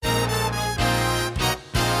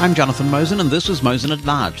I'm Jonathan Mosen, and this is Mosen at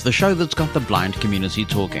Large, the show that's got the blind community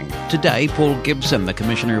talking. Today, Paul Gibson, the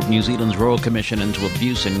Commissioner of New Zealand's Royal Commission into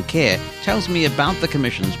Abuse and Care, tells me about the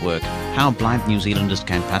Commission's work, how blind New Zealanders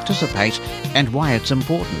can participate, and why it's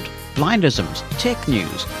important. Blindisms, tech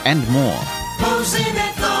news, and more. Mosen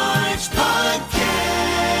at Large Podcast.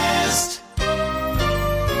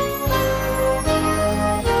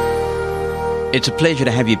 It's a pleasure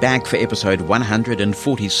to have you back for episode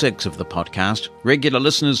 146 of the podcast. Regular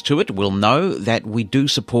listeners to it will know that we do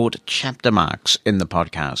support chapter marks in the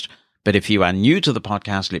podcast. But if you are new to the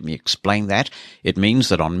podcast, let me explain that. It means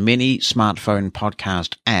that on many smartphone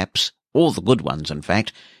podcast apps, all the good ones in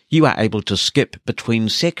fact, you are able to skip between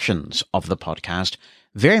sections of the podcast,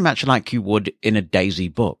 very much like you would in a Daisy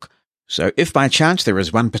book. So if by chance there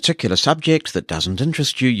is one particular subject that doesn't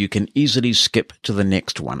interest you, you can easily skip to the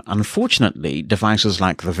next one. Unfortunately, devices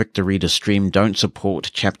like the Victor Reader Stream don't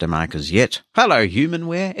support chapter markers yet. Hello,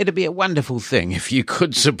 Humanware. It'd be a wonderful thing if you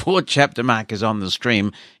could support chapter markers on the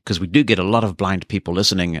stream, because we do get a lot of blind people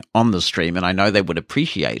listening on the stream, and I know they would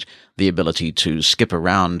appreciate the ability to skip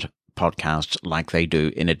around podcasts like they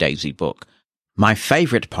do in a Daisy book. My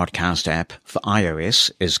favorite podcast app for iOS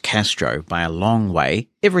is Castro by a long way.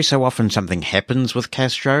 Every so often something happens with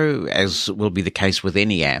Castro, as will be the case with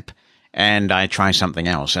any app, and I try something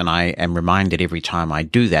else, and I am reminded every time I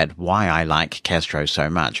do that why I like Castro so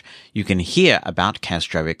much. You can hear about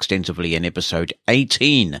Castro extensively in episode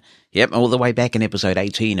 18. Yep, all the way back in episode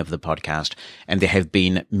 18 of the podcast, and there have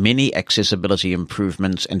been many accessibility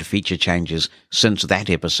improvements and feature changes since that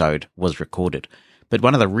episode was recorded. But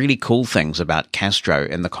one of the really cool things about Castro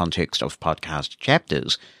in the context of podcast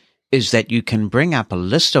chapters is that you can bring up a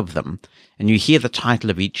list of them and you hear the title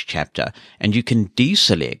of each chapter and you can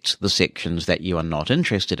deselect the sections that you are not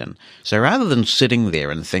interested in. So rather than sitting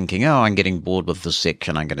there and thinking, oh, I'm getting bored with this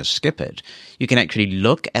section, I'm going to skip it, you can actually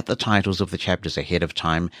look at the titles of the chapters ahead of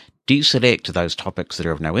time, deselect those topics that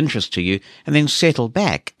are of no interest to you, and then settle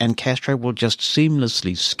back, and Castro will just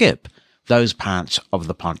seamlessly skip those parts of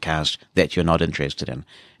the podcast that you're not interested in.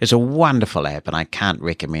 It's a wonderful app, and I can't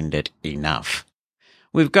recommend it enough.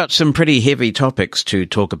 We've got some pretty heavy topics to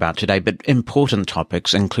talk about today, but important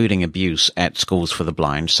topics, including abuse at schools for the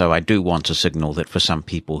blind. So I do want to signal that for some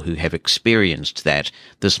people who have experienced that,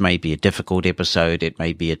 this may be a difficult episode, it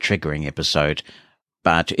may be a triggering episode.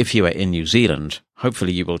 But if you are in New Zealand,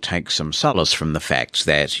 hopefully you will take some solace from the fact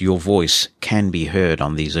that your voice can be heard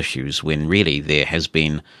on these issues, when really there has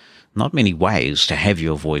been not many ways to have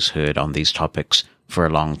your voice heard on these topics for a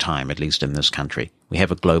long time, at least in this country. We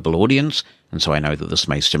have a global audience, and so I know that this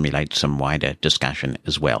may stimulate some wider discussion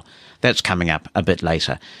as well. That's coming up a bit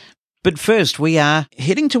later. But first, we are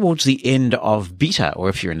heading towards the end of beta, or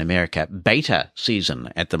if you're in America, beta season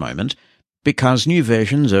at the moment, because new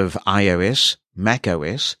versions of iOS,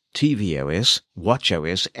 macOS, tvOS,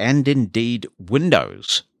 watchOS, and indeed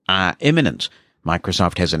Windows are imminent.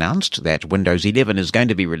 Microsoft has announced that Windows 11 is going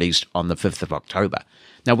to be released on the 5th of October.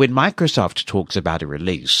 Now, when Microsoft talks about a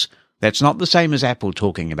release, that's not the same as Apple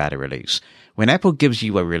talking about a release. When Apple gives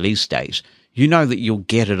you a release date, you know that you'll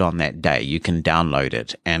get it on that day. You can download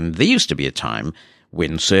it. And there used to be a time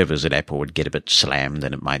when servers at Apple would get a bit slammed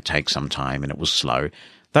and it might take some time and it was slow.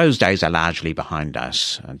 Those days are largely behind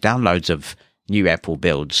us. Downloads of new Apple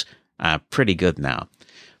builds are pretty good now.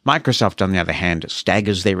 Microsoft, on the other hand,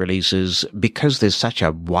 staggers their releases because there's such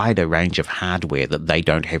a wider range of hardware that they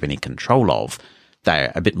don't have any control of.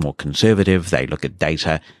 They're a bit more conservative. They look at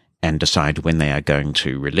data and decide when they are going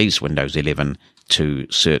to release Windows 11 to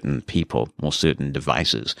certain people or certain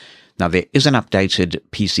devices. Now, there is an updated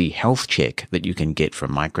PC health check that you can get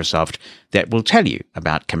from Microsoft that will tell you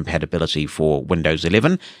about compatibility for Windows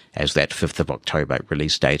 11 as that 5th of October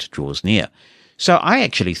release date draws near. So I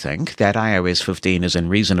actually think that iOS 15 is in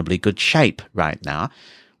reasonably good shape right now.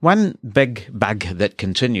 One big bug that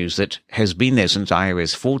continues that has been there since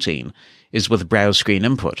iOS 14 is with browse screen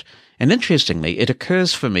input. And interestingly, it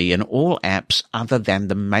occurs for me in all apps other than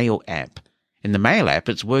the Mail app. In the Mail app,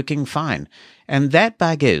 it's working fine. And that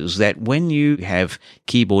bug is that when you have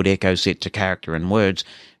keyboard echo set to character and words,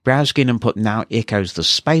 browse screen input now echoes the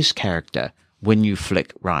space character when you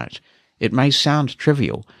flick right. It may sound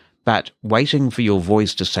trivial, but waiting for your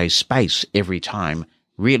voice to say space every time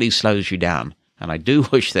really slows you down. And I do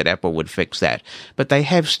wish that Apple would fix that. But they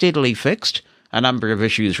have steadily fixed a number of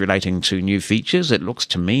issues relating to new features. It looks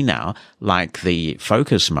to me now like the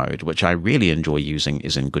focus mode, which I really enjoy using,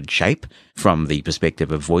 is in good shape from the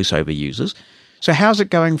perspective of voiceover users. So how's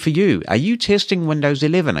it going for you? Are you testing Windows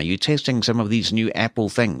 11? Are you testing some of these new Apple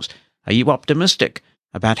things? Are you optimistic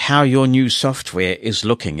about how your new software is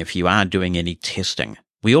looking if you are doing any testing?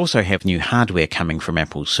 We also have new hardware coming from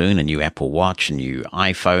Apple soon, a new Apple Watch, a new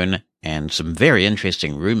iPhone, and some very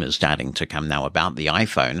interesting rumors starting to come now about the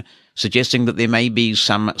iPhone, suggesting that there may be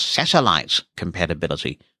some satellite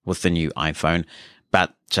compatibility with the new iPhone.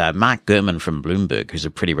 But Mark Gurman from Bloomberg, who's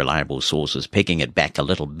a pretty reliable source, is picking it back a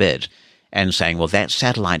little bit and saying, well, that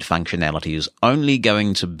satellite functionality is only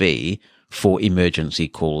going to be for emergency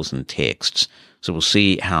calls and texts. So we'll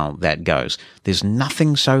see how that goes. There's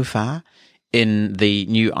nothing so far in the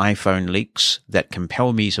new iPhone leaks that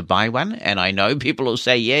compel me to buy one. And I know people will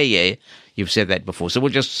say, yeah, you've said that before. So we'll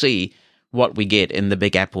just see what we get in the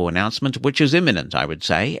big Apple announcement, which is imminent, I would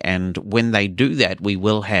say. And when they do that, we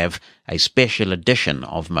will have a special edition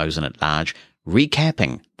of Mosen at Large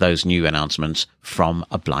recapping those new announcements from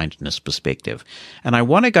a blindness perspective. And I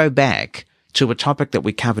want to go back to a topic that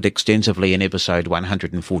we covered extensively in episode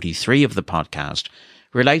 143 of the podcast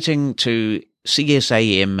relating to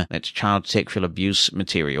CSAM, that's child sexual abuse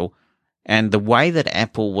material, and the way that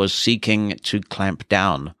Apple was seeking to clamp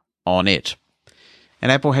down on it.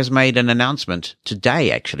 And Apple has made an announcement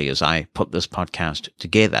today, actually, as I put this podcast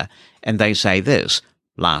together, and they say this: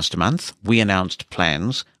 last month, we announced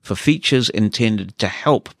plans for features intended to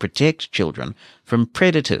help protect children from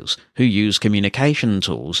predators who use communication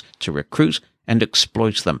tools to recruit and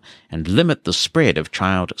exploit them and limit the spread of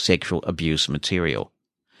child sexual abuse material.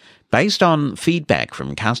 Based on feedback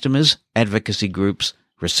from customers, advocacy groups,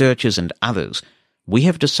 researchers, and others, we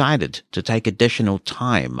have decided to take additional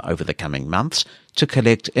time over the coming months to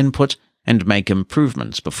collect input and make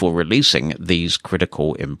improvements before releasing these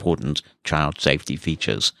critical, important child safety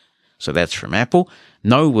features. So that's from Apple.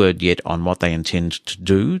 No word yet on what they intend to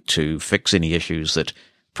do to fix any issues that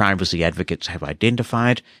privacy advocates have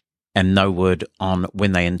identified, and no word on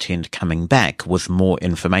when they intend coming back with more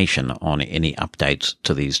information on any updates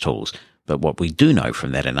to these tools. But what we do know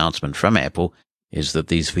from that announcement from Apple is that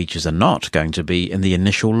these features are not going to be in the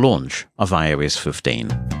initial launch of iOS 15.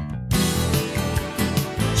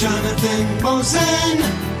 Jonathan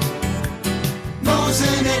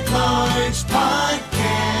Mosen at Large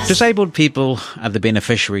Podcast. Disabled people are the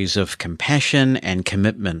beneficiaries of compassion and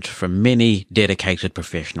commitment from many dedicated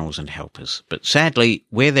professionals and helpers. But sadly,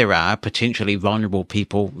 where there are potentially vulnerable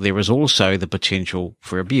people, there is also the potential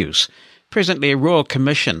for abuse. Presently, a Royal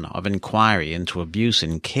Commission of Inquiry into Abuse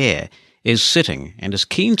in Care is sitting and is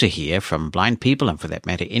keen to hear from blind people, and for that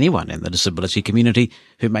matter anyone in the disability community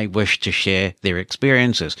who may wish to share their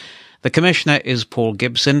experiences. The Commissioner is Paul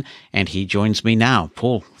Gibson, and he joins me now.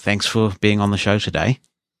 Paul, thanks for being on the show today.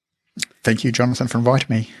 Thank you, Jonathan, for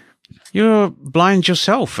inviting me. You're blind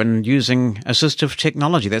yourself and using assistive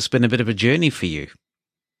technology. That's been a bit of a journey for you.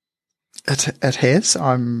 It has.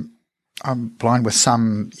 I'm blind with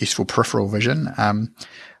some useful peripheral vision.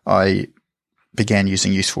 I began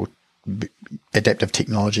using useful adaptive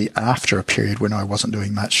technology after a period when I wasn't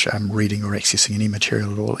doing much reading or accessing any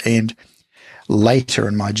material at all. And later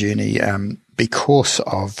in my journey, because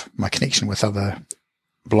of my connection with other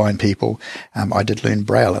blind people, I did learn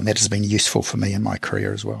Braille, and that has been useful for me in my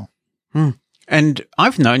career as well. And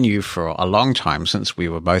I've known you for a long time, since we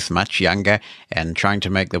were both much younger and trying to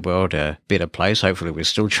make the world a better place. Hopefully we're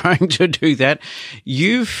still trying to do that.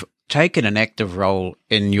 You've taken an active role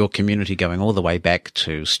in your community going all the way back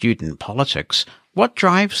to student politics. What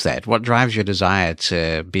drives that? What drives your desire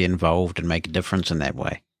to be involved and make a difference in that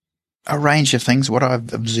way? A range of things. What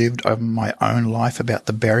I've observed over my own life about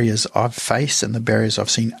the barriers I've faced and the barriers I've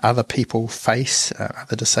seen other people face,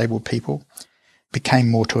 other disabled people, became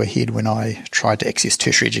more to a head when I tried to access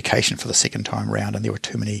tertiary education for the second time round, and there were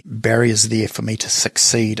too many barriers there for me to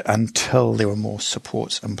succeed until there were more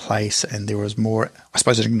supports in place and there was more, I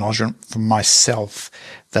suppose, an acknowledgement from myself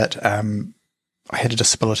that I had a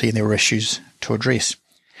disability and there were issues to address.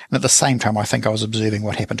 And at the same time, I think I was observing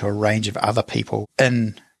what happened to a range of other people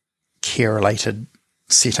in care-related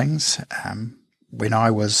settings. When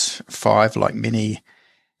I was 5, like many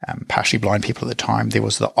partially blind people at the time, there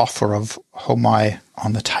was the offer of Homai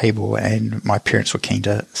on the table, and my parents were keen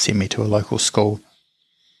to send me to a local school.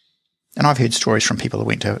 And I've heard stories from people that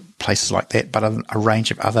went to places like that, but a range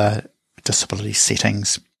of other disability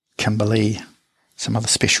settings, Kimberley, some other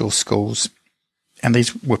special schools. And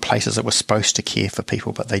these were places that were supposed to care for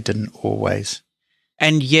people, but they didn't always.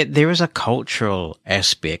 And yet there is a cultural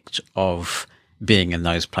aspect of being in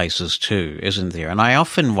those places too, isn't there? And I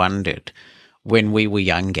often wondered, when we were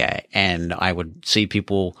younger and I would see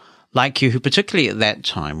people like you who particularly at that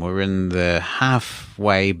time were in the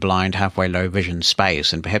halfway blind, halfway low vision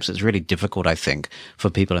space, and perhaps it's really difficult, I think,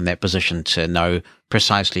 for people in that position to know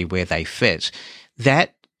precisely where they fit.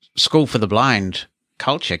 That school for the blind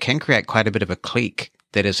culture can create quite a bit of a clique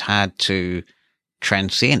that is hard to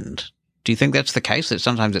transcend. Do you think that's the case, that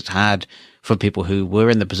sometimes it's hard for people who were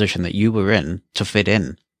in the position that you were in to fit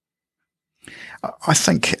in? I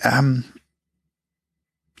think,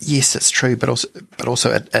 yes, it's true, but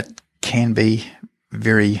also it can be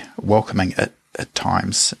very welcoming at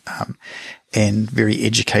times, and very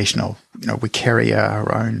educational. We carry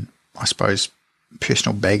our own, I suppose,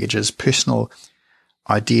 personal baggages, personal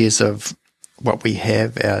ideas of what we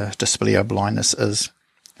have. Our disability, our blindness is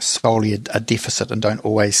solely a deficit, and don't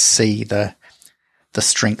always see the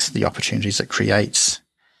strengths, the opportunities it creates.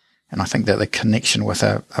 And I think that the connection with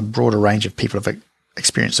a broader range of people have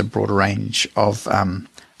experienced a broader range of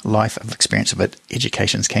life, of experience of it,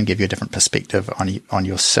 educations can give you a different perspective on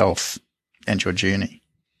yourself and your journey.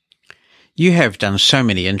 You have done so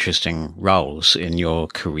many interesting roles in your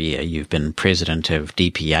career. You've been president of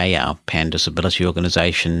DPA, our pan-disability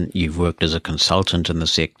organisation. You've worked as a consultant in the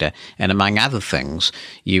sector. And among other things,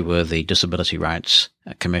 you were the Disability Rights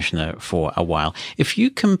Commissioner for a while. If you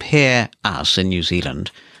compare us in New Zealand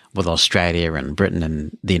with Australia and Britain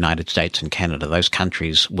and the United States and Canada, those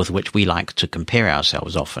countries with which we like to compare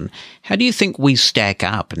ourselves often, how do you think we stack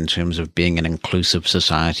up in terms of being an inclusive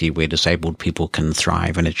society where disabled people can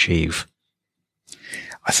thrive and achieve?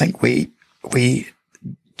 I think we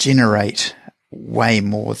generate way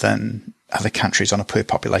more than other countries on a per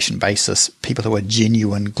population basis, people who are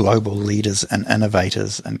genuine global leaders and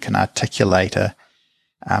innovators and can articulate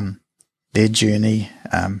their journey,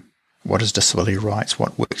 what is disability rights,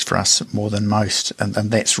 what works for us more than most, and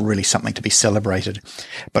that's really something to be celebrated.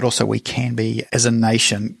 But also we can be, as a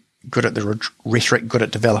nation, good at the rhetoric, good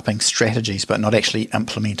at developing strategies, but not actually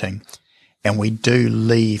implementing. And we do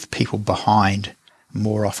leave people behind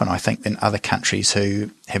more often, I think, than other countries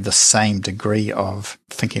who have the same degree of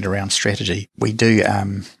thinking around strategy. We do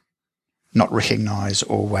not recognise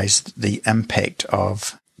always the impact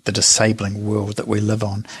of the disabling world that we live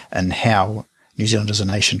on and how New Zealand as a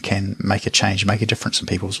nation can make a change, make a difference in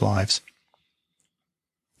people's lives.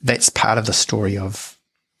 That's part of the story of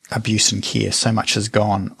abuse and care. So much has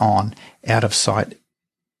gone on out of sight,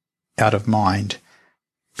 out of mind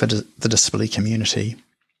for the disability community.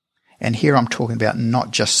 And here I'm talking about not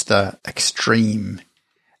just the extreme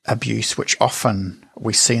abuse, which often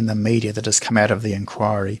we see in the media that has come out of the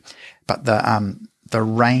inquiry, but the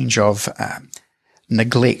range of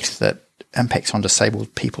neglect that impacts on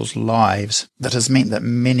disabled people's lives that has meant that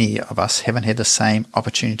many of us haven't had the same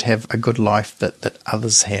opportunity to have a good life that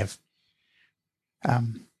others have.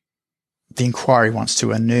 The inquiry wants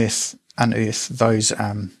to unearth those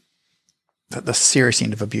the serious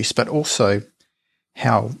end of abuse, but also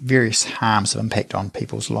how various harms have impact on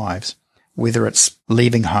people's lives, whether it's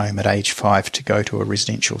leaving home at age 5 to go to a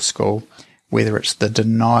residential school, whether it's the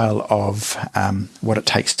denial of what it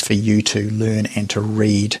takes for you to learn and to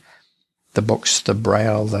read, the books, the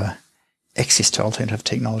braille, the access to alternative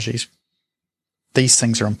technologies. These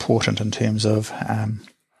things are important in terms of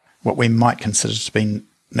what we might consider to be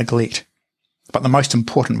neglect. But the most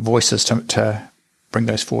important voices to bring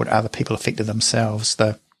those forward are the people affected themselves,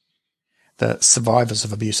 the survivors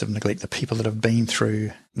of abusive neglect, the people that have been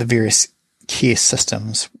through the various care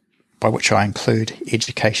systems, by which I include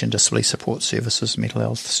education, disability support services, mental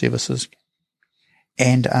health services,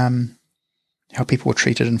 and how people were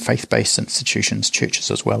treated in faith-based institutions, churches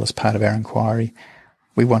as well, as part of our inquiry.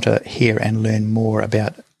 We want to hear and learn more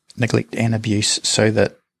about neglect and abuse so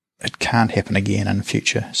that it can't happen again in the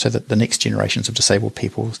future, so that the next generations of disabled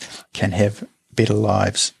people can have better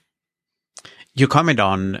lives. Your comment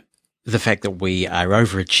on the fact that we are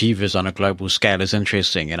overachievers on a global scale is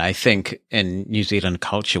interesting. And I think in New Zealand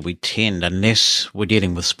culture, we tend, unless we're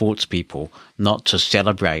dealing with sports people, not to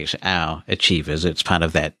celebrate our achievers. It's part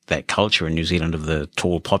of that culture in New Zealand of the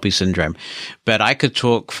tall poppy syndrome. But I could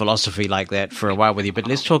talk philosophy like that for a while with you. But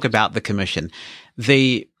let's talk about the Commission.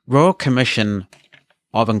 The Royal Commission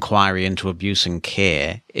of Inquiry into Abuse and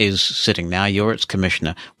Care is sitting now. You're its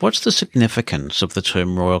commissioner. What's the significance of the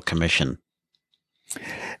term Royal Commission?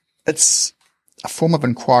 It's a form of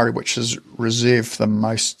inquiry which is reserved for the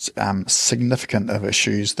most significant of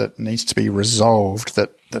issues that needs to be resolved,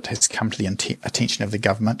 that has come to the attention of the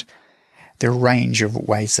government. There are a range of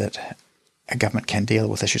ways that a government can deal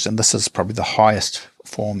with issues, and this is probably the highest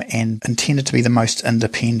form and intended to be the most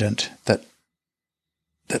independent, that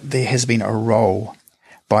there has been a role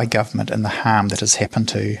by government in the harm that has happened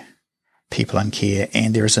to people in care,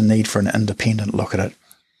 and there is a need for an independent look at it.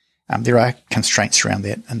 There are constraints around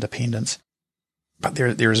that independence, but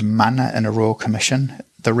there is mana in a Royal Commission.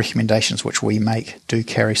 The recommendations which we make do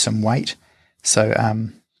carry some weight. So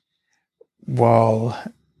while,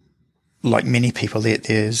 like many people,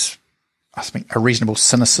 there's I think, a reasonable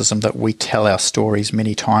cynicism that we tell our stories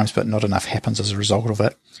many times, but not enough happens as a result of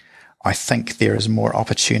it. I think there is more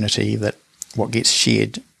opportunity that what gets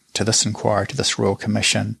shared to this inquiry, to this Royal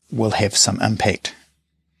Commission, will have some impact.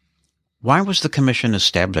 Why was the commission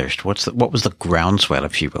established? What was the groundswell,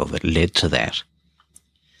 if you will, that led to that?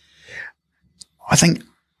 I think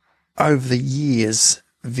over the years,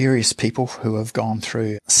 various people who have gone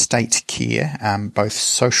through state care, both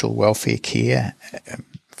social welfare care,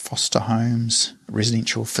 foster homes,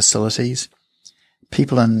 residential facilities,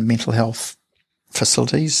 people in mental health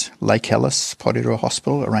facilities, Lake Alice, Porirua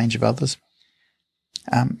Hospital, a range of others,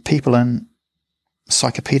 people in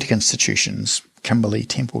psychopedic institutions, Kimberley,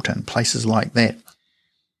 Templeton, places like that.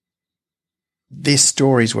 Their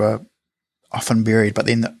stories were often buried, but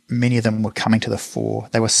then many of them were coming to the fore.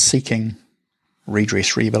 They were seeking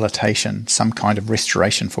redress, rehabilitation, some kind of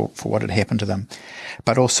restoration for what had happened to them,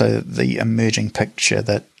 but also the emerging picture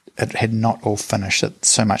that it had not all finished, that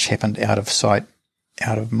so much happened out of sight,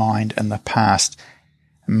 out of mind in the past,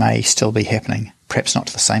 may still be happening, perhaps not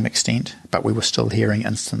to the same extent, but we were still hearing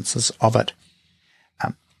instances of it.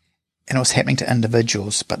 And it was happening to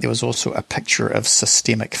individuals, but there was also a picture of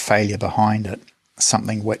systemic failure behind it,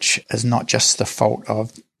 something which is not just the fault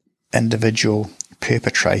of individual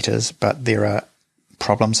perpetrators, but there are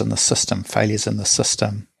problems in the system, failures in the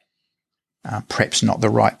system, perhaps not the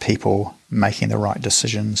right people making the right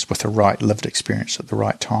decisions with the right lived experience at the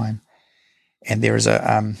right time. And there is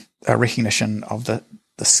a recognition of the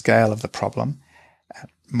scale of the problem.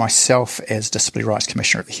 Myself, as Disability Rights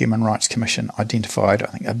Commissioner at the Human Rights Commission, identified, I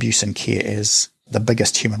think, abuse in care as the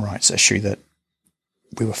biggest human rights issue that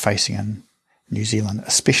we were facing in New Zealand,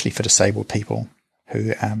 especially for disabled people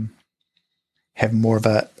who have more of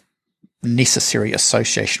a necessary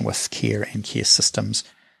association with care and care systems,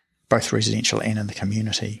 both residential and in the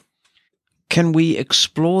community. Can we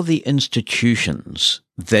explore the institutions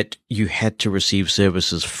that you had to receive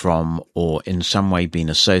services from or in some way been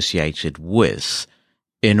associated with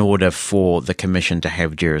in order for the Commission to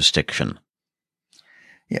have jurisdiction?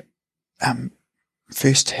 Yep.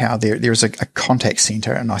 First, how there is a contact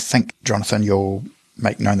centre, and I think, Jonathan, you'll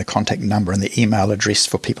make known the contact number and the email address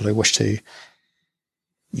for people who wish to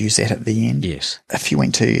use that at the end. Yes. If you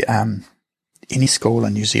went to any school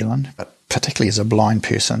in New Zealand, but particularly as a blind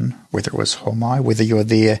person, whether it was Homai, whether you were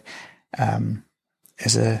there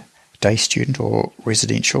as a day student or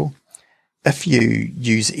residential, if you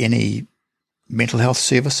use any mental health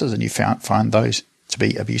services and you find those to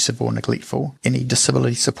be abusive or neglectful, any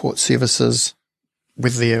disability support services,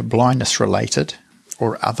 whether they're blindness related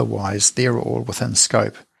or otherwise, they're all within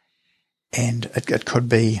scope. And it could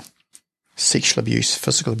be sexual abuse,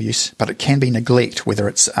 physical abuse, but it can be neglect, whether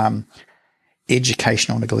it's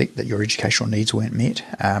educational neglect, that your educational needs weren't met,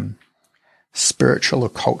 spiritual or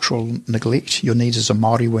cultural neglect, your needs as a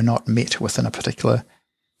Māori were not met within a particular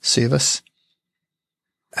service.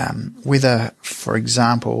 Whether, for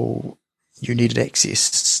example, you needed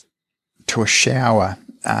access to a shower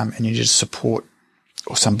and you needed support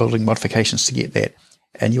or some building modifications to get that,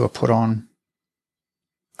 and you were put on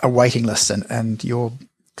a waiting list and your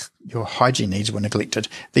hygiene needs were neglected.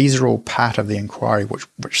 These are all part of the inquiry with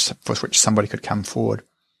which somebody could come forward.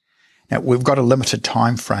 Now, we've got a limited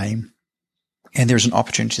time frame, and there's an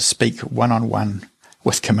opportunity to speak one-on-one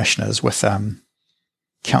with commissioners, with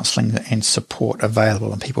counselling and support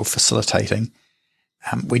available and people facilitating.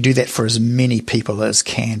 We do that for as many people as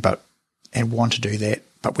can and want to do that,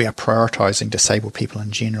 but we are prioritising disabled people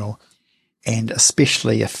in general, and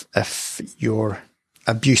especially if your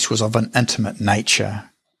abuse was of an intimate nature,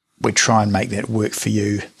 we try and make that work for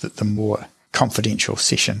you, the more confidential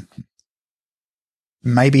session.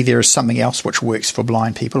 Maybe there is something else which works for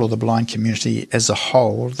blind people or the blind community as a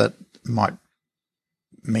whole that might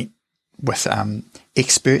meet with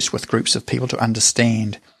experts, with groups of people to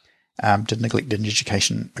understand did neglect in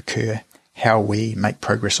education occur, how we make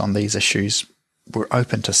progress on these issues. We're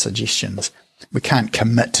open to suggestions. We can't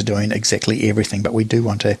commit to doing exactly everything, but we do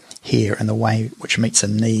want to hear in the way which meets the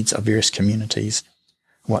needs of various communities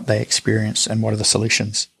what they experience and what are the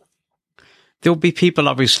solutions. There will be people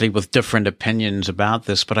obviously with different opinions about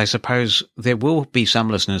this, but I suppose there will be some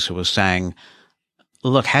listeners who are saying,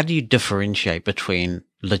 look, how do you differentiate between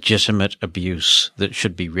legitimate abuse that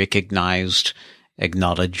should be recognized,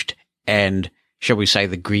 acknowledged, and, shall we say,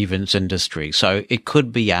 the grievance industry? So it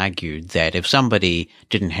could be argued that if somebody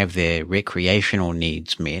didn't have their recreational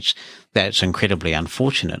needs met, that's incredibly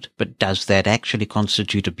unfortunate. But does that actually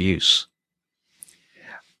constitute abuse?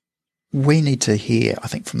 We need to hear, I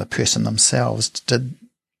think, from the person themselves, did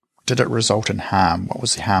it result in harm? What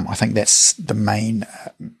was the harm? I think that's the main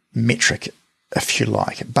metric, if you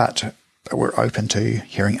like. But we're open to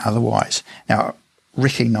hearing otherwise. Now,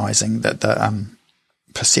 recognising that the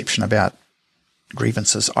perception about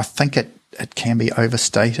grievances, I think it can be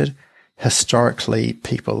overstated. Historically,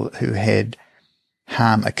 people who had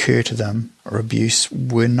harm occur to them or abuse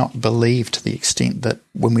were not believed to the extent that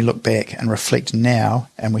when we look back and reflect now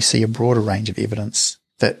and we see a broader range of evidence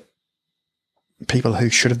that people who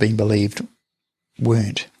should have been believed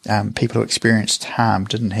weren't. People who experienced harm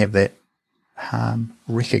didn't have that harm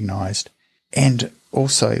recognised. And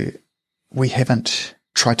also, we haven't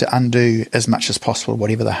tried to undo as much as possible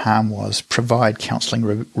whatever the harm was, provide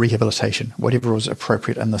counselling, rehabilitation, whatever was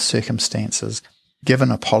appropriate in the circumstances, give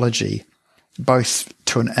an apology, both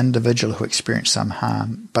to an individual who experienced some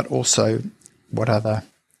harm, but also what are the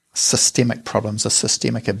systemic problems, the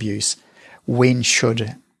systemic abuse. When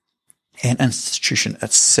should an institution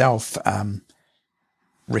itself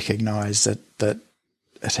recognise that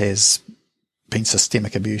it has been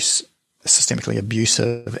systemically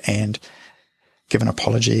abusive, and give an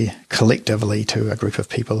apology collectively to a group of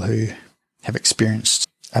people who have experienced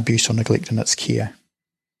abuse or neglect in its care?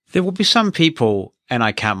 There will be some people, and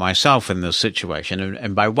I count myself in this situation,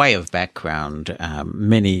 and by way of background,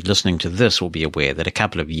 many listening to this will be aware that a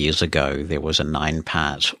couple of years ago there was a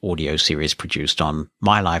 9-part audio series produced on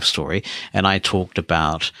my life story, and I talked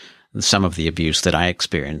about some of the abuse that I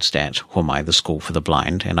experienced at Homai, the School for the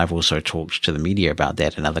Blind, and I've also talked to the media about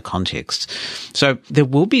that in other contexts. So there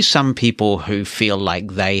will be some people who feel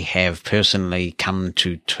like they have personally come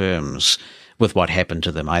to terms with what happened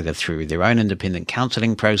to them, either through their own independent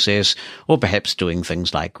counselling process or perhaps doing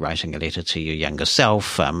things like writing a letter to your younger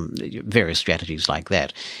self, various strategies like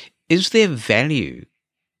that. Is there value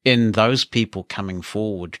in those people coming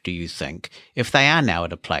forward, do you think, if they are now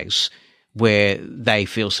at a place where they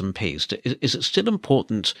feel some peace? Is it still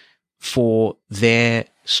important for their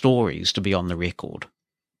stories to be on the record?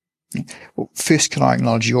 Well, first, can I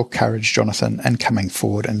acknowledge your courage, Jonathan, in coming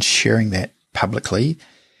forward and sharing that publicly,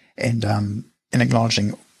 and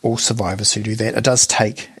acknowledging all survivors who do that. It does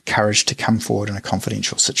take courage to come forward in a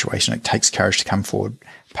confidential situation. It takes courage to come forward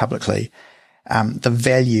publicly. The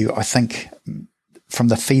value, I think, from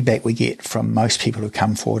the feedback we get from most people who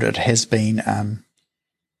come forward, it has been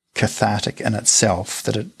cathartic in itself,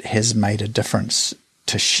 that it has made a difference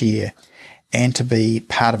to share and to be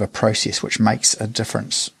part of a process which makes a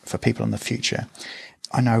difference for people in the future.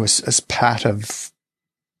 I know as part of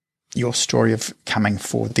your story of coming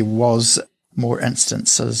forward, there was more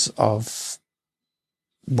instances of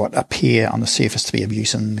what appear on the surface to be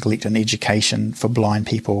abuse and neglect in education for blind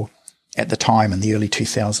people at the time in the early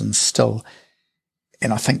 2000s still.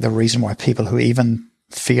 And I think the reason why people who even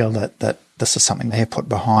feel that this is something they have put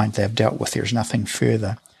behind, they have dealt with, there is nothing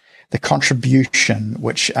further. The contribution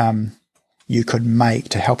which you could make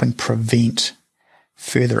to helping prevent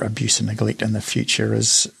further abuse and neglect in the future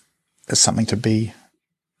is something to be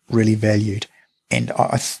really valued. And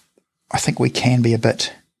I think we can be a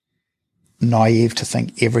bit naive to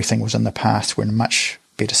think everything was in the past. We're in a much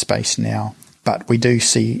better space now. But we do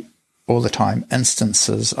see all the time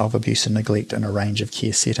instances of abuse and neglect in a range of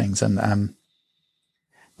care settings. And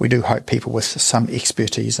we do hope people with some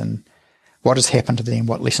expertise in what has happened to them,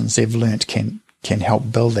 what lessons they've learnt, can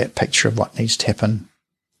help build that picture of what needs to happen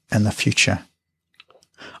in the future.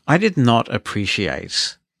 I did not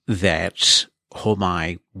appreciate that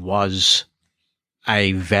Homai was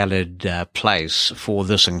a valid place for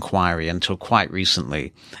this inquiry until quite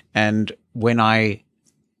recently. And when I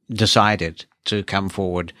decided to come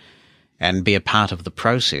forward and be a part of the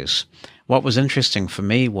process, what was interesting for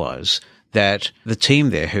me was that the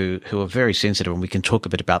team there, who are very sensitive, and we can talk a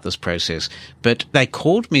bit about this process, but they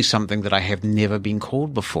called me something that I have never been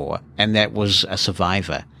called before, and that was a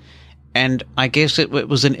survivor. And I guess it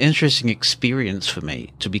was an interesting experience for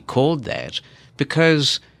me to be called that,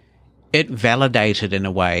 because it validated in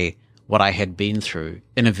a way what I had been through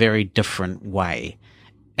in a very different way.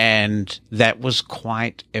 And that was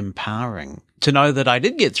quite empowering to know that I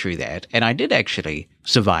did get through that, and I did actually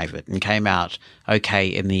survive it and came out okay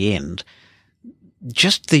in the end.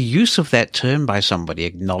 Just the use of that term by somebody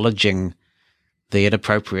acknowledging the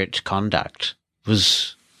inappropriate conduct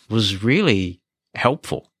was really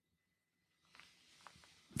helpful.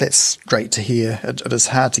 That's great to hear. It is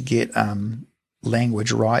hard to get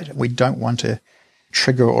language right. We don't want to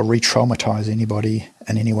trigger or re-traumatize anybody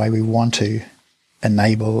in any way. We want to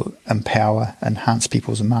enable, empower, enhance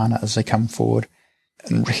people's mana as they come forward,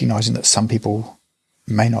 and recognizing that some people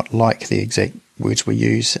may not like the exact words we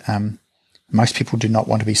use. Most people do not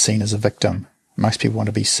want to be seen as a victim. Most people want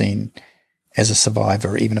to be seen as a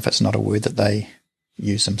survivor, even if it's not a word that they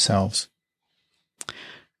use themselves.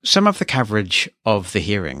 Some of the coverage of the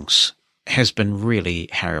hearings has been really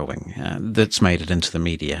harrowing that's made it into the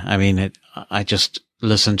media. I mean, I just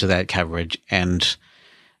listen to that coverage and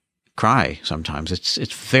cry sometimes.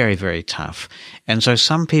 It's very, very tough. And so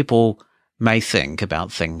some people may think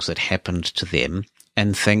about things that happened to them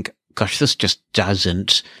and think, gosh, this just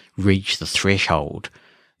doesn't reach the threshold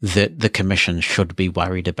that the Commission should be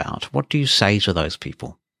worried about. What do you say to those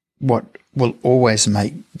people? What will always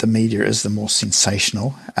make the media is the more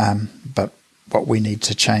sensational, but what we need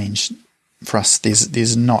to change for us,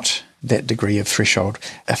 there's not that degree of threshold.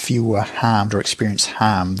 If you were harmed or experienced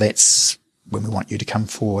harm, that's when we want you to come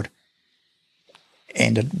forward.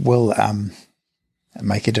 And it will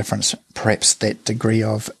make a difference. Perhaps that degree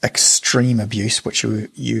of extreme abuse, which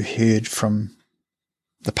you heard from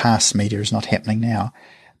the past media, is not happening now.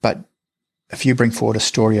 But if you bring forward a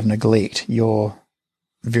story of neglect, you're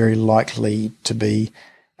very likely to be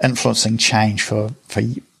influencing change for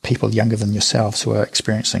people younger than yourselves who are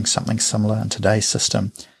experiencing something similar in today's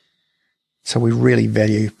system. So we really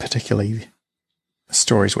value particularly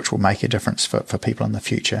stories which will make a difference for people in the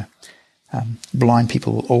future. Blind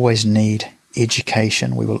people will always need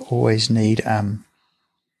education. We will always need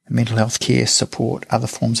mental health care support, other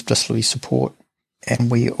forms of disability support, and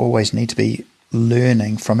we always need to be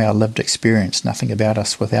learning from our lived experience, nothing about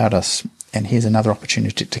us without us. And here's another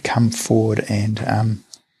opportunity to come forward and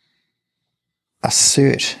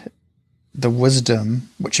assert the wisdom,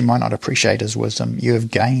 which you might not appreciate as wisdom, you have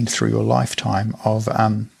gained through your lifetime of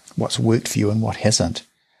what's worked for you and what hasn't,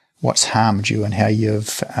 what's harmed you and how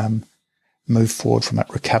you've moved forward from it,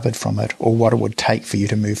 recovered from it, or what it would take for you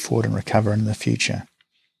to move forward and recover in the future.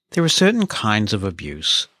 There are certain kinds of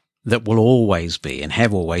abuse that will always be and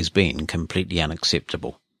have always been completely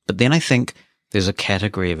unacceptable. But then I think there's a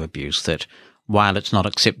category of abuse that, while it's not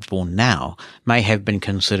acceptable now, may have been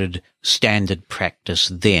considered standard practice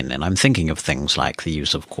then. And I'm thinking of things like the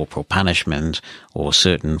use of corporal punishment or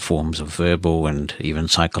certain forms of verbal and even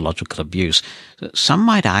psychological abuse. Some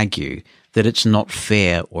might argue that it's not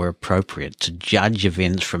fair or appropriate to judge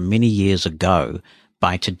events from many years ago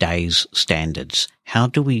by today's standards. How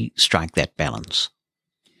do we strike that balance?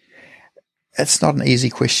 It's not an easy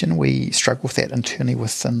question. We struggle with that internally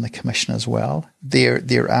within the Commission as well.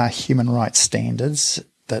 There are human rights standards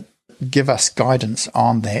that give us guidance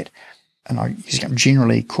on that. And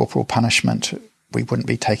generally, corporal punishment, we wouldn't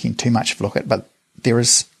be taking too much of a look at, but there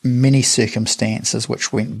is many circumstances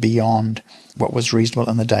which went beyond what was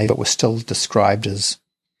reasonable in the day, but were still described as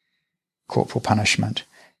corporal punishment.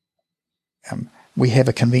 We have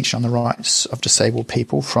a Convention on the Rights of Disabled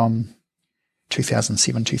People from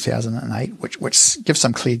 2007-2008, which gives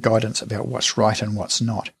some clear guidance about what's right and what's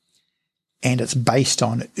not. And it's based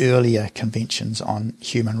on earlier conventions on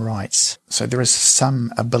human rights. So there is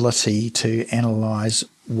some ability to analyse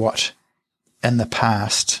what in the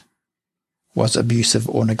past was abusive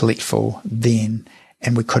or neglectful then,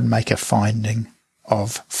 and we could make a finding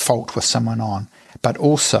of fault with someone on. But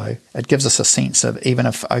also, it gives us a sense of, even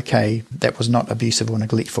if, okay, that was not abusive or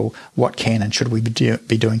neglectful, what can and should we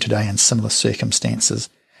be doing today in similar circumstances?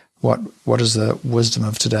 What is the wisdom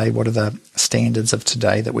of today? What are the standards of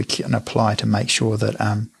today that we can apply to make sure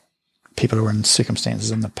that people who are in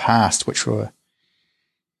circumstances in the past which were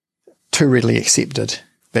too readily accepted,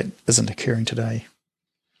 that isn't occurring today?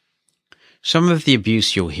 Some of the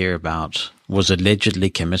abuse you'll hear about was allegedly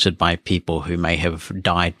committed by people who may have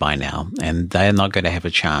died by now, and they're not going to have a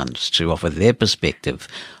chance to offer their perspective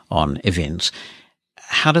on events.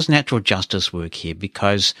 How does natural justice work here?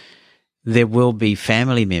 Because there will be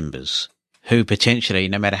family members who potentially,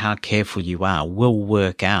 no matter how careful you are, will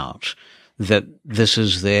work out that this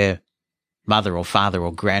is their mother or father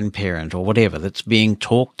or grandparent or whatever that's being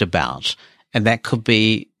talked about, and that could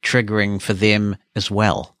be triggering for them as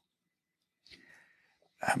well.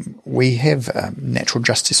 We have natural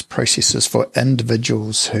justice processes for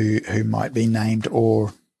individuals who might be named,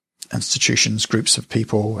 or institutions, groups of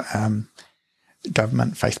people,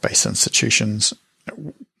 government, faith-based institutions.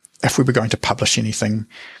 If we were going to publish anything,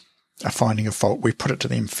 a finding of fault, we put it to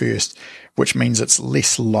them first, which means it's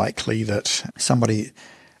less likely that somebody,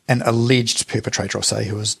 an alleged perpetrator, I'll say,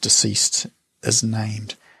 who is deceased, is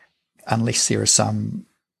named, unless there is some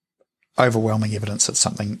overwhelming evidence that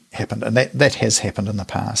something happened. And that has happened in the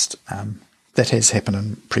past. That has happened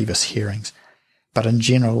in previous hearings. But in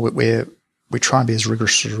general, we try and be as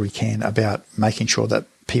rigorous as we can about making sure that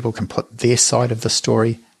people can put their side of the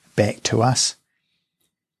story back to us,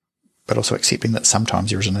 but also accepting that sometimes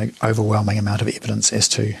there is an overwhelming amount of evidence as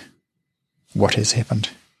to what has happened.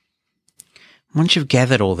 Once you've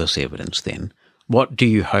gathered all this evidence, then, what do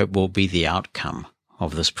you hope will be the outcome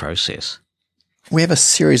of this process? We have a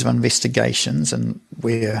series of investigations and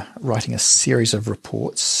we're writing a series of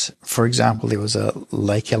reports. For example, there was a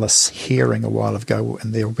Lake Ellis hearing a while ago,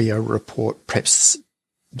 and there will be a report perhaps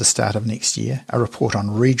the start of next year, a report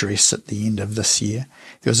on redress at the end of this year.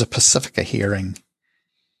 There was a Pacifica hearing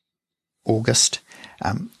August.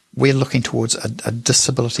 We're looking towards a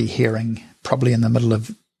disability hearing probably in the middle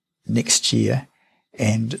of next year,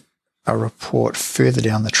 and a report further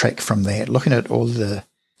down the track from that, looking at all the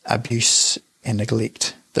abuse and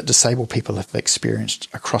neglect that disabled people have experienced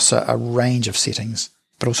across a range of settings,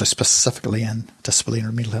 but also specifically in disability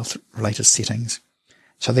and mental health related settings.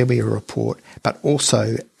 So there'll be a report, but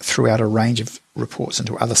also throughout a range of reports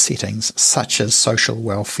into other settings, such as social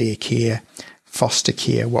welfare care, foster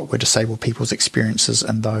care, what were disabled people's experiences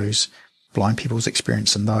in those, blind people's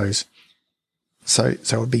experience in those. So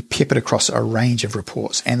it will be peppered across a range of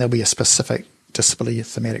reports, and there'll be a specific disability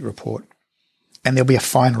thematic report. And there'll be a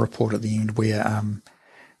final report at the end where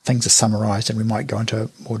things are summarised, and we might go into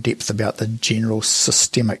more depth about the general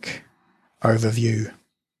systemic overview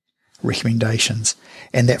recommendations.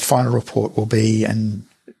 And that final report will be in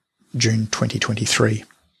June 2023.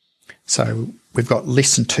 So we've got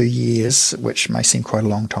less than 2 years, which may seem quite a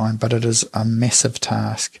long time, but it is a massive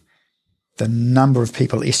task. The number of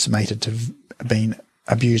people estimated to have been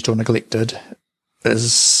abused or neglected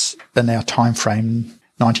is, in our time frame,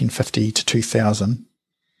 1950 to 2000,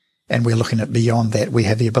 and we're looking at beyond that. We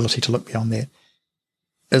have the ability to look beyond that,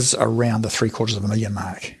 is around the 750,000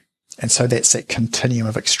 mark. And so that's that continuum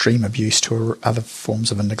of extreme abuse to other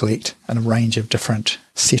forms of neglect in a range of different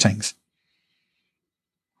settings.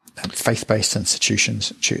 Faith-based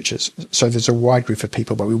institutions, churches. So there's a wide group of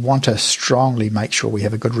people, but we want to strongly make sure we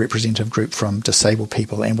have a good representative group from disabled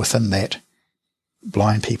people, and within that,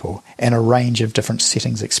 blind people, and a range of different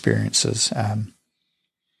settings, experiences,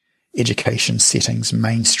 education settings,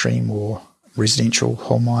 mainstream or residential,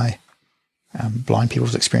 HOMI, blind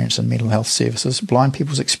people's experience in mental health services, blind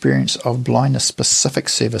people's experience of blindness-specific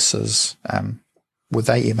services. Were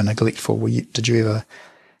they ever neglectful? Did you ever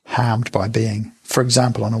harmed by being, for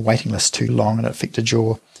example, on a waiting list too long and it affected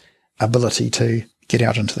your ability to get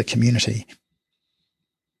out into the community?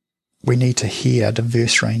 We need to hear a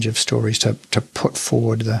diverse range of stories to put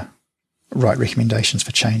forward the right recommendations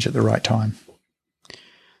for change at the right time.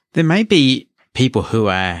 There may be people who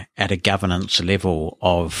are at a governance level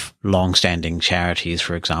of long-standing charities,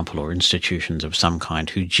 for example, or institutions of some kind,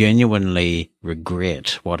 who genuinely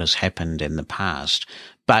regret what has happened in the past,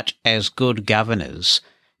 but as good governors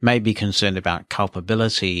may be concerned about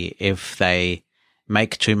culpability if they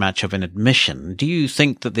make too much of an admission. Do you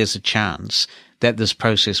think that there's a chance that this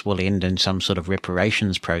process will end in some sort of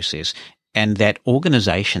reparations process, and that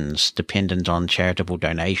organisations dependent on charitable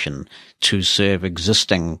donation to serve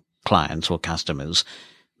existing clients or customers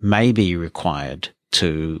may be required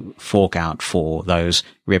to fork out for those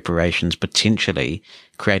reparations, potentially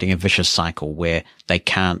creating a vicious cycle where they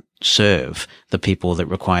can't serve the people that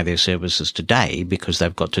require their services today because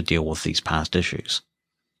they've got to deal with these past issues?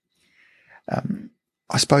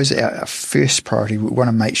 I suppose our first priority, we want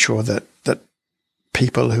to make sure that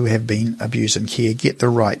people who have been abused in care get the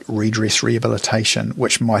right redress rehabilitation,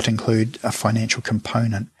 which might include a financial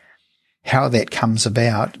component. How that comes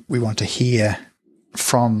about, we want to hear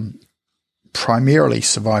from primarily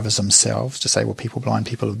survivors themselves, disabled people, blind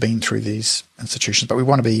people who have been through these institutions, but we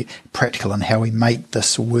want to be practical in how we make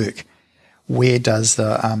this work. Where does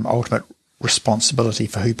the ultimate responsibility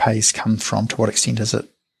for who pays come from? To what extent is it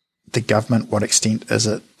the government? What extent is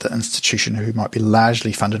it the institution who might be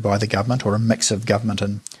largely funded by the government, or a mix of government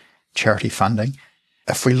and charity funding?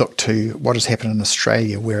 If we look to what has happened in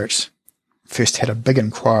Australia, where it's first had a big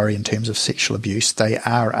inquiry in terms of sexual abuse, they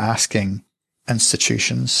are asking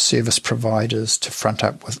institutions, service providers to front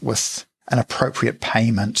up with an appropriate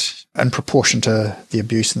payment in proportion to the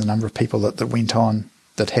abuse and the number of people that went on,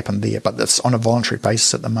 that happened there. But that's on a voluntary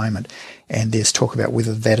basis at the moment, and there's talk about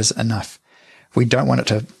whether that is enough. We don't want it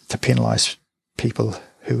to penalise people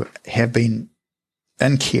who have been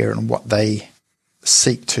in care and what they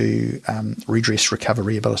seek to redress, recover,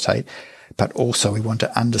 rehabilitate, but also we want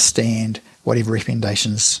to understand whatever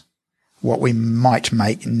recommendations, what we might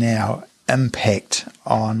make now, impact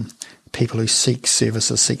on people who seek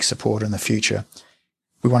services, seek support in the future.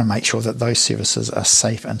 We want to make sure that those services are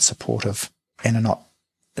safe and supportive and are not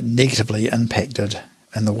negatively impacted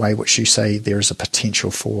in the way which you say there is a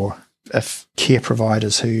potential for, if care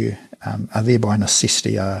providers who are there by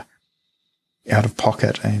necessity are out of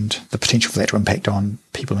pocket, and the potential for that to impact on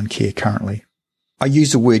people in care currently. I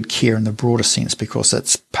use the word care in the broader sense because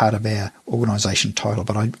it's part of our organisation title,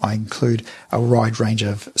 but I include a wide range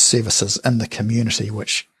of services in the community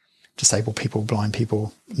which disabled people, blind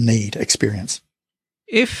people need experience.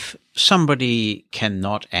 If somebody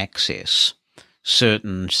cannot access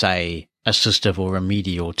certain, say, assistive or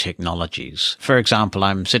remedial technologies, for example,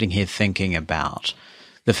 I'm sitting here thinking about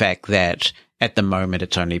the fact that at the moment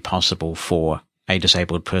it's only possible for a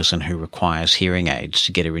disabled person who requires hearing aids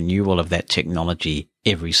to get a renewal of that technology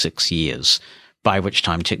every 6 years, by which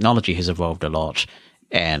time technology has evolved a lot,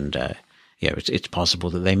 and it's possible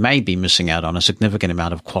that they may be missing out on a significant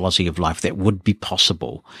amount of quality of life that would be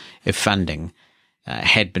possible if funding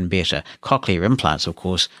had been better. Cochlear implants, of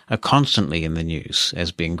course, are constantly in the news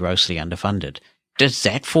as being grossly underfunded. Does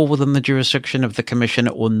that fall within the jurisdiction of the Commission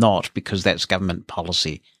or not, because that's government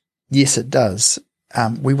policy? Yes, it does.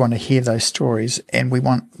 We want to hear those stories, and we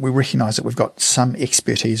recognise that we've got some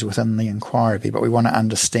expertise within the inquiry, but we want to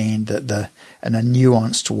understand that in a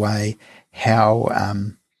nuanced way how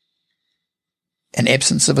an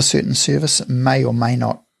absence of a certain service may or may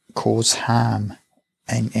not cause harm,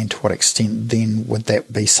 and to what extent then would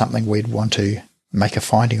that be something we'd want to make a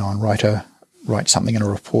finding on, write something in a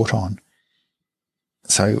report on.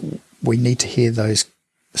 So we need to hear those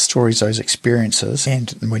stories, those experiences,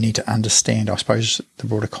 and we need to understand, I suppose, the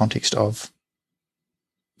broader context of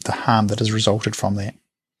the harm that has resulted from that.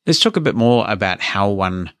 Let's talk a bit more about how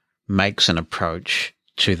one makes an approach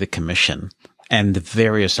to the Commission and the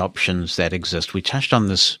various options that exist. We touched on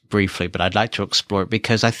this briefly, but I'd like to explore it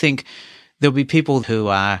because I think there'll be people who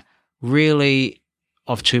are really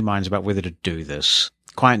of two minds about whether to do this,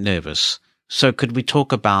 quite nervous. So could we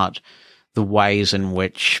talk about the ways in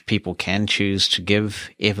which people can choose to give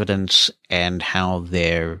evidence and how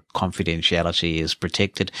their confidentiality is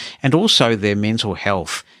protected, and also their mental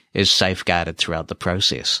health is safeguarded throughout the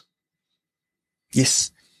process?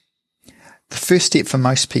 Yes. The first step for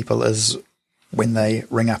most people is when they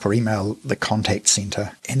ring up or email the contact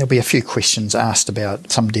centre, and there'll be a few questions asked about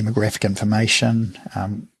some demographic information,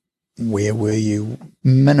 where were you,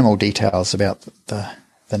 minimal details about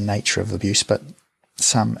the nature of abuse, but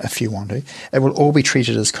some if you want to. It will all be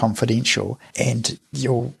treated as confidential, and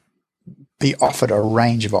you'll be offered a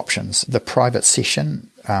range of options. The private session,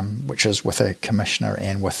 which is with a commissioner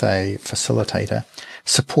and with a facilitator,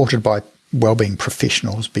 supported by wellbeing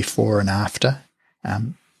professionals before and after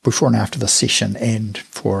the session and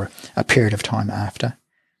for a period of time after.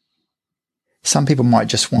 Some people might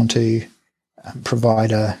just want to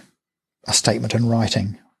provide a statement in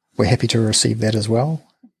writing. We're happy to receive that as well.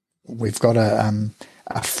 We've got a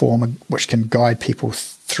form which can guide people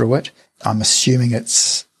through it. I'm assuming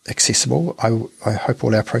it's accessible. I hope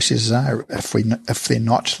all our processes are. If they're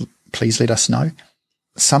not, please let us know.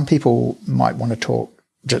 Some people might want to talk,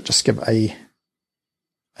 just give a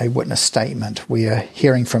witness statement. We're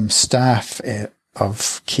hearing from staff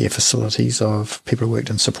of care facilities, of people who worked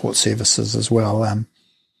in support services as well.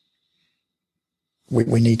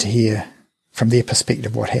 We need to hear from their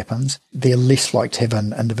perspective what happens. They're less likely to have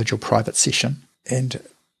an individual private session. And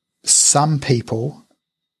some people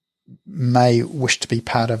may wish to be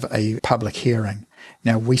part of a public hearing.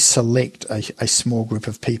 Now, we select a small group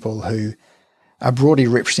of people who are broadly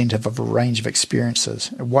representative of a range of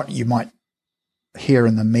experiences. What you might hear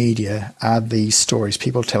in the media are these stories,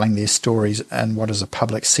 people telling their stories in what is a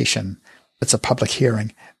public session. It's a public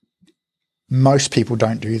hearing. Most people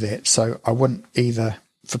don't do that. So I wouldn't either,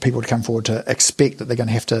 for people to come forward, to expect that they're going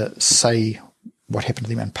to have to say what happened to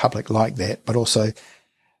them in public like that, but also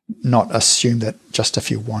not assume that just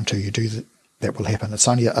if you want to, you do that will happen. It's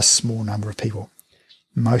only a small number of people.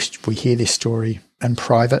 Most, we hear their story in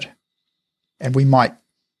private, and we might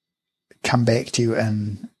come back to you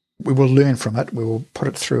and we will learn from it. We will put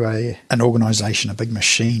it through an organisation, a big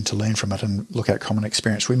machine to learn from it and look at common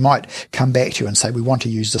experience. We might come back to you and say, we want to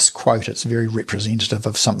use this quote. It's very representative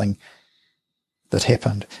of something that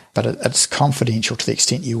happened, but it's confidential to the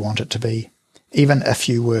extent you want it to be. Even if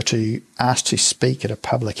you were to ask to speak at a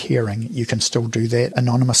public hearing, you can still do that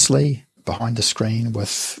anonymously behind the screen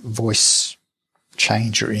with voice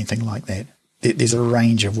change or anything like that. There's a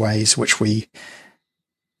range of ways which we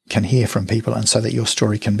can hear from people, and so that your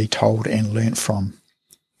story can be told and learnt from.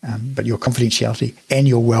 But your confidentiality and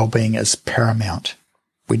your well-being is paramount.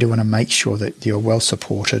 We do want to make sure that you're well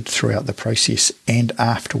supported throughout the process and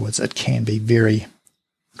afterwards. It can be very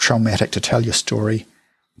traumatic to tell your story,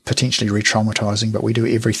 potentially re-traumatizing, but we do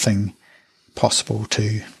everything possible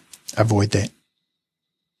to avoid that.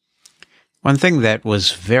 One thing that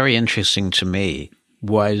was very interesting to me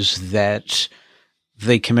was that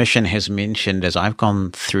the Commission has mentioned, as I've gone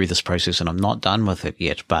through this process, and I'm not done with it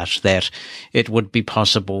yet, but that it would be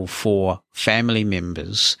possible for family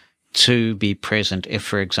members to be present if,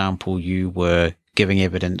 for example, you were giving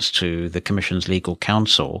evidence to the Commission's legal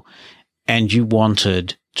counsel, and you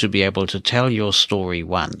wanted to be able to tell your story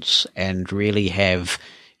once and really have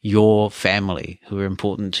your family, who are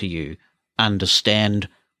important to you, understand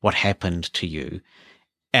what happened to you,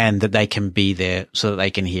 and that they can be there so that they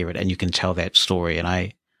can hear it and you can tell that story. And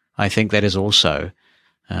I think that is also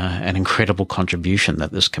an incredible contribution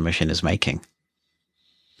that this commission is making.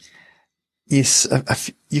 Yes, if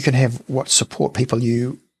you can have what support people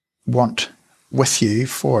you want with you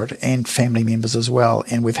for it, and family members as well.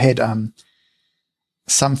 And we've had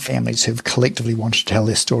some families who've collectively wanted to tell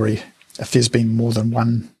their story. If there's been more than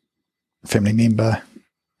one family member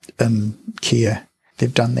in care,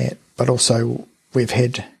 they've done that. But also we've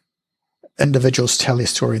had individuals tell their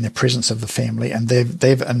story in the presence of the family, and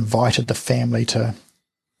they've invited the family to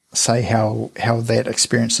say how that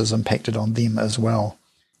experience has impacted on them as well.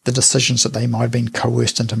 The decisions that they might have been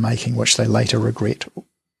coerced into making, which they later regret, or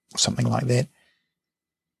something like that.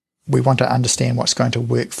 We want to understand what's going to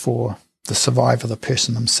work for the survivor, the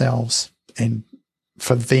person themselves, and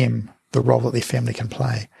for them, the role that their family can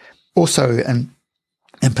play. Also,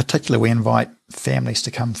 in particular, we invite families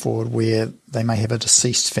to come forward where they may have a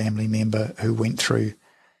deceased family member who went through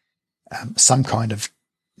some kind of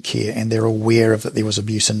care, and they're aware of that there was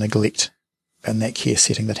abuse and neglect in that care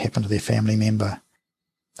setting that happened to their family member.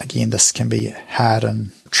 Again, this can be hard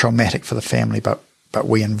and traumatic for the family, but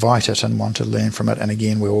we invite it and want to learn from it. And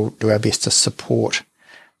again, we'll do our best to support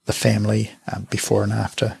the family before and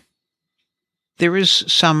after. There is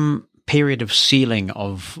some period of sealing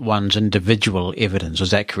of one's individual evidence.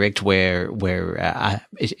 Is that correct? Where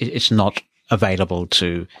it's not available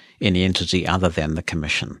to any entity other than the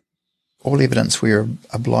Commission? All evidence we're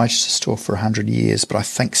obliged to store for 100 years, but I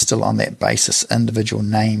think still on that basis, individual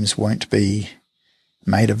names won't be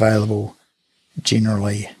made available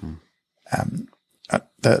generally.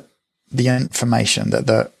 The information,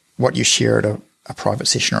 that what you share at a private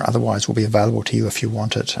session or otherwise will be available to you if you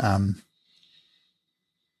want it,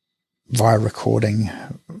 via recording,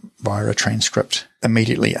 via a transcript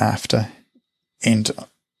immediately after. And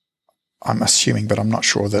I'm assuming, but I'm not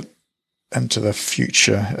sure, that into the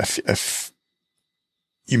future, if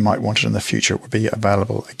you might want it in the future, it would be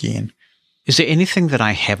available again. Is there anything that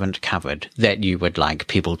I haven't covered that you would like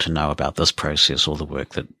people to know about this process or the work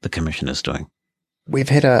that the Commission is doing? We've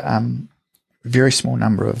had a very small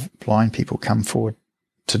number of blind people come forward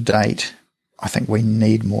to date. I think we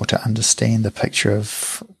need more to understand the picture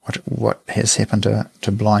of what has happened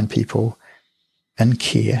to blind people in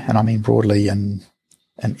care, and I mean broadly in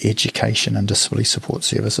education and disability support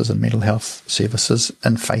services and mental health services,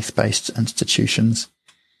 in faith-based institutions,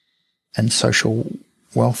 and social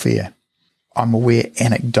welfare. I'm aware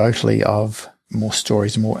anecdotally of more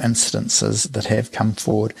stories, more incidences that have come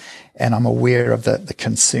forward, and I'm aware of the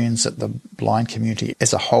concerns that the blind community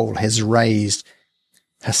as a whole has raised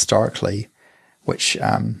historically, which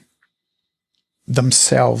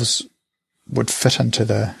themselves would fit into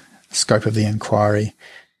the scope of the inquiry,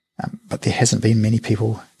 but there hasn't been many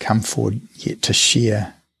people come forward yet to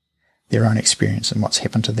share their own experience and what's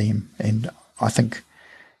happened to them. And I think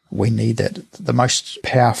we need that. The most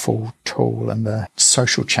powerful tool in the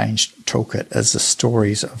social change toolkit is the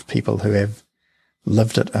stories of people who have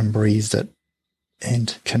lived it and breathed it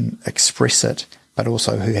and can express it, but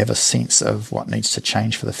also who have a sense of what needs to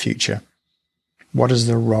change for the future. What is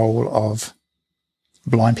the role of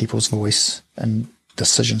blind people's voice in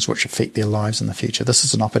decisions which affect their lives in the future? This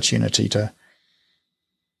is an opportunity to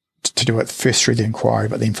do it first through the inquiry,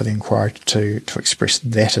 but then for the inquiry to express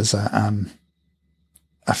that as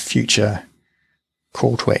a future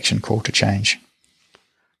call to action, call to change.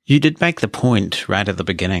 You did make the point right at the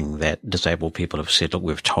beginning that disabled people have said, look,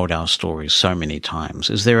 we've told our stories so many times.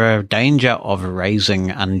 Is there a danger of raising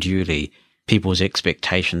unduly people's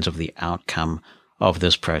expectations of the outcome of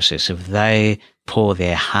this process if they pour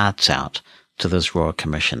their hearts out to this Royal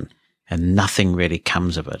Commission and nothing really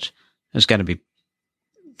comes of it? It's going to be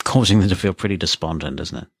causing them to feel pretty despondent,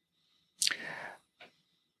 isn't it?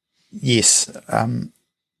 Yes.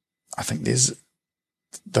 I think there's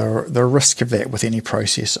the risk of that with any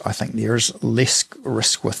process. I think there is less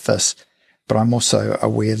risk with this, but I'm also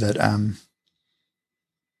aware that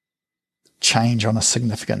change on a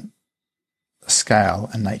significant scale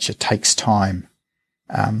in nature takes time.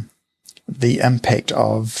 The impact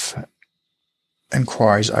of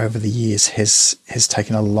inquiries over the years has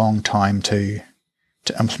taken a long time to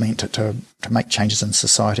implement, to make changes in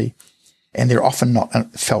society, and they're often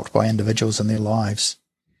not felt by individuals in their lives.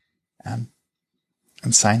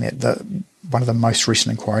 In saying that, one of the most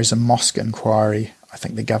recent inquiries, the mosque inquiry, I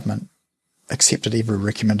think the government accepted every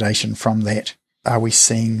recommendation from that. Are we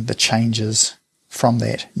seeing the changes from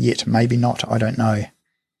that yet. Maybe not, I don't know.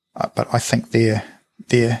 But I think there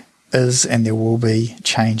is and there will be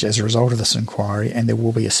change as a result of this inquiry, and there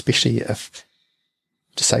will be, especially if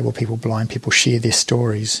disabled people, blind people share their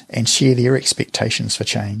stories and share their expectations for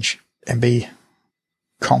change and be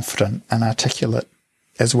confident and articulate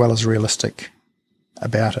as well as realistic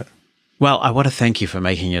about it. Well, I want to thank you for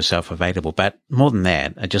making yourself available, but more than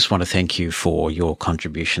that, I just want to thank you for your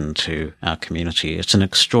contribution to our community. It's an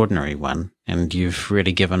extraordinary one, and you've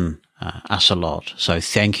really given us a lot. So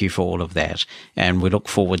thank you for all of that, and we look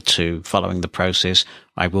forward to following the process.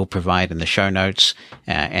 I will provide in the show notes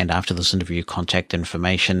and after this interview contact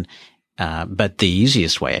information, but the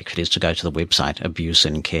easiest way actually is to go to the website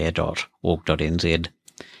abuseincare.org.nz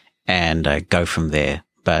and go from there.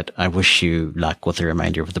 But I wish you luck with the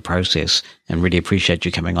remainder of the process and really appreciate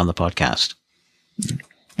you coming on the podcast.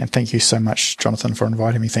 And thank you so much, Jonathan, for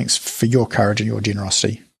inviting me. Thanks for your courage and your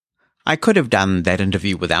generosity. I could have done that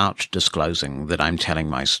interview without disclosing that I'm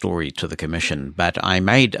telling my story to the Commission, but I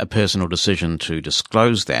made a personal decision to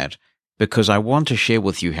disclose that because I want to share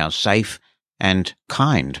with you how safe and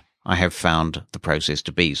kind I have found the process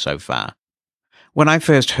to be so far. When I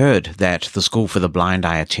first heard that the school for the blind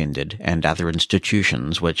I attended and other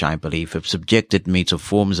institutions which I believe have subjected me to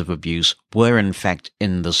forms of abuse were in fact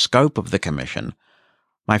in the scope of the Commission,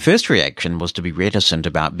 my first reaction was to be reticent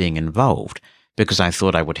about being involved because I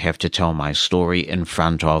thought I would have to tell my story in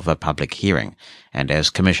front of a public hearing. And as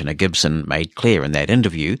Commissioner Gibson made clear in that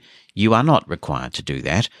interview, you are not required to do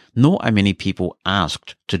that, nor are many people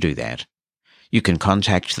asked to do that. You can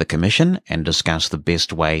contact the Commission and discuss the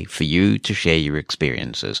best way for you to share your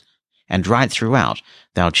experiences. And right throughout,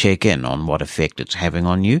 they'll check in on what effect it's having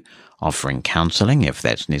on you, offering counselling if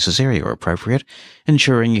that's necessary or appropriate,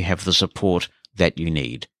 ensuring you have the support that you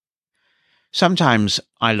need. Sometimes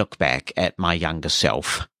I look back at my younger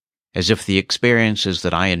self as if the experiences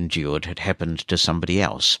that I endured had happened to somebody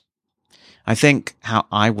else. I think how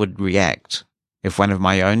I would react if one of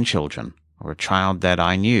my own children or a child that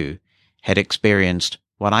I knew had experienced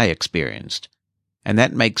what I experienced. And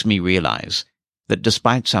that makes me realize that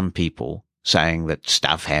despite some people saying that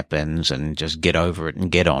stuff happens and just get over it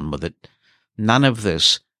and get on with it, none of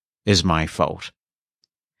this is my fault.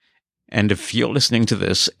 And if you're listening to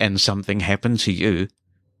this and something happened to you,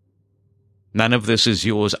 none of this is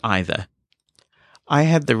yours either. I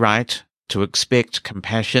had the right to expect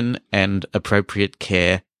compassion and appropriate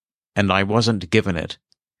care, and I wasn't given it.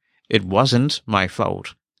 It wasn't my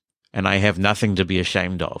fault, and I have nothing to be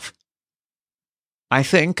ashamed of. I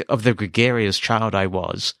think of the gregarious child I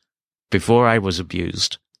was before I was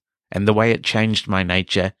abused, and the way it changed my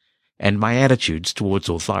nature and my attitudes towards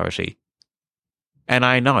authority. And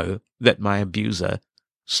I know that my abuser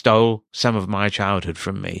stole some of my childhood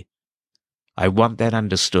from me. I want that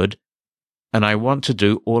understood, and I want to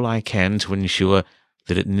do all I can to ensure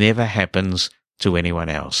that it never happens to anyone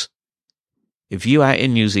else. If you are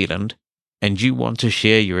in New Zealand and you want to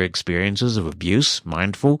share your experiences of abuse,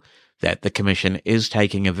 mindful that the Commission is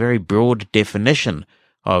taking a very broad definition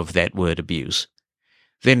of that word abuse,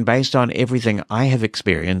 then based on everything I have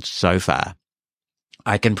experienced so far,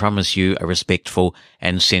 I can promise you a respectful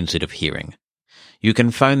and sensitive hearing. You can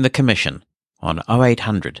phone the Commission on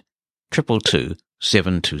 0800 222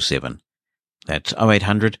 727. That's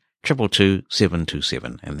 0800 222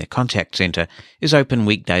 727, and their contact centre is open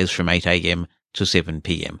weekdays from 8 a.m. to 7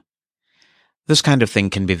 p.m. This kind of thing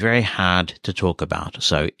can be very hard to talk about,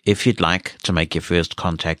 so if you'd like to make your first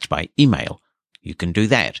contact by email, you can do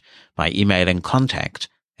that by emailing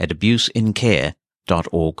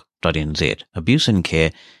contact@abuseincare.org.nz. Abuse in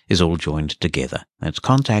Care is all joined together. That's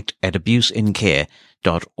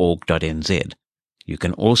contact@abuseincare.org.nz. You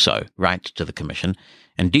can also write to the Commission,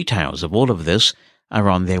 and details of all of this are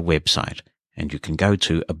on their website, and you can go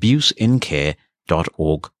to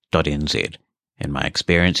abuseincare.org.nz. In my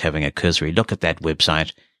experience, having a cursory look at that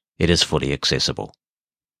website, it is fully accessible.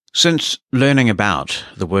 Since learning about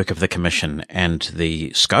the work of the Commission and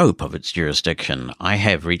the scope of its jurisdiction, I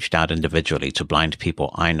have reached out individually to blind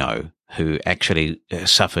people I know who actually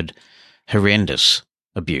suffered horrendous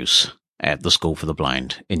abuse at the School for the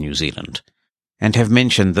Blind in New Zealand, and have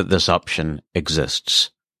mentioned that this option exists.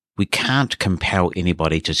 We can't compel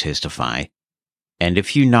anybody to testify, and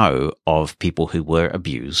if you know of people who were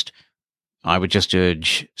abused, I would just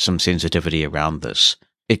urge some sensitivity around this.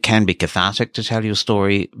 It can be cathartic to tell your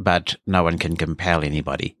story, but no one can compel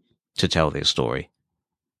anybody to tell their story.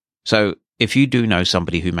 So if you do know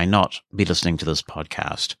somebody who may not be listening to this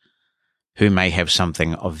podcast, who may have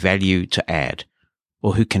something of value to add,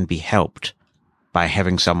 or who can be helped by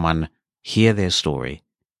having someone hear their story,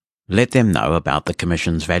 Let them know about the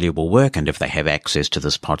Commission's valuable work, and if they have access to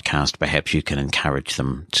this podcast, perhaps you can encourage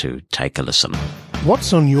them to take a listen.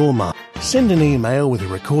 What's on your mind? Send an email with a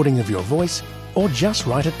recording of your voice or just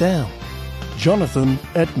write it down.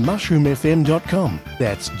 Jonathan@mushroomfm.com.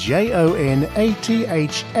 That's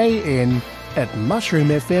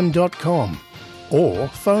JONATHAN@mushroomfm.com. Or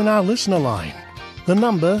phone our listener line. The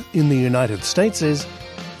number in the United States is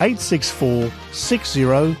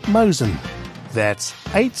 864-60-MOSEN. That's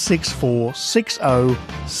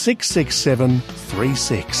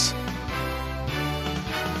 864-60-66736.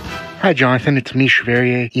 Hi, Jonathan. It's Mish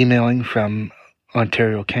Verrier emailing from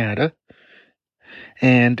Ontario, Canada.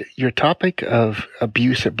 And your topic of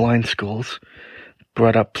abuse at blind schools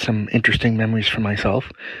brought up some interesting memories for myself.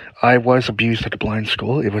 I was abused at a blind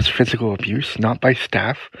school. It was physical abuse, not by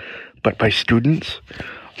staff, but by students.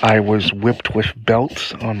 I was whipped with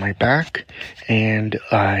belts on my back, and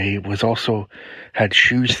I was also had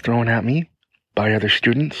shoes thrown at me by other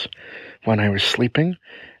students when I was sleeping,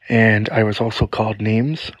 and I was also called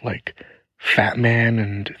names like fat man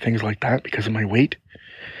and things like that because of my weight.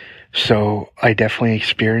 So I definitely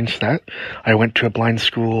experienced that. I went to a blind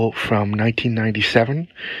school from 1997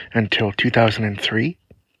 until 2003.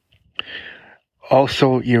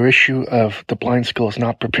 Also, your issue of the blind school is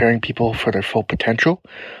not preparing people for their full potential.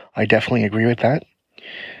 I definitely agree with that.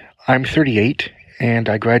 I'm 38, and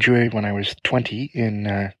I graduated when I was 20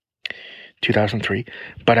 in 2003,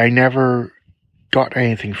 but I never got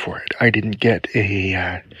anything for it. I didn't get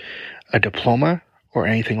a diploma or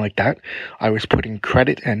anything like that. I was put in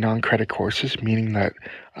credit and non-credit courses, meaning that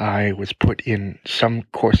I was put in some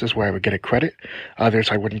courses where I would get a credit,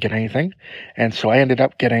 others I wouldn't get anything. And so I ended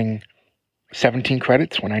up getting 17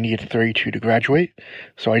 credits when I needed 32 to graduate.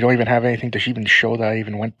 So I don't even have anything to even show that I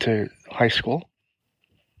even went to high school.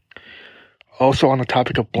 Also on the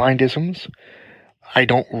topic of blindisms, I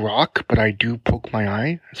don't rock, but I do poke my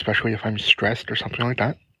eye, especially if I'm stressed or something like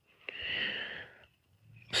that.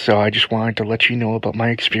 So I just wanted to let you know about my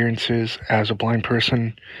experiences as a blind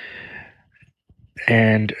person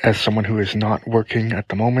and as someone who is not working at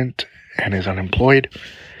the moment and is unemployed,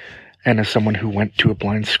 and as someone who went to a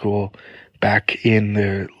blind school back in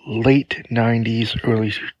the late 90s,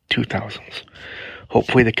 early 2000s.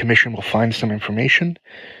 Hopefully the Commission will find some information,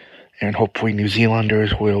 and hopefully New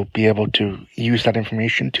Zealanders will be able to use that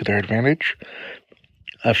information to their advantage.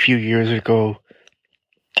 A few years ago,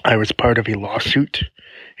 I was part of a lawsuit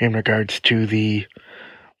in regards to the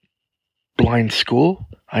blind school.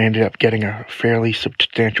 I ended up getting a fairly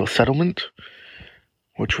substantial settlement,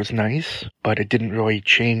 which was nice, but it didn't really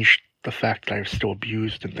change the fact that I was still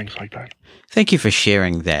abused and things like that. Thank you for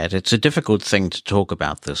sharing that. It's a difficult thing to talk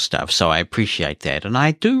about this stuff, so I appreciate that. And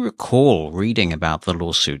I do recall reading about the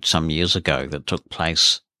lawsuit some years ago that took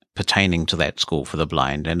place pertaining to that school for the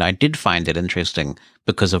blind, and I did find it interesting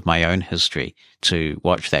because of my own history to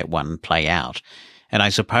watch that one play out. And I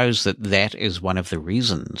suppose that that is one of the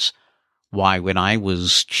reasons why when I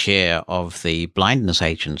was chair of the blindness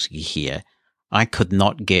agency here, I could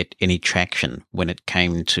not get any traction when it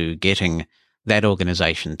came to getting that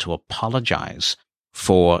organization to apologize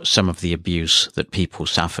for some of the abuse that people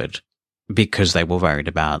suffered because they were worried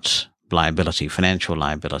about liability, financial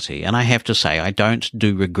liability. And I have to say, I don't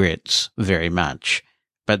do regrets very much,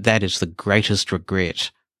 but that is the greatest regret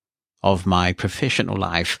of my professional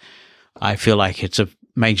life. I feel like it's a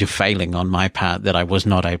major failing on my part that I was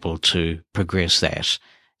not able to progress that.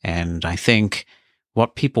 And I think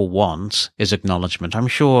what people want is acknowledgement. I'm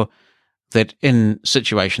sure that in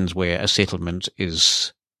situations where a settlement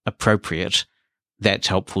is appropriate, that's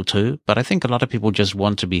helpful too. But I think a lot of people just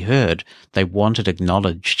want to be heard. They want it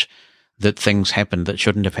acknowledged that things happened that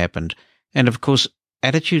shouldn't have happened. And of course,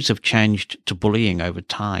 attitudes have changed to bullying over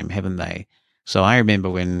time, haven't they? So I remember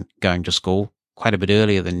when going to school, quite a bit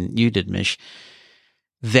earlier than you did, Mish,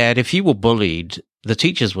 that if you were bullied, the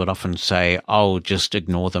teachers would often say, oh, just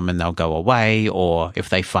ignore them and they'll go away, or if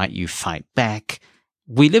they fight you, fight back.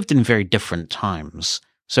 We lived in very different times.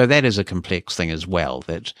 So that is a complex thing as well,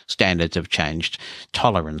 that standards have changed,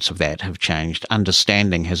 tolerance of that have changed,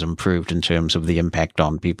 understanding has improved in terms of the impact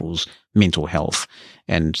on people's mental health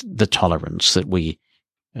and the tolerance that we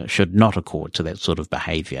should not accord to that sort of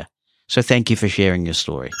behavior. So thank you for sharing your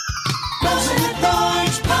story.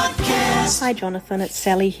 Hi Jonathan, it's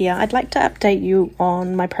Sally here. I'd like to update you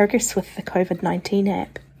on my progress with the COVID-19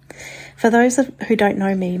 app. For those who don't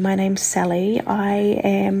know me, my name's Sally. I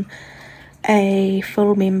am a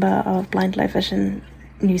full member of Blind Low Vision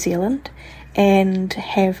New Zealand and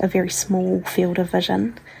have a very small field of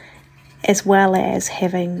vision, as well as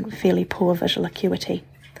having fairly poor visual acuity.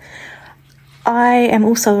 I am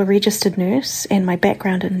also a registered nurse, and my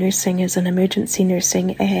background in nursing is in emergency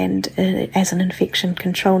nursing and as an infection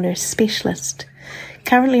control nurse specialist.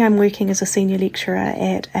 Currently I'm working as a senior lecturer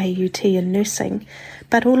at AUT in nursing,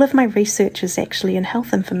 but all of my research is actually in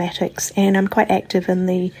health informatics, and I'm quite active in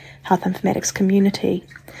the health informatics community.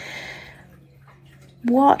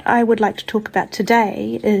 What I would like to talk about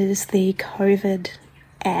today is the COVID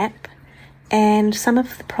app and some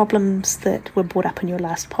of the problems that were brought up in your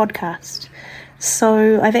last podcast.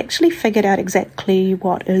 So I've actually figured out exactly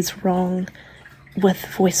what is wrong with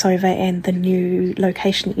VoiceOver and the new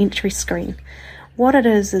location entry screen. What it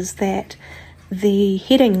is that the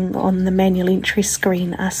heading on the manual entry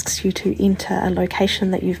screen asks you to enter a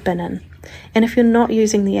location that you've been in. And if you're not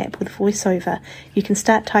using the app with VoiceOver, you can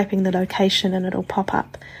start typing the location and it'll pop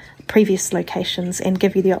up previous locations and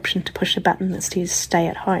give you the option to push a button that says stay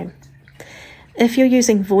at home. If you're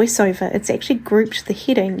using VoiceOver, it's actually grouped the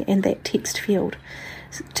heading and that text field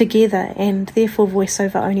together, and therefore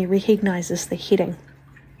VoiceOver only recognises the heading.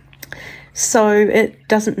 So it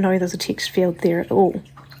doesn't know there's a text field there at all,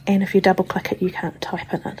 and if you double click it you can't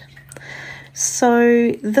type in it.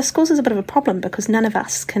 So this causes a bit of a problem because none of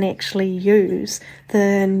us can actually use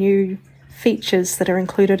the new features that are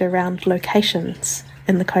included around locations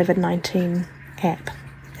in the COVID-19 app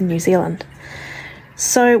in New Zealand.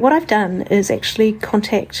 So what I've done is actually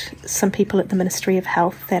contact some people at the Ministry of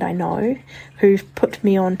Health that I know who've put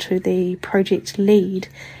me onto the project lead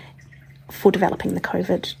for developing the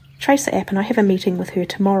COVID Tracer app, and I have a meeting with her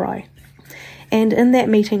tomorrow. And in that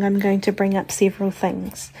meeting I'm going to bring up several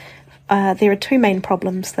things. There are two main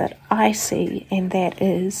problems that I see, and that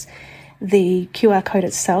is the QR code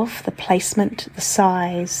itself, the placement, the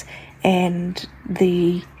size, and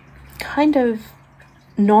the kind of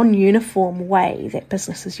non-uniform way that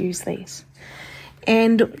businesses use these.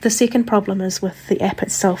 And the second problem is with the app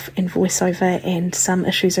itself and VoiceOver and some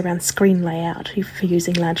issues around screen layout for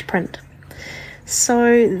using large print.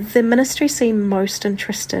 So the ministry seem most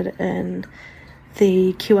interested in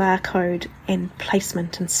the QR code and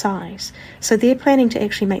placement and size. So they're planning to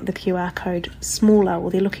actually make the QR code smaller,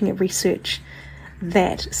 or they're looking at research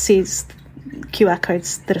that says QR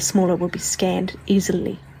codes that are smaller will be scanned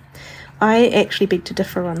easily. I actually beg to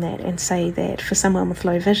differ on that and say that for someone with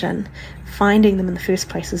low vision, finding them in the first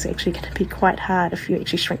place is actually going to be quite hard if you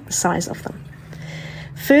actually shrink the size of them.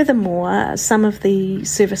 Furthermore, some of the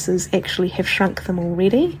services actually have shrunk them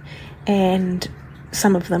already, and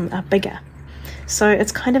some of them are bigger. So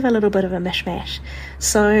it's kind of a little bit of a mishmash.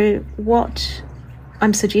 So what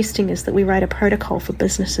I'm suggesting is that we write a protocol for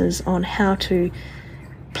businesses on how to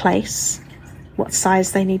place, what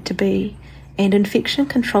size they need to be, and infection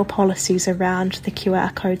control policies around the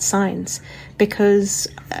QR code signs, because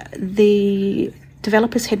the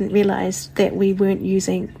developers hadn't realised that we were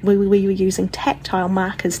using tactile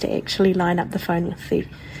markers to actually line up the phone with the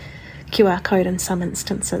QR code in some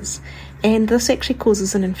instances, and this actually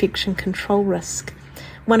causes an infection control risk.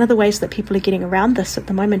 One of the ways that people are getting around this at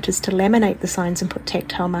the moment is to laminate the signs and put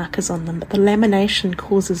tactile markers on them, but the lamination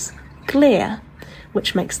causes glare,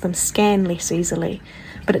 which makes them scan less easily,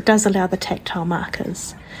 but it does allow the tactile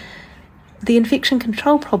markers. The infection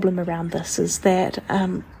control problem around this is that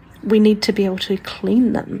we need to be able to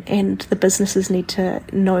clean them, and the businesses need to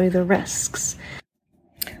know the risks.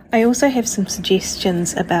 I also have some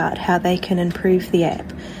suggestions about how they can improve the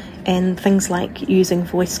app, and things like using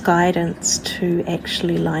voice guidance to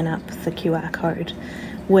actually line up the QR code,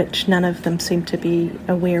 which none of them seem to be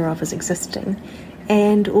aware of as existing,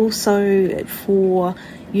 and also for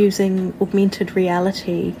using augmented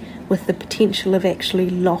reality with the potential of actually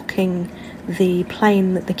locking the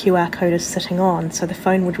plane that the QR code is sitting on. So the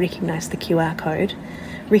phone would recognise the QR code,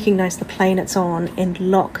 recognise the plane it's on, and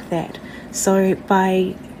lock that. So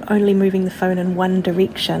by only moving the phone in one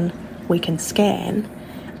direction, we can scan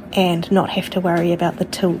and not have to worry about the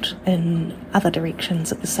tilt in other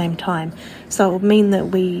directions at the same time. So it would mean that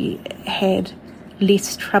we had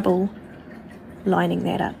less trouble lining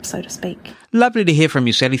that up, so to speak. Lovely to hear from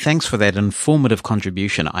you, Sally. Thanks for that informative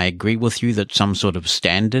contribution. I agree with you that some sort of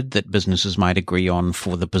standard that businesses might agree on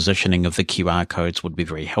for the positioning of the QR codes would be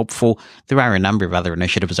very helpful. There are a number of other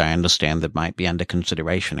initiatives I understand that might be under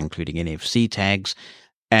consideration, including NFC tags.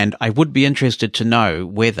 And I would be interested to know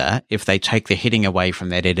whether, if they take the heading away from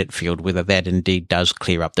that edit field, whether that indeed does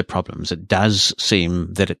clear up the problems. It does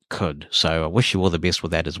seem that it could. So I wish you all the best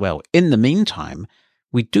with that as well. In the meantime,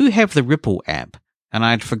 we do have the Ripple app, and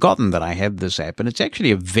I'd forgotten that I had this app, and it's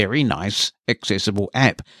actually a very nice, accessible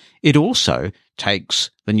app. It also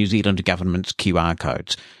takes the New Zealand government's QR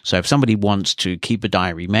codes. So if somebody wants to keep a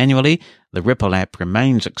diary manually, the Ripple app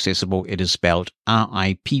remains accessible. It is spelled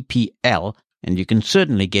RIPPL and you can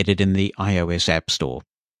certainly get it in the iOS App Store.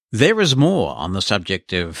 There is more on the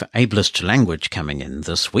subject of ableist language coming in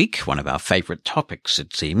this week, one of our favourite topics,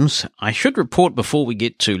 it seems. I should report before we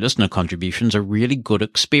get to listener contributions a really good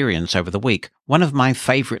experience over the week. One of my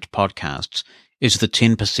favourite podcasts is the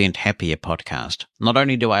 10% Happier podcast. Not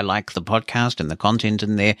only do I like the podcast and the content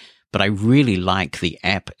in there, but I really like the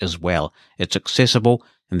app as well. It's accessible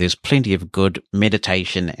and there's plenty of good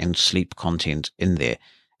meditation and sleep content in there.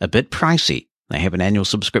 A bit pricey. They have an annual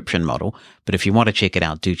subscription model, but if you want to check it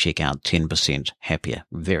out, do check out 10% Happier.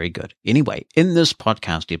 Very good. Anyway, in this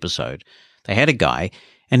podcast episode, they had a guy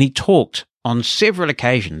and he talked on several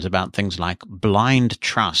occasions about things like blind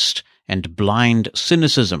trust and blind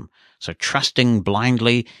cynicism. So trusting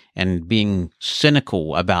blindly and being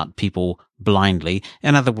cynical about people blindly.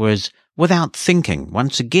 In other words, without thinking.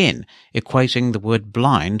 Once again, equating the word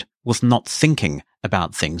blind with not thinking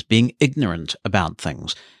about things, being ignorant about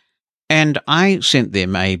things. And I sent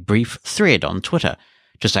them a brief thread on Twitter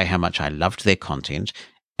to say how much I loved their content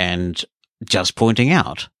and just pointing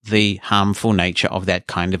out the harmful nature of that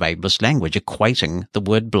kind of ableist language, equating the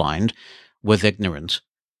word blind with ignorant.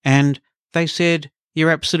 And they said,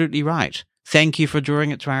 "You're absolutely right. Thank you for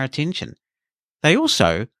drawing it to our attention." They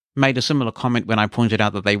also made a similar comment when I pointed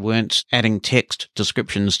out that they weren't adding text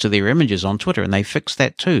descriptions to their images on Twitter, and they fixed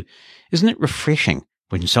that too. Isn't it refreshing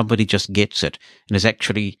when somebody just gets it and is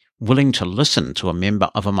actually willing to listen to a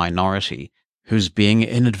member of a minority who's being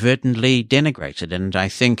inadvertently denigrated? And I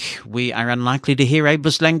think we are unlikely to hear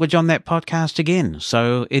ableist language on that podcast again.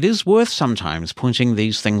 So it is worth sometimes pointing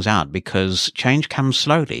these things out because change comes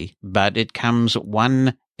slowly, but it comes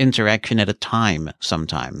one interaction at a time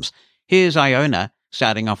sometimes. Here's Iona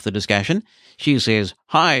starting off the discussion. She says,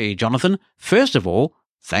 "Hi, Jonathan. First of all,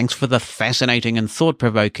 thanks for the fascinating and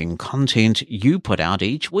thought-provoking content you put out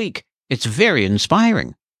each week. It's very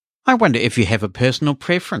inspiring. I wonder if you have a personal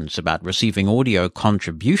preference about receiving audio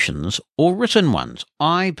contributions or written ones.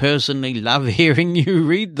 I personally love hearing you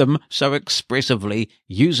read them so expressively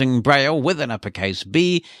using Braille with an uppercase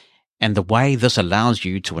B, and the way this allows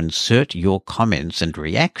you to insert your comments and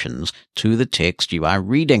reactions to the text you are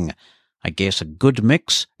reading. I guess a good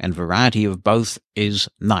mix and variety of both is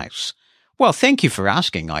nice." Well, thank you for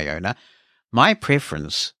asking, Iona. My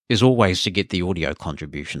preference is always to get the audio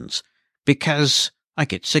contributions because I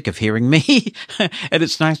get sick of hearing me, and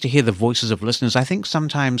it's nice to hear the voices of listeners. I think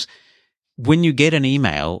sometimes when you get an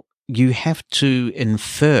email, you have to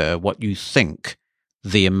infer what you think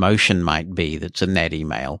the emotion might be that's in that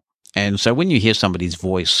email. And so when you hear somebody's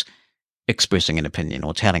voice expressing an opinion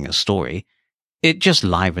or telling a story, it just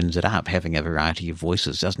livens it up, having a variety of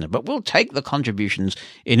voices, doesn't it? But we'll take the contributions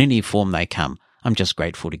in any form they come. I'm just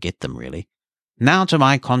grateful to get them, really. Now to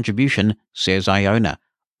my contribution, says Iona.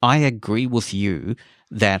 I agree with you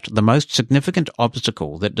that the most significant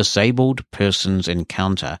obstacle that disabled persons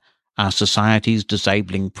encounter are society's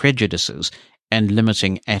disabling prejudices and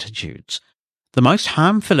limiting attitudes. The most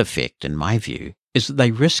harmful effect, in my view, is that they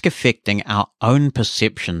risk affecting our own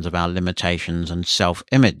perceptions of our limitations and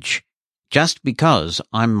self-image. Just because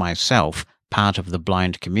I'm myself part of the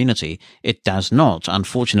blind community, it does not,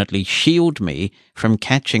 unfortunately, shield me from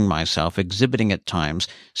catching myself exhibiting at times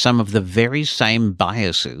some of the very same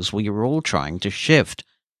biases we are all trying to shift.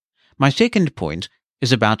 My second point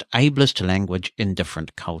is about ableist language in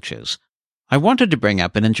different cultures. I wanted to bring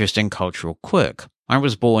up an interesting cultural quirk. I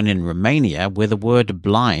was born in Romania, where the word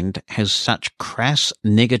blind has such crass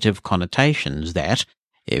negative connotations that,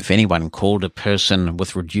 if anyone called a person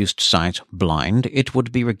with reduced sight blind, it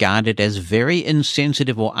would be regarded as very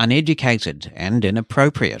insensitive or uneducated and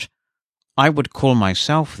inappropriate. I would call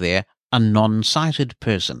myself there a non-sighted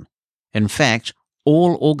person. In fact,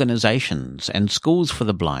 all organizations and schools for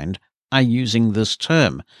the blind are using this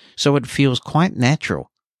term, so it feels quite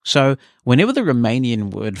natural. So whenever the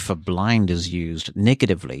Romanian word for blind is used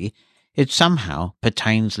negatively, it somehow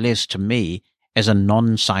pertains less to me as a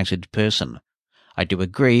non-sighted person. I do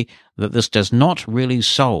agree that this does not really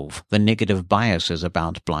solve the negative biases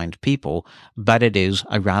about blind people, but it is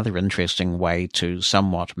a rather interesting way to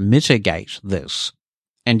somewhat mitigate this.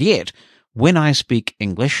 And yet, when I speak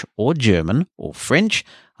English or German or French,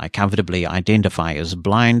 I comfortably identify as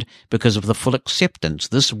blind because of the full acceptance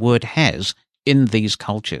this word has in these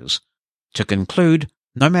cultures. To conclude,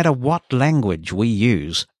 no matter what language we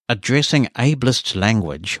use, addressing ableist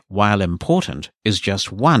language, while important, is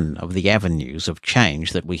just one of the avenues of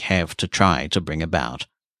change that we have to try to bring about.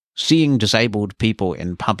 Seeing disabled people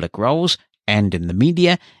in public roles and in the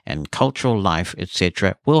media and cultural life,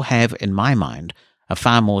 etc., will have, in my mind, a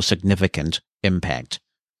far more significant impact.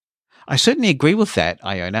 I certainly agree with that,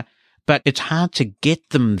 Iona, but it's hard to get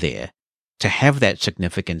them there. to have that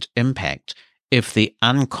significant impact if the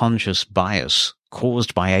unconscious bias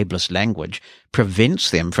caused by ableist language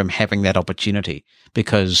prevents them from having that opportunity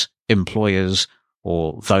because employers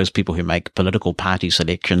or those people who make political party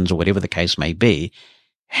selections or whatever the case may be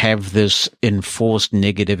have this enforced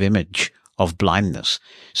negative image of blindness.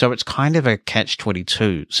 So it's kind of a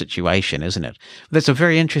catch-22 situation, isn't it? That's a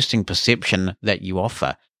very interesting perception that you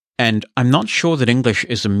offer. And I'm not sure that English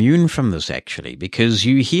is immune from this, actually, because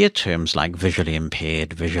you hear terms like visually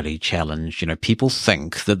impaired, visually challenged. People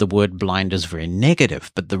think that the word blind is very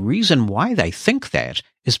negative, but the reason why they think that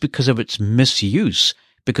is because of its misuse,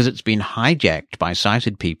 because it's been hijacked by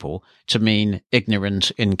sighted people to mean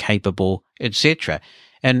ignorant, incapable, etc.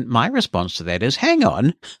 And my response to that is, hang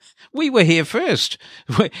on, we were here first.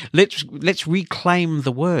 Let's reclaim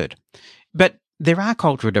the word. But there are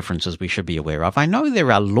cultural differences we should be aware of. I know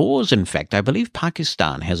there are laws, in fact, I believe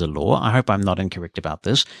Pakistan has a law, I hope I'm not incorrect about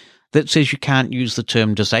this, that says you can't use the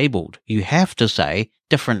term disabled. You have to say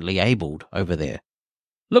differently abled over there.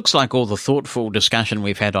 Looks like all the thoughtful discussion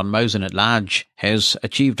we've had on Mosen at Large has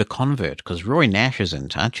achieved a convert, because Roy Nash is in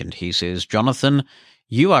touch and he says, Jonathan,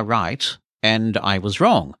 you are right and I was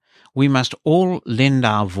wrong. We must all lend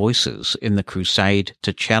our voices in the crusade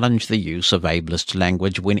to challenge the use of ableist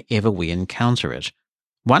language whenever we encounter it.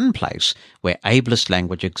 One place where ableist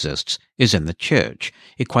language exists is in the church.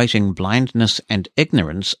 Equating blindness and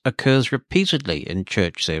ignorance occurs repeatedly in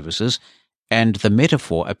church services, and the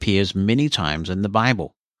metaphor appears many times in the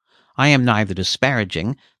Bible. I am neither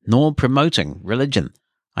disparaging nor promoting religion.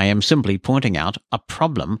 I am simply pointing out a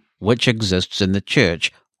problem which exists in the church,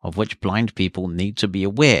 of which blind people need to be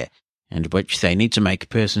aware, and which they need to make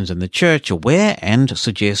persons in the church aware and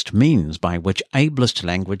suggest means by which ableist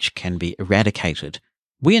language can be eradicated.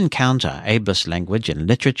 We encounter ableist language in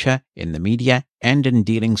literature, in the media, and in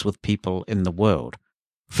dealings with people in the world.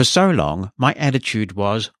 For so long, my attitude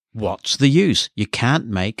was, what's the use? You can't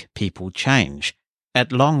make people change.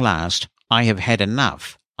 At long last, I have had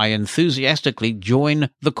enough. I enthusiastically join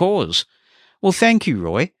the cause. Well, thank you,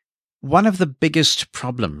 Roy. One of the biggest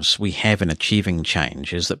problems we have in achieving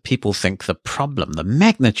change is that people think the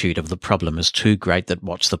magnitude of the problem is too great, that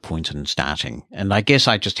what's the point in starting? And I guess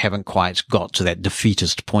I just haven't quite got to that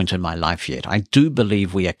defeatist point in my life yet. I do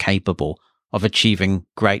believe we are capable of achieving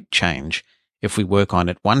great change if we work on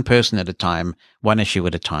it one person at a time, one issue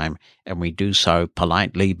at a time, and we do so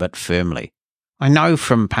politely but firmly. I know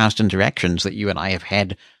from past interactions that you and I have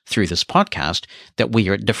had through this podcast that we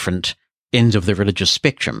are at different ends of the religious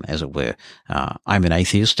spectrum, as it were. I'm an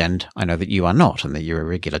atheist, and I know that you are not, and that you're a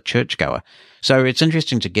regular churchgoer. So it's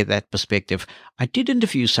interesting to get that perspective. I did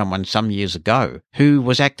interview someone some years ago who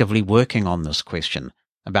was actively working on this question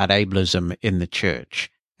about ableism in the church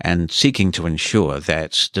and seeking to ensure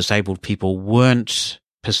that disabled people weren't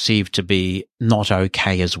perceived to be not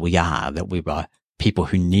okay as we are, that we were people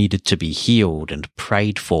who needed to be healed and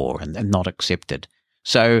prayed for and not accepted.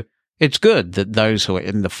 So it's good that those who are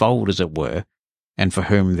in the fold, as it were, and for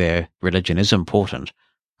whom their religion is important,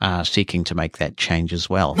 are seeking to make that change as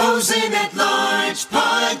well. Mosen at Large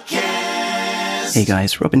Podcast. Hey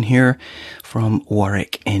guys, Robin here from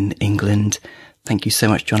Warwick in England. Thank you so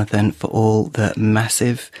much, Jonathan, for all the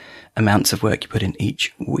massive amounts of work you put in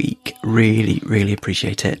each week. Really, really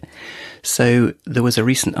appreciate it. So there was a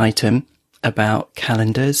recent item about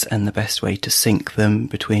calendars and the best way to sync them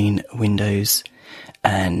between Windows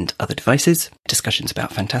and other devices, discussions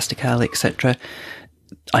about Fantastical, etc.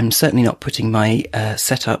 I'm certainly not putting my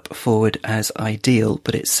setup forward as ideal,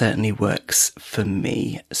 but it certainly works for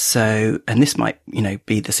me. So, and this might,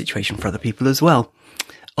 be the situation for other people as well.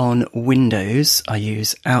 On Windows, I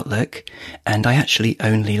use Outlook, and I actually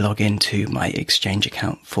only log into my Exchange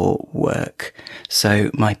account for work. So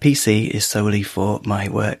my PC is solely for my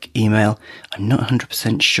work email. I'm not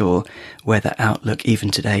 100% sure whether Outlook even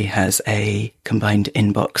today has a combined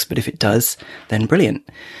inbox, but if it does, then brilliant.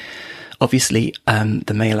 Obviously,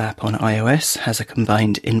 the Mail app on iOS has a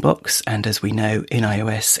combined inbox, and as we know, in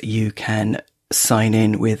iOS, you can sign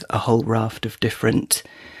in with a whole raft of different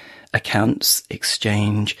accounts,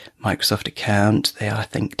 Exchange, Microsoft account, they are, I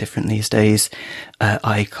think, different these days,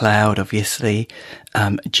 iCloud, obviously,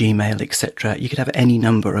 Gmail, etc. You could have any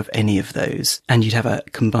number of any of those, and you'd have a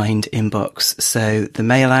combined inbox. So the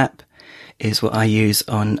Mail app is what I use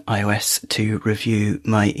on iOS to review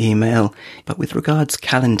my email. But with regards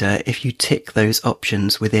calendar, if you tick those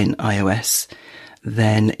options within iOS,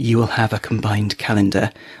 then you will have a combined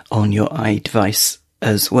calendar on your iDevice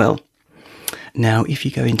as well. Now, if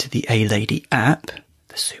you go into the A-Lady app,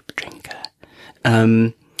 the soup drinker,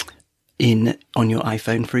 on your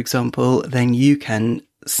iPhone, for example, then you can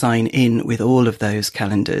sign in with all of those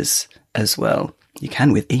calendars as well. You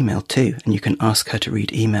can with email too, and you can ask her to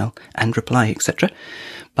read email and reply, etc.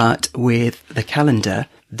 But with the calendar,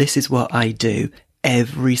 this is what I do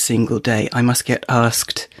every single day. I must get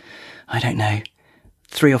asked,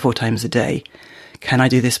 3 or 4 times a day. Can I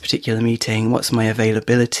do this particular meeting? What's my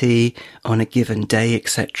availability on a given day,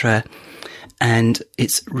 etc.? And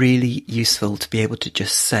it's really useful to be able to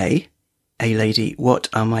just say, "Hey lady, what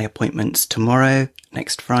are my appointments tomorrow,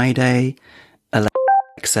 next Friday?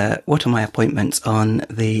 Alexa, what are my appointments on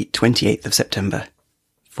the 28th of September?"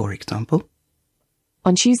 For example.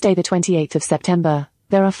 On Tuesday the 28th of September,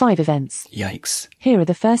 there are 5 events. Yikes. Here are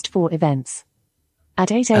the first 4 events.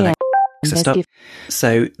 At 8 a.m. Stop.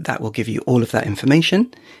 So that will give you all of that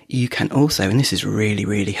information. You can also, and this is really,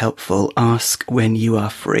 really helpful, ask when you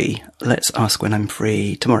are free. Let's ask when I'm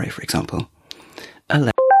free tomorrow, for example.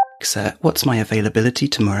 Alexa, what's my availability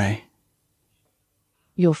tomorrow?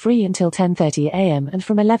 You're free until 10:30 a.m. and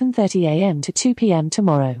from 11:30 a.m. to 2 p.m.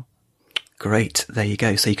 tomorrow. Great. There you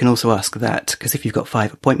go. So you can also ask that, because if you've got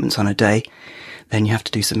 5 appointments on a day, then you have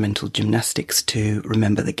to do some mental gymnastics to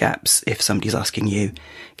remember the gaps. If somebody's asking you,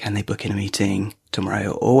 can they book in a meeting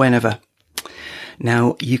tomorrow or whenever?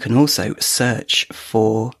 Now, you can also search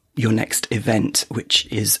for your next event, which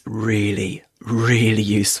is really, really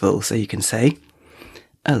useful. So you can say,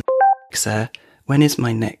 "Alexa, when is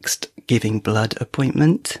my next giving blood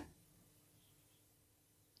appointment?"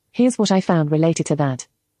 Here's what I found related to that.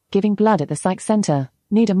 Giving blood at the psych center.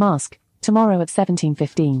 Need a mask. Tomorrow at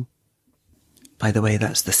 17:15. By the way,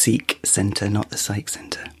 that's the Seek Centre, not the Psych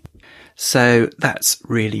Centre. So that's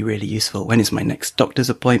really, really useful. When is my next doctor's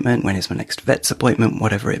appointment? When is my next vet's appointment?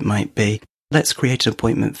 Whatever it might be. Let's create an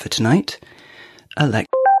appointment for tonight.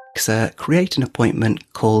 Alexa, create an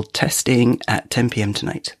appointment called testing at 10 p.m.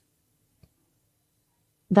 tonight.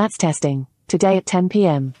 That's testing. Today at 10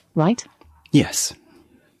 p.m., right? Yes.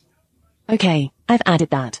 Okay, I've added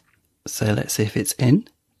that. So let's see if it's in.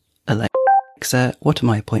 Alexa, what are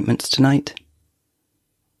my appointments tonight?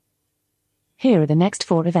 Here are the next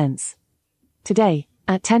 4 events. Today,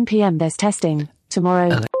 at 10 p.m. there's testing. Tomorrow,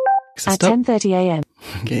 Alexa, at 10:30 a.m.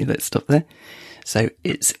 Okay, let's stop there. So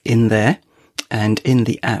it's in there, and in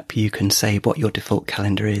the app you can say what your default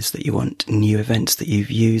calendar is that you want new events that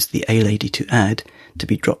you've used the A-Lady to add to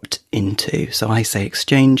be dropped into. So I say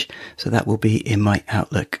Exchange, so that will be in my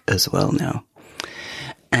Outlook as well now.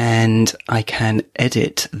 And I can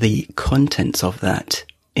edit the contents of that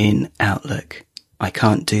in Outlook. I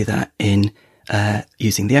can't do that in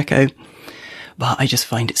using the Echo, but I just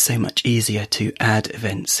find it so much easier to add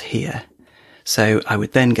events here. So I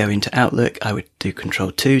would then go into Outlook, I would do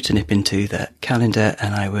Control-2 to nip into the calendar,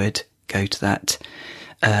 and I would go to that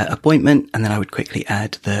appointment, and then I would quickly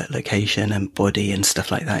add the location and body and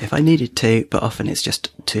stuff like that if I needed to, but often it's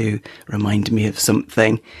just to remind me of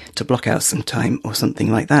something, to block out some time or something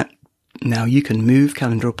like that. Now you can move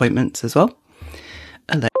calendar appointments as well.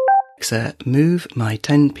 Alexa, move my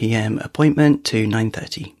 10 p.m. appointment to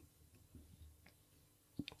 9:30.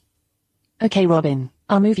 Okay, Robin,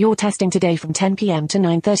 I'll move your testing today from 10 p.m. to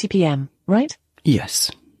 9:30 p.m., right?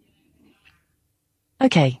 Yes.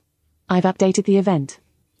 Okay, I've updated the event.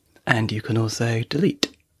 And you can also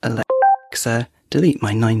delete. Alexa, delete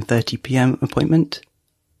my 9:30 p.m. appointment.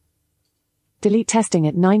 Delete testing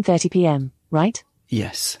at 9:30 p.m., right?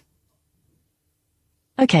 Yes.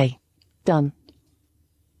 Okay, done.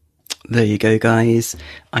 There you go, guys.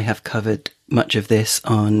 I have covered much of this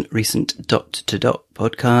on recent Dot to Dot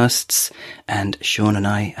podcasts, and Sean and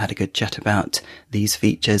I had a good chat about these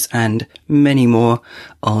features and many more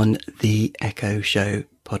on the Echo Show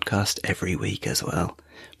podcast every week as well.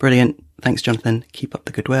 Brilliant. Thanks, Jonathan. Keep up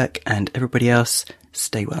the good work, and everybody else,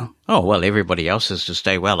 stay well. Oh, well, everybody else has to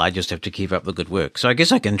stay well. I just have to keep up the good work. So I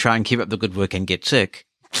guess I can try and keep up the good work and get sick.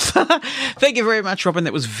 Thank you very much, Robin.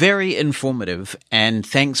 That was very informative. And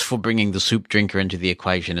thanks for bringing the soup drinker into the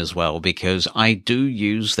equation as well, because I do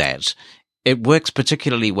use that. It works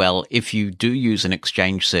particularly well if you do use an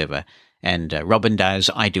Exchange server. And Robin does.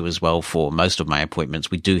 I do as well for most of my appointments.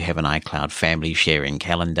 We do have an iCloud family sharing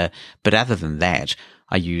calendar. But other than that,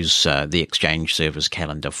 I use the Exchange server's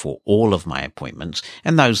calendar for all of my appointments.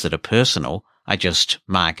 And those that are personal, I just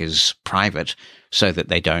mark as private so that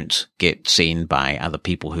they don't get seen by other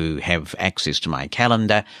people who have access to my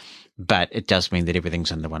calendar. But it does mean that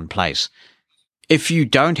everything's in the one place. If you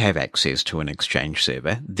don't have access to an Exchange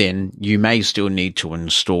server, then you may still need to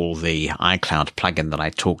install the iCloud plugin that I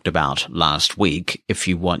talked about last week if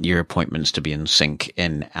you want your appointments to be in sync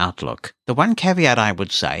in Outlook. The one caveat I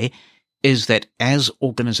would say is that as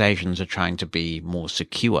organizations are trying to be more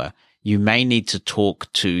secure, you may need to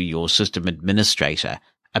talk to your system administrator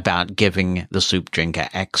about giving the soup drinker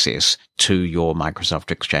access to your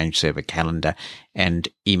Microsoft Exchange Server calendar and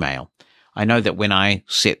email. I know that when I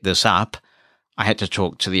set this up, I had to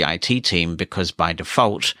talk to the IT team because by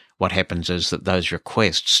default, what happens is that those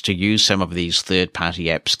requests to use some of these third-party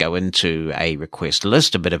apps go into a request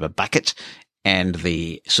list, a bit of a bucket, and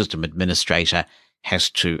the system administrator has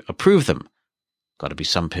to approve them. Got to be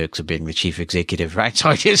some perks of being the chief executive, right? So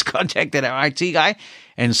I just contacted our IT guy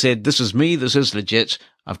and said, this is me, this is legit.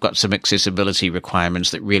 I've got some accessibility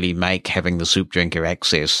requirements that really make having the soup drinker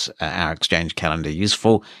access our Exchange calendar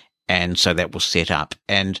useful. And so that was set up.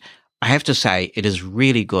 And I have to say, it is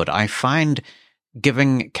really good. I find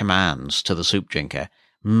giving commands to the soup drinker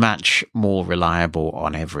much more reliable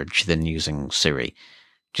on average than using Siri.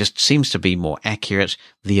 Just seems to be more accurate.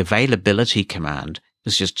 The availability command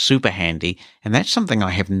is just super handy, and that's something I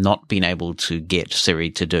have not been able to get Siri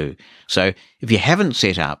to do. So if you haven't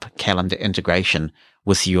set up calendar integration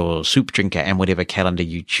with your soup drinker and whatever calendar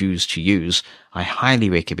you choose to use, I highly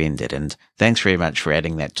recommend it. And thanks very much for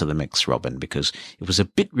adding that to the mix, Robin, because it was a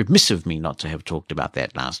bit remiss of me not to have talked about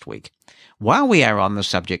that last week. While we are on the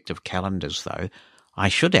subject of calendars, though, I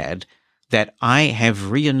should add that I have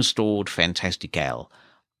reinstalled Fantastical.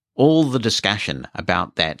 All the discussion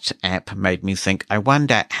about that app made me think, I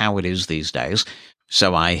wonder how it is these days.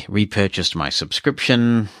 So I repurchased my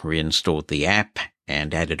subscription, reinstalled the app,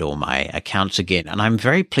 and added all my accounts again. And I'm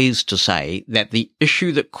very pleased to say that the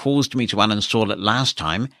issue that caused me to uninstall it last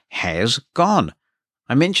time has gone.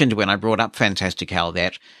 I mentioned when I brought up Fantastical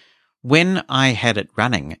that when I had it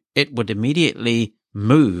running, it would immediately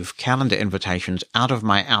move calendar invitations out of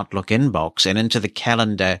my Outlook inbox and into the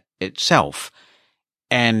calendar itself.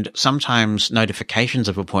 And sometimes notifications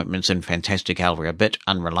of appointments in Fantastical were a bit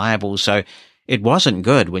unreliable, so it wasn't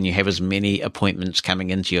good when you have as many appointments coming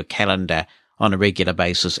into your calendar on a regular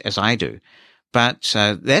basis as I do. But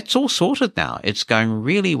that's all sorted now. It's going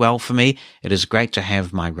really well for me. It is great to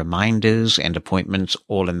have my reminders and appointments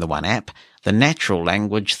all in the one app. The natural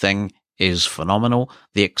language thing is phenomenal.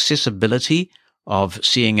 The accessibility of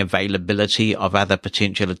seeing availability of other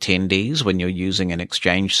potential attendees when you're using an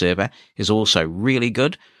Exchange server is also really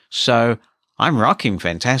good. So I'm rocking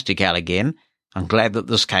Fantastical again. I'm glad that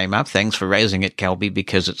this came up. Thanks for raising it, Kelby,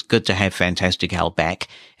 because it's good to have Fantastical back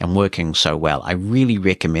and working so well. I really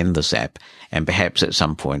recommend this app, and perhaps at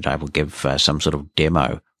some point I will give some sort of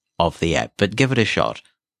demo of the app, but give it a shot.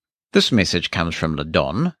 This message comes from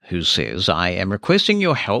Ladon, who says, I am requesting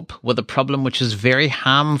your help with a problem which is very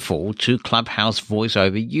harmful to Clubhouse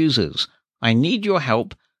voiceover users. I need your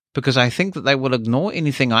help because I think that they will ignore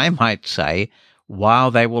anything I might say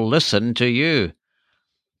while they will listen to you.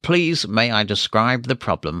 Please may I describe the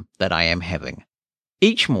problem that I am having.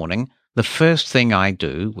 Each morning, the first thing I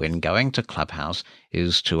do when going to Clubhouse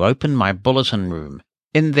is to open my bulletin room.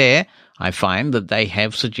 In there, I find that they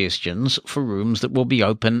have suggestions for rooms that will be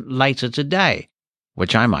open later today,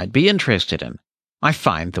 which I might be interested in. I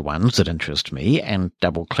find the ones that interest me and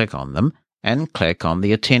double-click on them and click on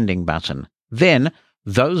the attending button. Then,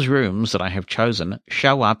 those rooms that I have chosen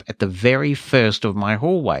show up at the very first of my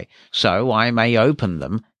hallway, so I may open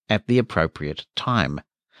them at the appropriate time.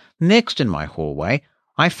 Next in my hallway,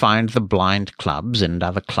 I find the blind clubs and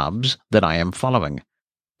other clubs that I am following.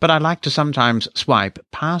 But I like to sometimes swipe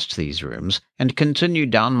past these rooms and continue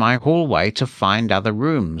down my hallway to find other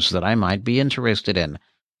rooms that I might be interested in.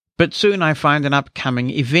 But soon I find an upcoming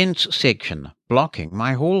events section blocking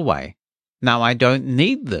my hallway. Now I don't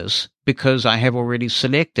need this because I have already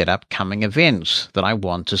selected upcoming events that I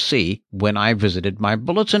want to see when I visited my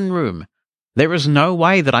bulletin room. There is no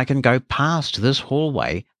way that I can go past this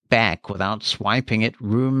hallway back without swiping it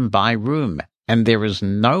room by room, and there is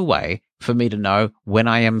no way for me to know when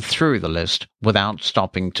I am through the list without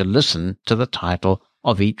stopping to listen to the title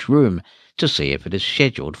of each room to see if it is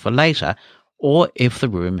scheduled for later or if the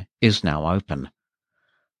room is now open.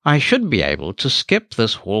 I should be able to skip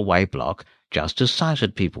this hallway block just as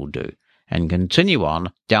sighted people do and continue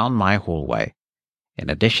on down my hallway. In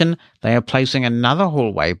addition, they are placing another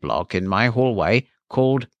hallway block in my hallway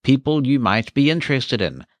called People You Might Be Interested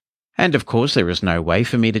In. And of course there is no way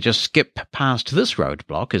for me to just skip past this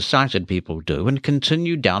roadblock as sighted people do and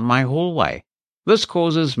continue down my hallway. This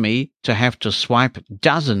causes me to have to swipe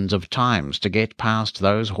dozens of times to get past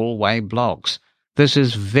those hallway blocks. This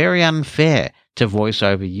is very unfair to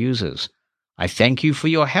voiceover users. I thank you for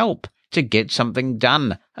your help to get something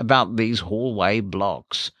done about these hallway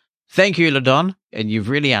blocks. Thank you, Ladon, and you've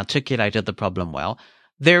really articulated the problem well.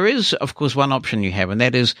 There is, of course, one option you have, and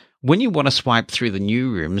that is when you want to swipe through the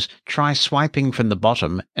new rooms, try swiping from the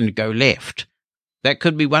bottom and go left. That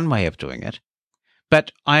could be one way of doing it.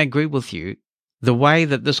 But I agree with you. The way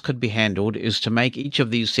that this could be handled is to make each of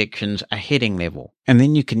these sections a heading level, and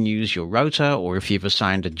then you can use your rotor, or if you've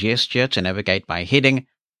assigned a gesture to navigate by heading,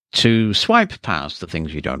 to swipe past the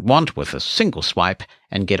things you don't want with a single swipe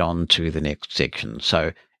and get on to the next section.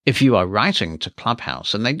 So if you are writing to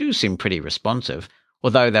Clubhouse, and they do seem pretty responsive,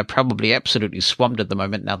 although they're probably absolutely swamped at the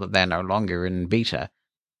moment now that they're no longer in beta,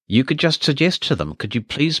 you could just suggest to them, could you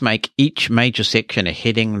please make each major section a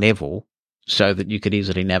heading level so that you could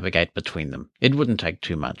easily navigate between them? It wouldn't take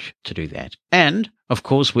too much to do that. And, of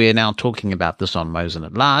course, we're now talking about this on Mosen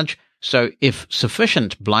at Large, so if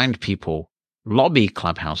sufficient blind people lobby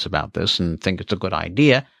Clubhouse about this and think it's a good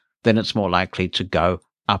idea, then it's more likely to go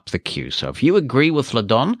up the queue. So if you agree with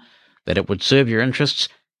LaDon that it would serve your interests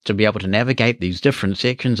to be able to navigate these different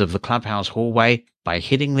sections of the Clubhouse hallway by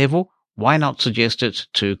heading level, why not suggest it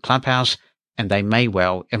to Clubhouse, and they may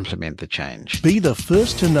well implement the change. Be the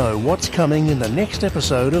first to know what's coming in the next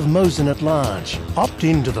episode of Mosen at Large. Opt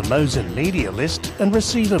into the Mosen media list and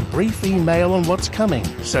receive a brief email on what's coming,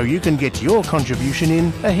 so you can get your contribution in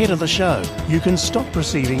ahead of the show. You can stop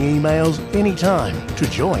receiving emails anytime. To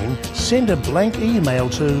join, send a blank email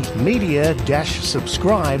to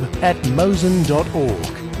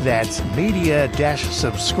media-subscribe@mosen.org. That's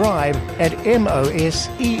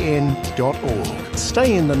media-subscribe@mosen.org.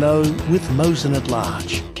 Stay in the know with Mosen at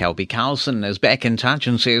Large. Kelby Carlson is back in touch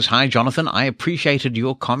and says, "Hi, Jonathan. I appreciated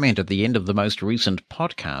your comment at the end of the most recent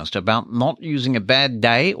podcast about not using a bad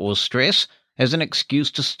day or stress as an excuse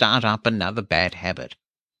to start up another bad habit.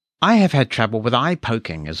 I have had trouble with eye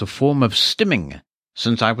poking as a form of stimming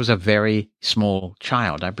since I was a very small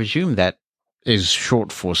child. I presume that is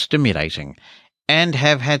short for stimulating, and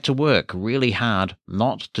have had to work really hard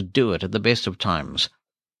not to do it at the best of times.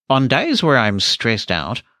 On days where I'm stressed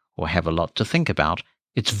out or have a lot to think about,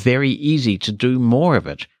 it's very easy to do more of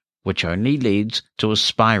it, which only leads to a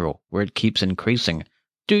spiral where it keeps increasing.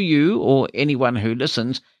 Do you, or anyone who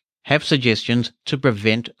listens, have suggestions to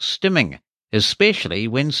prevent stimming, especially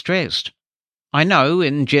when stressed? I know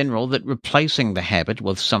in general that replacing the habit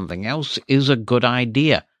with something else is a good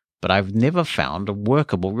idea, but I've never found a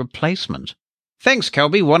workable replacement." Thanks,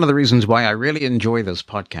 Kelby. One of the reasons why I really enjoy this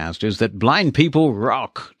podcast is that blind people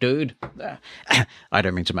rock, dude. I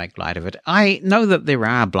don't mean to make light of it. I know that there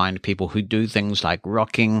are blind people who do things like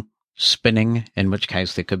rocking, spinning, in which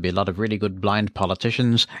case there could be a lot of really good blind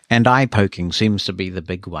politicians, and eye poking seems to be the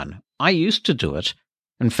big one. I used to do it.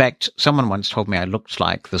 In fact, someone once told me I looked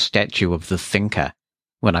like the statue of the Thinker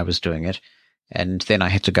when I was doing it, and then I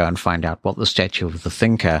had to go and find out what the statue of the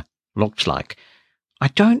Thinker looked like. I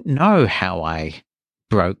don't know how I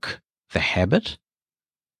broke the habit.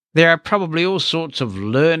 There are probably all sorts of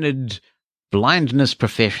learned blindness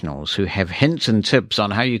professionals who have hints and tips on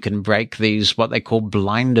how you can break these, what they call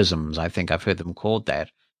blindisms. I think I've heard them called that.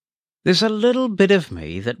 There's a little bit of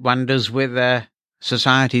me that wonders whether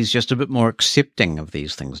society's just a bit more accepting of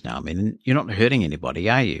these things now. I mean, you're not hurting anybody,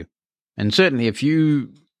 are you? And certainly if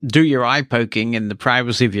you do your eye poking in the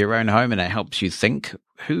privacy of your own home and it helps you think,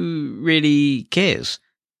 who really cares?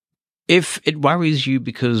 If it worries you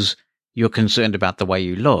because you're concerned about the way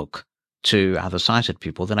you look to other sighted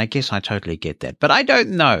people, then I guess I totally get that. But I don't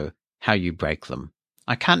know how you break them.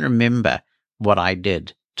 I can't remember what I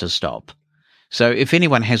did to stop. So if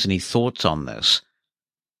anyone has any thoughts on this,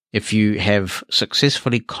 if you have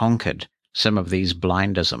successfully conquered some of these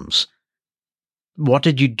blindisms, what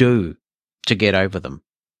did you do to get over them?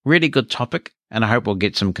 Really good topic, and I hope we'll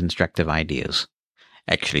get some constructive ideas.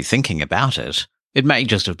 Actually, thinking about it, it may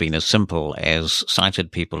just have been as simple as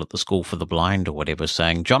sighted people at the School for the Blind or whatever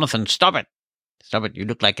saying, "Jonathan, stop it. Stop it. You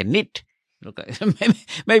look like a nit."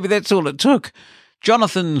 Maybe that's all it took.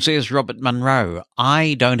 Jonathan, says Robert Munro,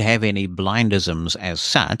 "I don't have any blindisms as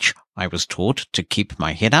such. I was taught to keep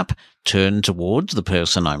my head up, turn towards the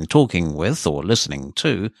person I'm talking with or listening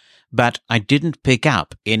to, but I didn't pick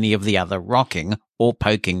up any of the other rocking or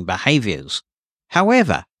poking behaviors.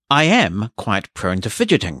 However, I am quite prone to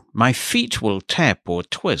fidgeting. My feet will tap or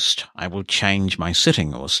twist. I will change my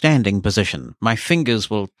sitting or standing position. My fingers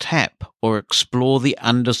will tap or explore the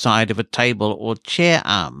underside of a table or chair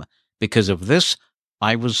arm. Because of this,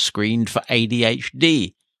 I was screened for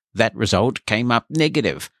ADHD. That result came up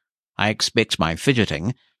negative. I expect my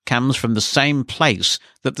fidgeting comes from the same place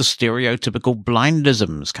that the stereotypical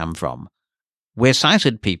blindisms come from. Where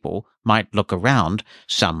sighted people might look around,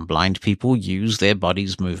 some blind people use their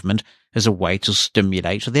body's movement as a way to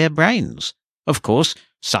stimulate their brains. Of course,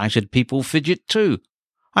 sighted people fidget too.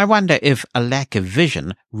 I wonder if a lack of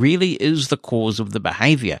vision really is the cause of the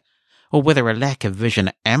behavior, or whether a lack of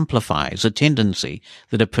vision amplifies a tendency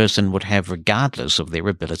that a person would have regardless of their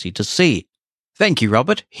ability to see. Thank you,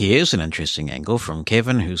 Robert. Here's an interesting angle from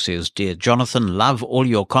Kevin, who says, Dear Jonathan, love all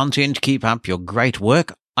your content. Keep up your great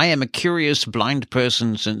work. I am a curious blind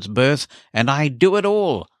person since birth, and I do it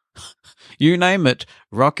all. You name it.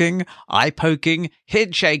 Rocking, eye-poking,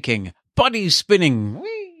 head-shaking, body spinning.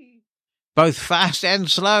 Whee! Both fast and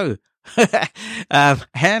slow.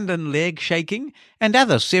 Hand and leg shaking, and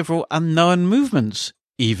other several unknown movements.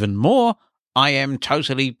 Even more, I am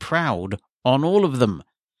totally proud on all of them.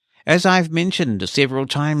 As I've mentioned several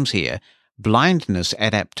times here, blindness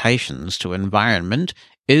adaptations to environment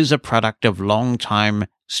is a product of long-time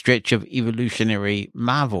stretch of evolutionary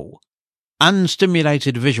marvel.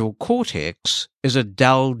 Unstimulated visual cortex is a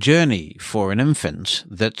dull journey for an infant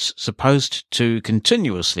that's supposed to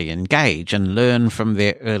continuously engage and learn from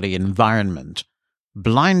their early environment.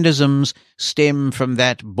 Blindisms stem from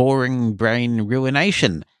that boring brain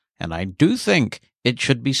ruination, and I do think it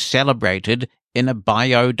should be celebrated in a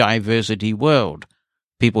biodiversity world.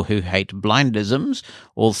 People who hate blindisms,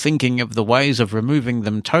 or thinking of the ways of removing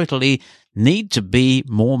them totally, need to be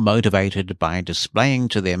more motivated by displaying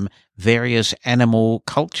to them various animal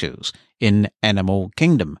cultures in Animal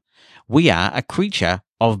Kingdom. We are a creature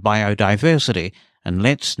of biodiversity, and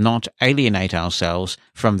let's not alienate ourselves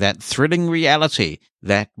from that thrilling reality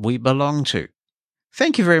that we belong to.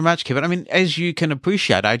 Thank you very much, Kevin. I mean, as you can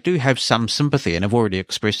appreciate, I do have some sympathy, and I've already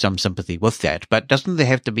expressed some sympathy with that, but doesn't there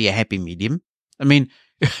have to be a happy medium? I mean,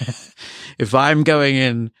 if I'm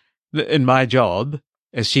going in my job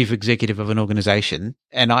as chief executive of an organization,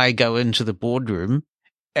 and I go into the boardroom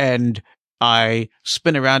and I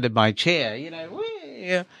spin around in my chair,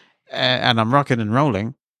 and I'm rocking and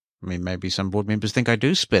rolling. I mean, maybe some board members think I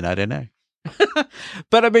do spin, I don't know.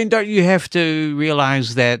 But I mean, don't you have to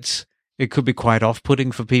realize that it could be quite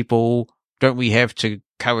off-putting for people? Don't we have to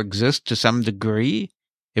coexist to some degree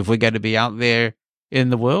if we're going to be out there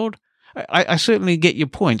in the world? I certainly get your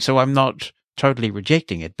point, so I'm not totally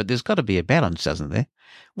rejecting it, but there's got to be a balance, doesn't there?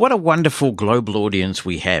 What a wonderful global audience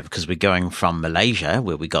we have, because we're going from Malaysia,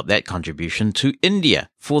 where we got that contribution, to India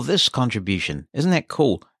for this contribution. Isn't that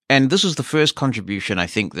cool? And this is the first contribution, I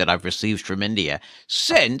think, that I've received from India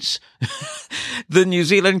since the New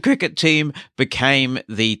Zealand cricket team became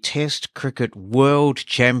the Test Cricket World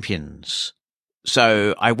Champions.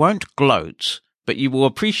 So I won't gloat, but you will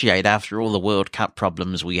appreciate, after all the World Cup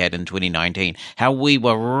problems we had in 2019, how we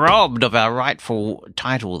were robbed of our rightful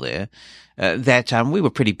title there, that we were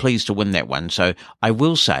pretty pleased to win that one. So I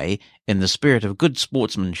will say, in the spirit of good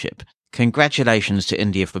sportsmanship, congratulations to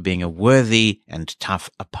India for being a worthy and tough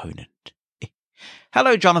opponent.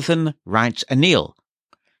 Hello, Jonathan, writes Anil.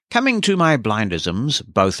 Coming to my blindisms,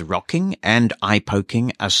 both rocking and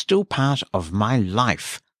eye-poking are still part of my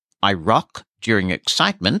life. I rock during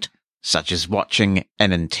excitement, such as watching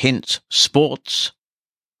an intense sports.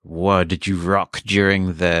 Whoa, did you rock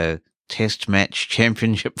during the Test Match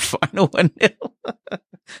Championship final, Anil?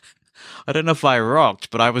 I don't know if I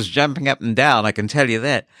rocked, but I was jumping up and down, I can tell you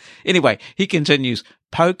that. Anyway, he continues,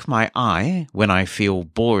 poke my eye when I feel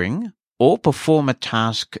boring or perform a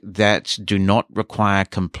task that do not require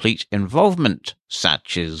complete involvement,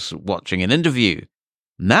 such as watching an interview.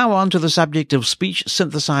 Now on to the subject of speech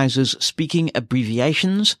synthesizers speaking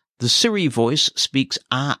abbreviations. The Siri voice speaks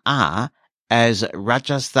RR as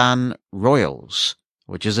Rajasthan Royals,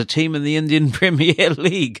 which is a team in the Indian Premier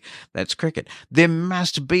League. That's cricket. There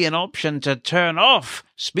must be an option to turn off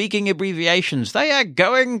speaking abbreviations. They are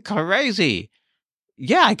going crazy.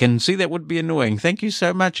 Yeah, I can see that would be annoying. Thank you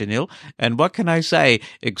so much, Anil. And what can I say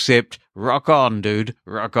except rock on, dude,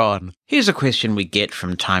 rock on. Here's a question we get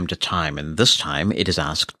from time to time, and this time it is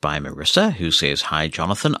asked by Marissa, who says, Hi,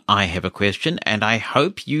 Jonathan, I have a question, and I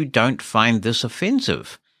hope you don't find this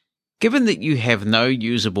offensive. Given that you have no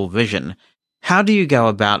usable vision, how do you go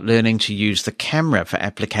about learning to use the camera for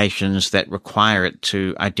applications that require it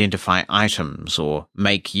to identify items or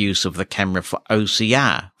make use of the camera for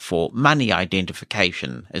OCR, for money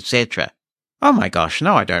identification, etc.? Oh my gosh,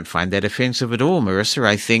 no, I don't find that offensive at all, Marissa.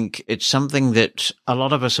 I think it's something that a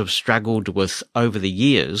lot of us have struggled with over the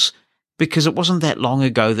years, because it wasn't that long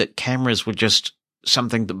ago that cameras were just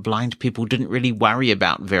something that blind people didn't really worry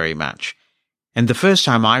about very much. And the first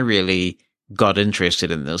time I really got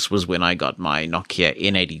interested in this was when I got my Nokia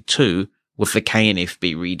N82 with the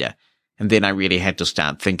KNFB reader. And then I really had to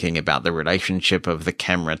start thinking about the relationship of the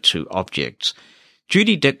camera to objects.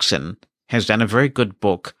 Judy Dixon has done a very good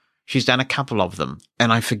book. She's done a couple of them,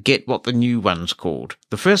 and I forget what the new one's called.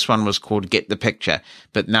 The first one was called Get the Picture,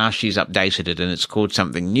 but now she's updated it and it's called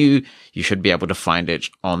something new. You should be able to find it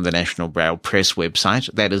on the National Braille Press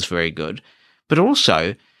website. That is very good. But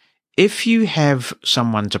also, if you have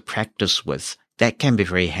someone to practice with, that can be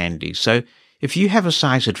very handy. So If you have a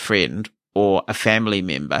sighted friend or a family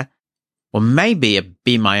member, or maybe a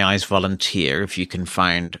Be My Eyes volunteer if you can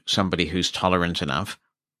find somebody who's tolerant enough,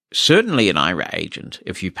 certainly an Aira agent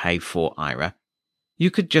if you pay for Aira,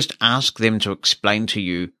 you could just ask them to explain to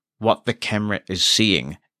you what the camera is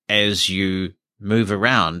seeing as you move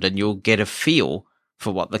around, and you'll get a feel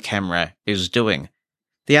for what the camera is doing.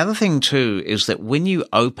 The other thing too is that when you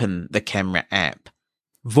open the camera app,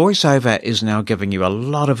 VoiceOver is now giving you a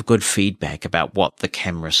lot of good feedback about what the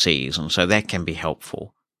camera sees, and so that can be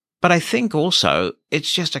helpful. But I think also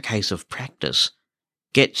it's just a case of practice.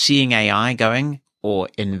 Get Seeing AI going, or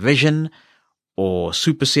Envision, or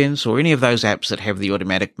SuperSense, or any of those apps that have the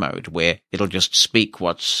automatic mode where it'll just speak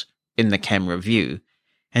what's in the camera view,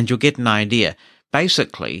 and you'll get an idea.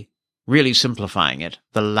 Basically, really simplifying it,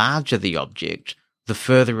 the larger the object, the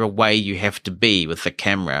further away you have to be with the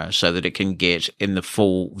camera so that it can get in the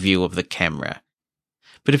full view of the camera.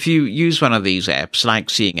 But if you use one of these apps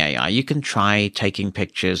like Seeing AI, you can try taking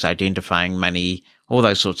pictures, identifying money, all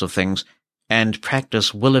those sorts of things, and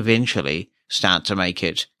practice will eventually start to make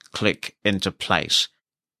it click into place.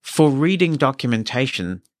 For reading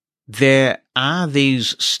documentation, there are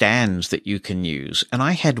these stands that you can use, and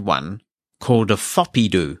I had one called a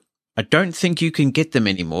Foppy-Doo. I don't think you can get them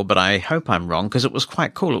anymore, but I hope I'm wrong because it was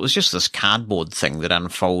quite cool. It was just this cardboard thing that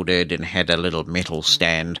unfolded and had a little metal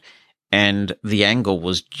stand, and the angle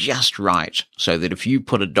was just right so that if you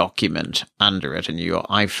put a document under it and your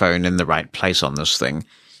iPhone in the right place on this thing,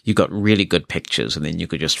 you got really good pictures, and then you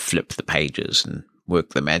could just flip the pages and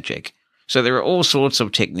work the magic. So there are all sorts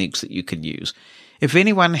of techniques that you can use. If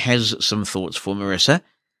anyone has some thoughts for Marissa,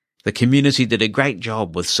 the community did a great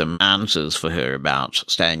job with some answers for her about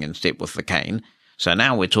staying in step with the cane. So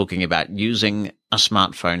now we're talking about using a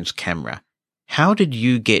smartphone's camera. How did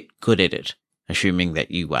you get good at it? Assuming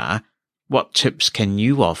that you are, what tips can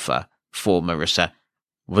you offer for Marissa?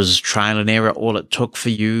 Was trial and error all it took for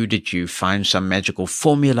you? Did you find some magical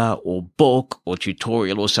formula or book or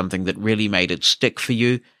tutorial or something that really made it stick for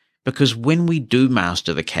you? Because when we do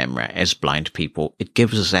master the camera as blind people, it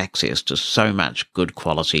gives us access to so much good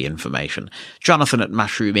quality information.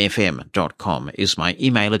 Jonathan@mushroomfm.com is my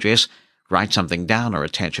email address. Write something down or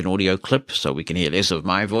attach an audio clip so we can hear less of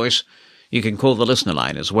my voice. You can call the listener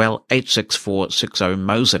line as well,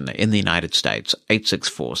 864-60-MOSEN in the United States,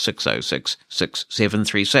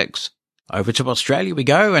 864-606-6736. Over to Australia we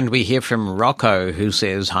go, and we hear from Rocco, who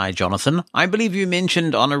says, "Hi, Jonathan. I believe you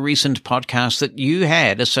mentioned on a recent podcast that you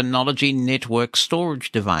had a Synology network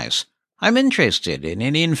storage device. I'm interested in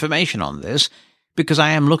any information on this because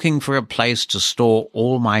I am looking for a place to store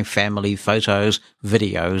all my family photos,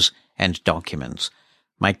 videos, and documents.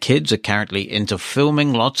 My kids are currently into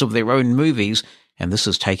filming lots of their own movies, and this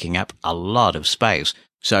is taking up a lot of space.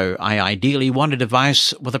 So I ideally want a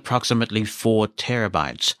device with approximately 4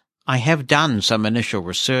 terabytes. I have done some initial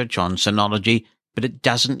research on Synology, but it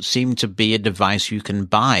doesn't seem to be a device you can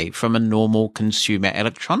buy from a normal consumer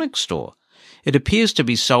electronics store. It appears to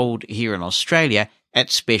be sold here in Australia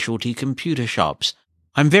at specialty computer shops.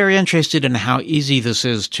 I'm very interested in how easy this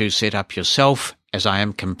is to set up yourself, as I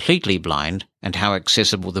am completely blind, and how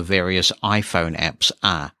accessible the various iPhone apps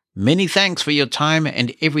are. Many thanks for your time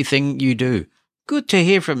and everything you do." Good to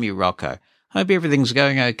hear from you, Rocco. Hope everything's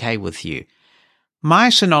going okay with you. My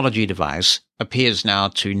Synology device appears now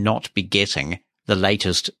to not be getting the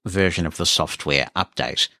latest version of the software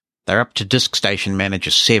update. They're up to DiskStation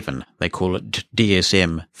Manager 7. They call it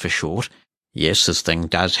DSM for short. Yes, this thing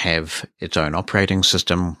does have its own operating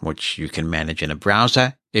system, which you can manage in a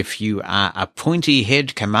browser. If you are a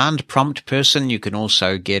pointy-head command prompt person, you can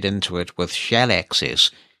also get into it with shell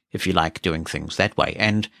access, if you like doing things that way.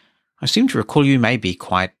 And I seem to recall you may be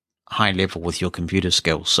quite high level with your computer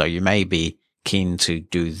skills, so you may be keen to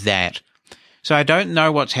do that. So I don't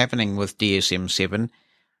know what's happening with DSM-7.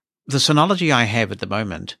 The Synology I have at the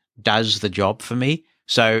moment does the job for me,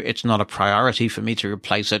 so it's not a priority for me to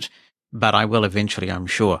replace it, but I will eventually, I'm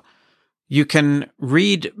sure. You can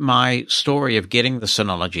read my story of getting the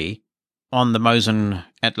Synology on the Mosen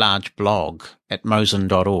at Large blog at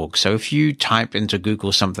mosen.org. So if you type into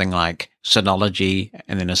Google something like Synology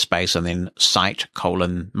and then a space and then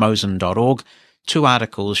site:/mosen.org, 2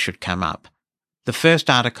 articles should come up. The first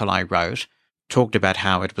article I wrote talked about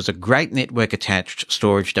how it was a great network-attached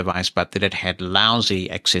storage device, but that it had lousy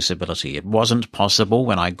accessibility. It wasn't possible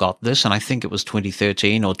when I got this, and I think it was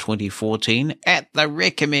 2013 or 2014, at the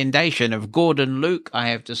recommendation of Gordon Luke, I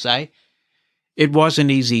have to say. It wasn't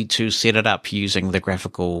easy to set it up using the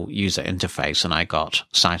graphical user interface, and I got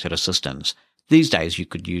sighted assistance. These days you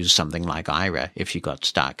could use something like Aira if you got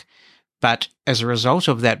stuck. But as a result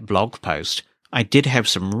of that blog post, I did have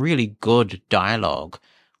some really good dialogue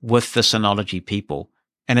with the Synology people,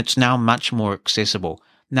 and it's now much more accessible.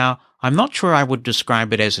 Now, I'm not sure I would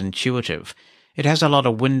describe it as intuitive. It has a lot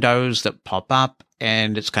of windows that pop up,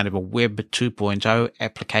 and it's kind of a Web 2.0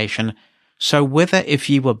 application. So whether if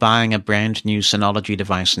you were buying a brand new Synology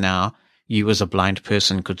device now, you as a blind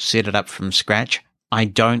person could set it up from scratch, I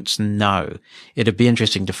don't know. It'd be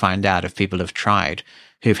interesting to find out if people have tried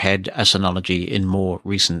who've had a Synology in more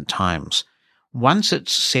recent times. Once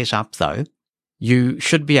it's set up, though, you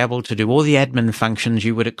should be able to do all the admin functions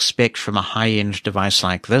you would expect from a high-end device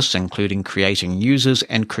like this, including creating users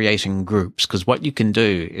and creating groups, because what you can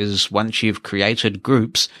do is once you've created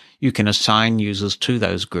groups, you can assign users to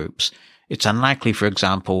those groups. It's unlikely, for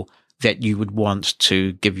example, that you would want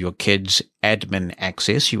to give your kids admin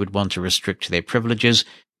access. You would want to restrict their privileges,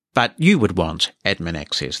 but you would want admin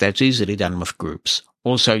access. That's easily done with groups.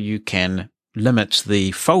 Also, you can limit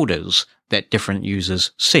the folders that different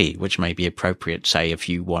users see, which may be appropriate, say, if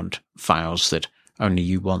you want files that only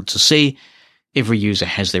you want to see. Every user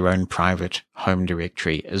has their own private home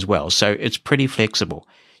directory as well, so it's pretty flexible.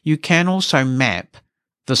 You can also map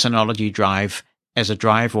the Synology drive as a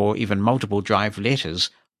drive or even multiple drive letters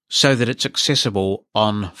so that it's accessible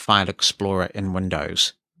on File Explorer in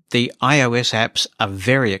Windows. The iOS apps are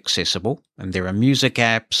very accessible, and there are music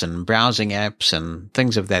apps and browsing apps and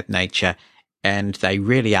things of that nature, and they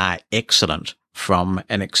really are excellent from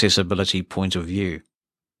an accessibility point of view.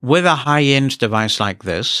 With a high-end device like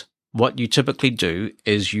this, what you typically do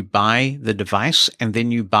is you buy the device and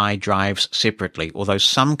then you buy drives separately, although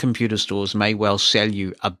some computer stores may well sell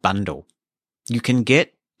you a bundle. You can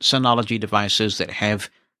get Synology devices that have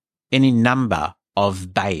any number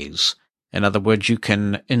of bays. In other words, you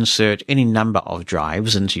can insert any number of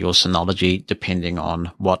drives into your Synology depending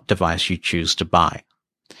on what device you choose to buy.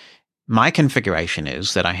 My configuration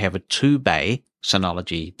is that I have a 2-bay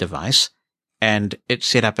Synology device, and it's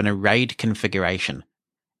set up in a RAID configuration.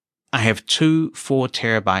 I have 2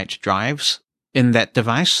 4-terabyte drives in that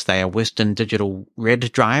device. They are Western Digital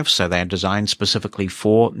Red drives, so they are designed specifically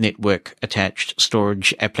for network-attached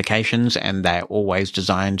storage applications, and they're always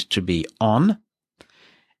designed to be on.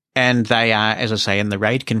 And they are, as I say, in the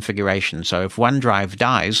RAID configuration, so if one drive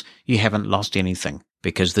dies, you haven't lost anything,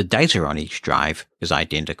 because the data on each drive is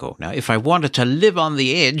identical. Now, if I wanted to live on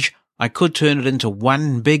the edge, I could turn it into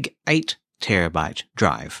one big 8-terabyte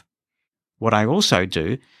drive. What I also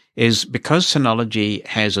do is, because Synology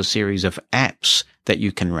has a series of apps that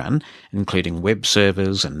you can run, including web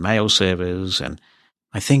servers and mail servers, and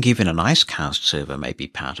I think even an Icecast server may be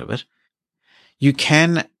part of it, you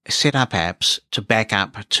can set up apps to back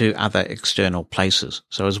up to other external places.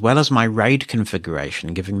 So as well as my RAID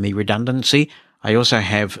configuration giving me redundancy, I also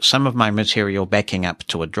have some of my material backing up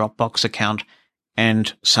to a Dropbox account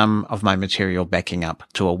and some of my material backing up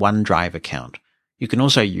to a OneDrive account. You can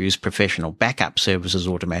also use professional backup services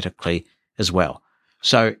automatically as well.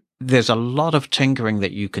 So there's a lot of tinkering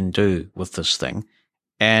that you can do with this thing,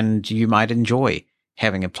 and you might enjoy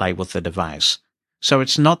having a play with the device. So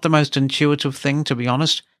it's not the most intuitive thing, to be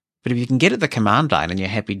honest, but if you can get at the command line and you're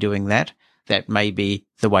happy doing that, that may be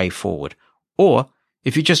the way forward. Or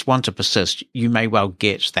if you just want to persist, you may well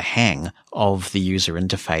get the hang of the user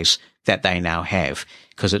interface that they now have,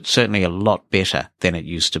 because it's certainly a lot better than it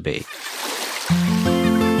used to be.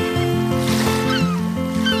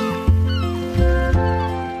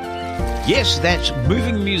 Yes, that's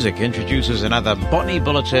Moving Music introduces another Bonnie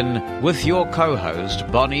Bulletin with your co-host,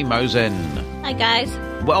 Bonnie Mosen. Hi, guys.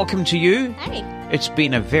 Welcome to you. Hey. It's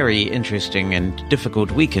been a very interesting and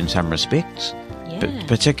difficult week in some respects, Yeah.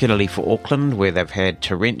 particularly for Auckland, where they've had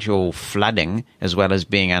torrential flooding as well as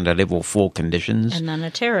being under level 4 conditions. And then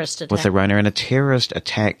a terrorist attack. With the Rona and a terrorist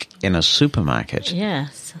attack in a supermarket.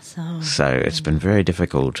 Yes. So it's been very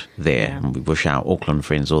difficult there. Yeah. And we wish our Auckland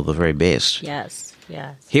friends all the very best. Yes.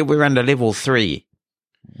 Yes. Here we're under level 3.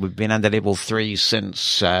 We've been under level 3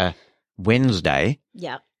 since Wednesday.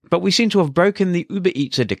 Yeah. But we seem to have broken the Uber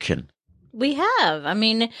Eats addiction. We have. I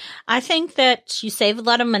mean, I think that you save a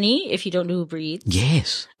lot of money if you don't do Uber Eats.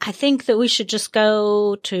 Yes. I think that we should just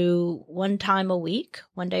go to one day a week.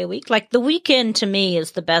 Like the weekend to me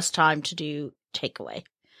is the best time to do takeaway,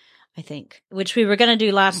 I think, which we were going to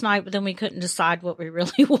do last night, but then we couldn't decide what we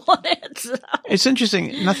really wanted. So. It's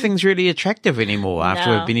interesting. Nothing's really attractive anymore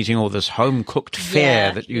after we've been eating all this home-cooked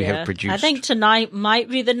fare that you have produced. I think tonight might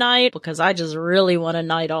be the night because I just really want a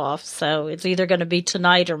night off. So it's either going to be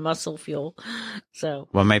tonight or Muscle Fuel. So,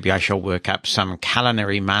 well, maybe I shall work up some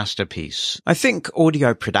culinary masterpiece. I think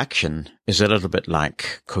audio production is a little bit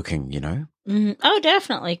like cooking, you know. Oh,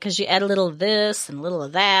 definitely, because you add a little of this and a little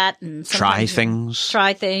of that, and Try things.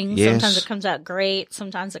 Try things. Yes. Sometimes it comes out great.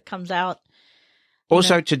 Sometimes it comes out.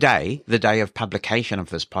 Also, today, the day of publication of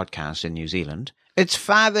this podcast in New Zealand, it's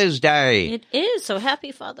Father's Day. It is. So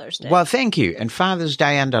happy Father's Day. Well, thank you. And Father's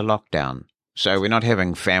Day under lockdown. So we're not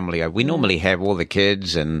having family. We normally have all the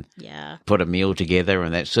kids and put a meal together,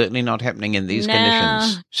 and that's certainly not happening in these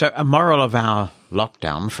conditions. So a moral of our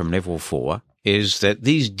lockdown from level 4 is that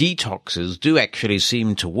these detoxes do actually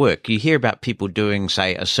seem to work. You hear about people doing,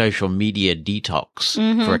 say, a social media detox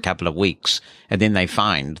for a couple of weeks, and then they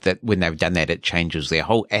find that when they've done that, it changes their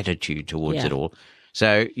whole attitude towards it all.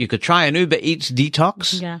 So you could try an Uber Eats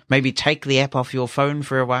detox, maybe take the app off your phone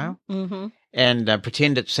for a while, and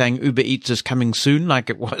pretend it's saying Uber Eats is coming soon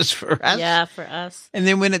like it was for us. Yeah, for us. And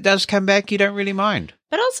then when it does come back, you don't really mind.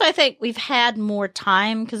 But also, I think we've had more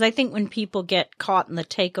time, because I think when people get caught in the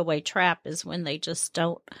takeaway trap is when they just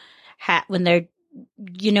don't when they're,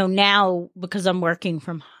 now, because I'm working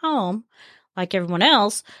from home like everyone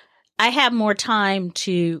else, I have more time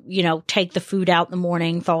to, take the food out in the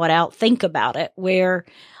morning, thaw it out, think about it, where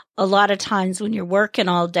a lot of times when you're working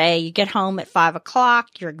all day, you get home at 5 o'clock,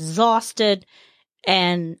 you're exhausted,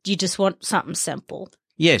 and you just want something simple.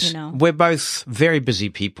 Yes, we're both very busy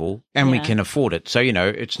people, and we can afford it. So,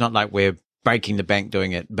 it's not like we're breaking the bank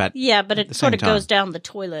doing it. But but it sort of goes down the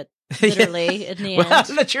toilet, literally, in the end.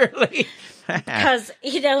 Literally. Because,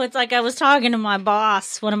 it's like I was talking to my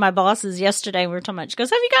boss, one of my bosses yesterday, we were talking about, she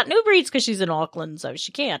goes, have you gotten Uber Eats? Because she's in Auckland, so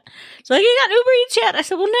she can't. She's like, you got Uber Eats yet? I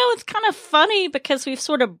said, well, no, it's kind of funny because we've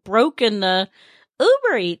sort of broken the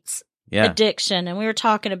Uber Eats addiction. And we were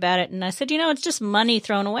talking about it. And I said, it's just money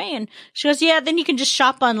thrown away. And she goes, yeah, then you can just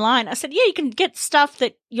shop online. I said, yeah, you can get stuff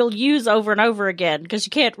that you'll use over and over again because you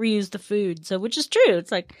can't reuse the food. So, which is true.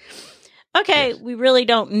 It's like, okay, we really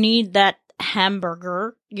don't need that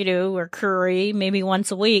hamburger, or curry maybe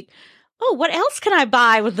once a week. Oh, what else can I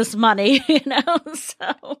buy with this money?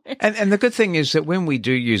 So. And the good thing is that when we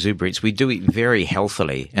do use Uber Eats, we do eat very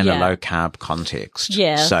healthily in a low carb context.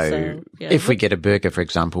 Yeah. So if we get a burger, for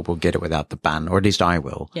example, we'll get it without the bun, or at least I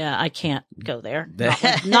will. Yeah, I can't go there.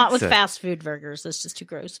 Not with fast food burgers. It's just too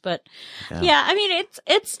gross. But I mean,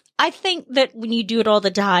 it's. I think that when you do it all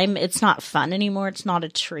the time, it's not fun anymore. It's not a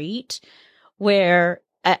treat. Where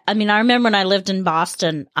I mean, I remember when I lived in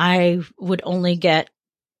Boston, I would only get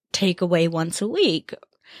takeaway once a week.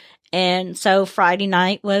 And so Friday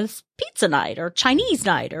night was pizza night or Chinese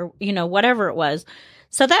night or, whatever it was.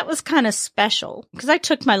 So that was kind of special because I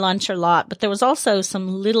took my lunch a lot, but there was also some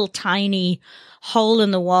little tiny hole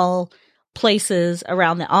in the wall places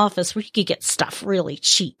around the office where you could get stuff really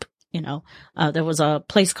cheap. There was a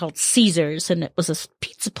place called Caesars, and it was a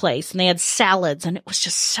pizza place, and they had salads, and it was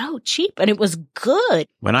just so cheap, and it was good.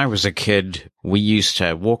 When I was a kid, we used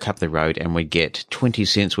to walk up the road and we'd get 20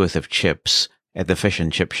 cents worth of chips at the fish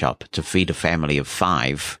and chip shop to feed a family of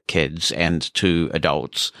 5 kids and 2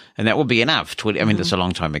 adults. And that would be enough. I mean, that's a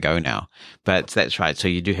long time ago now, but that's right. So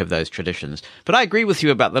you do have those traditions. But I agree with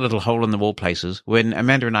you about the little hole in the wall places. When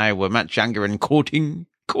Amanda and I were much younger and courting,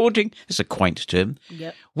 it's a quaint term.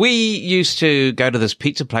 Yep. We used to go to this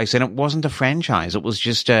pizza place, and it wasn't a franchise. It was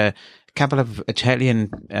just a couple of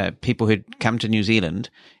Italian people who'd come to New Zealand,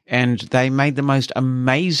 and they made the most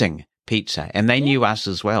amazing pizza. And they knew us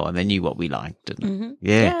as well, and they knew what we liked. And,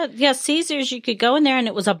 Yeah. Caesars, you could go in there, and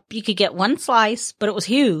you could get one slice, but it was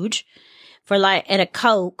huge for and a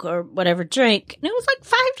Coke or whatever drink, and it was like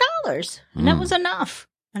 $5, and that was enough.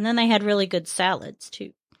 And then they had really good salads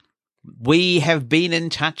too. We have been in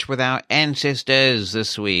touch with our ancestors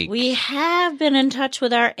this week. We have been in touch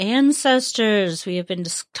with our ancestors. We have been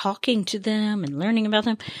just talking to them and learning about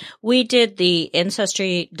them. We did the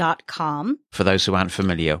Ancestry.com. For those who aren't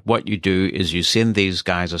familiar, what you do is you send these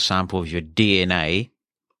guys a sample of your DNA,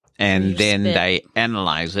 and then they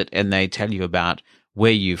analyze it, and they tell you about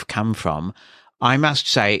where you've come from. I must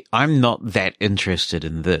say, I'm not that interested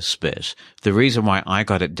in this bit. The reason why I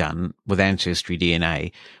got it done with Ancestry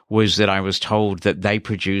DNA was that I was told that they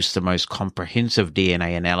produce the most comprehensive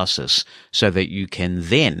DNA analysis so that you can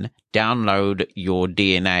then download your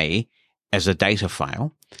DNA as a data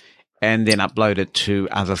file and then upload it to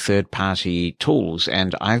other third-party tools.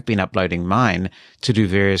 And I've been uploading mine to do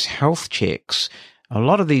various health checks. A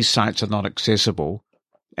lot of these sites are not accessible.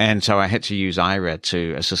 And so I had to use Ira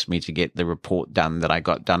to assist me to get the report done that I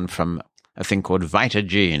got done from a thing called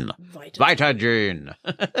VitaGene. VitaGene.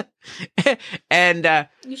 And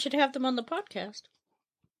you should have them on the podcast.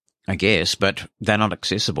 I guess, but they're not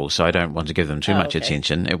accessible, so I don't want to give them too much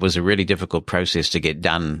attention. It was a really difficult process to get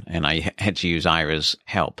done, and I had to use Ira's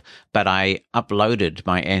help. But I uploaded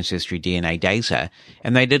my Ancestry DNA data,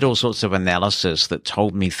 and they did all sorts of analysis that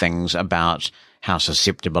told me things about how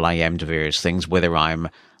susceptible I am to various things, whether I'm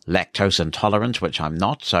lactose intolerant, which I'm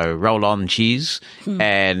not, so roll on cheese.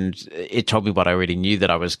 And it told me what I already knew,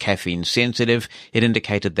 that I was caffeine sensitive. It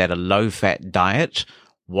indicated that a low-fat diet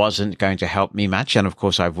wasn't going to help me much. And of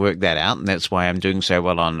course, I've worked that out, and that's why I'm doing so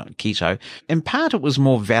well on keto. In part, it was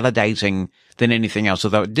more validating than anything else,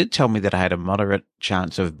 although it did tell me that I had a moderate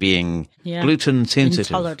chance of being gluten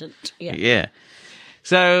sensitive. Intolerant. Yeah.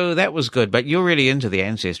 So that was good. But you're really into the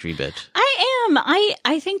Ancestry bit. I am.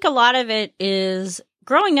 I think a lot of it is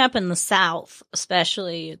growing up in the South,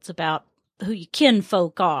 especially. It's about who your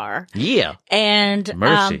kinfolk are. Yeah. And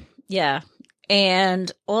mercy. Yeah. And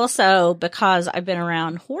also because I've been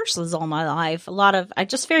around horses all my life, I'm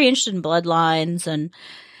just very interested in bloodlines, and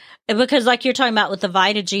because like you're talking about with the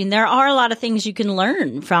Vitagene, there are a lot of things you can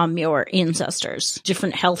learn from your ancestors,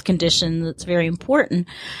 different health conditions. It's very important.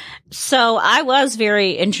 So I was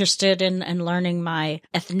very interested in learning my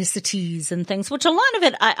ethnicities and things, which a lot of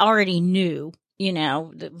it I already knew,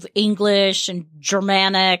 English and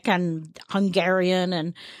Germanic and Hungarian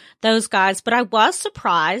and those guys, but I was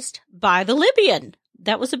surprised by the Libyan.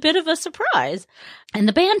 That was a bit of a surprise. And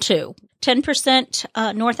the Bantu,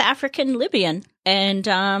 10% North African Libyan and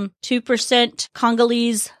 2%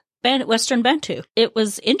 Congolese Western Bantu. It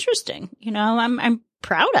was interesting. I'm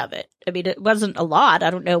proud of it. I mean, it wasn't a lot.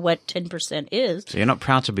 I don't know what 10% is. So you're not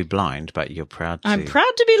proud to be blind, but you're proud to... I'm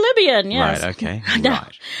proud to be Libyan, yes. Right, okay.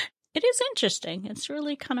 Right. It is interesting. It's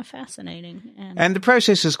really kind of fascinating. And the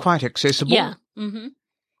process is quite accessible. Yeah. Mm-hmm.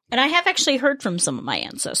 And I have actually heard from some of my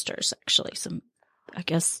ancestors, I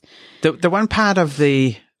guess. The one part of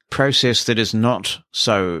the process that is not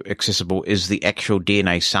so accessible is the actual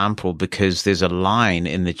DNA sample, because there's a line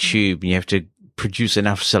in the tube and you have to produce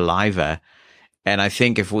enough saliva. And I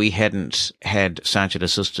think if we hadn't had sergeant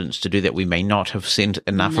assistants to do that, we may not have sent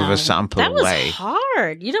enough of a sample away. That was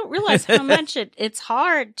hard. You don't realize how much it's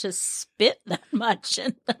hard to spit that much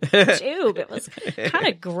in the tube. It was kind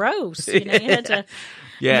of gross. You had to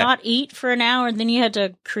not eat for an hour, and then you had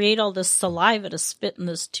to create all this saliva to spit in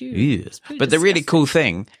this tube. Yes. But the really cool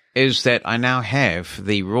thing is that I now have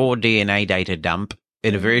the raw DNA data dump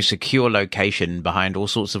in a very secure location behind all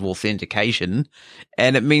sorts of authentication.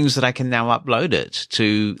 And it means that I can now upload it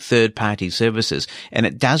to third-party services. And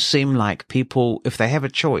it does seem like people, if they have a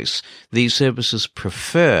choice, these services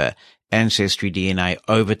prefer Ancestry DNA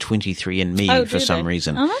over 23andMe for some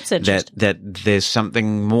reason. Oh, that's interesting. That there's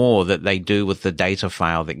something more that they do with the data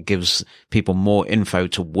file that gives people more info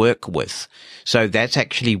to work with. So that's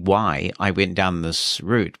actually why I went down this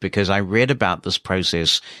route, because I read about this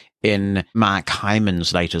process in Mark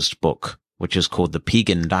Hyman's latest book, which is called The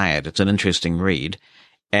Pegan Diet. It's an interesting read.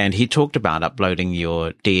 And he talked about uploading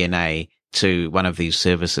your DNA to one of these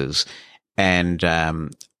services. And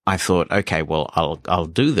I thought, okay, well, I'll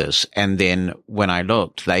do this. And then when I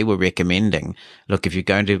looked, they were recommending, look, if you're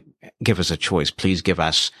going to give us a choice, please give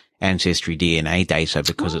us Ancestry DNA data,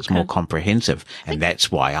 because it's more comprehensive. And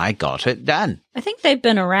that's why I got it done. I think they've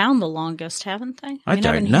been around the longest, haven't they? I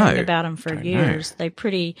don't I've been know. hearing about them for years.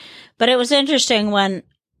 But it was interesting when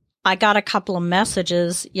I got a couple of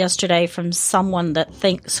messages yesterday from someone that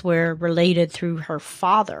thinks we're related through her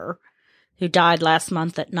father, who died last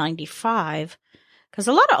month at 95. Because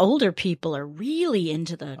a lot of older people are really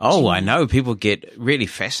into the Oh, I know. People get really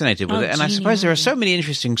fascinated with it. And I suppose there are so many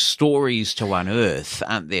interesting stories to unearth,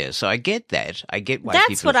 aren't there? So I get that. I get why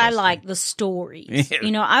That's what I like, the stories.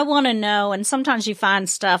 Yeah. I want to know, and sometimes you find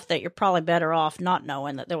stuff that you're probably better off not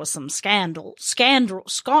knowing, that there was some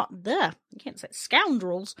I can't say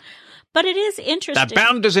scoundrels, but it is interesting. The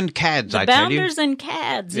bounders and cads, I tell you. The bounders and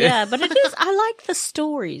cads, yeah. But it is, I like the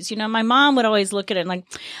stories. My mom would always look at it and like,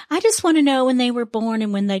 I just want to know when they were born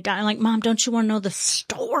and when they died. I'm like, Mom, don't you want to know the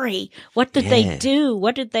story? What did they do?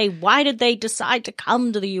 why did they decide to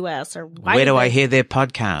come to the U.S.? Or where do I hear their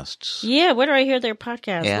podcasts? Yeah, where do I hear their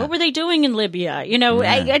podcasts? Yeah. What were they doing in Libya?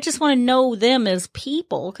 I just want to know them as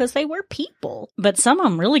people, because they were people. But some of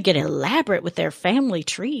them really get elaborate with their family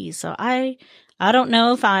trees. So I don't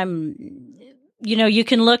know if I'm, you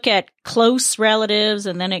can look at close relatives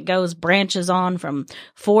and then it branches on from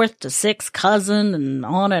fourth to sixth cousin and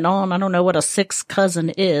on and on. I don't know what a sixth cousin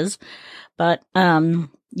is, but,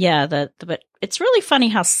 but it's really funny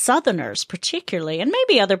how Southerners particularly, and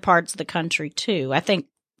maybe other parts of the country too, I think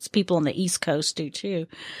it's people on the East Coast do too,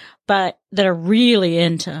 but that are really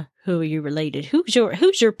into who are you related? Who's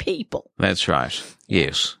your people? That's right.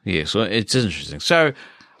 Yes. Well, it's interesting. So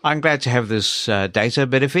I'm glad to have this data,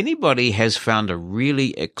 but if anybody has found a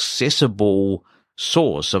really accessible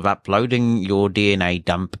source of uploading your DNA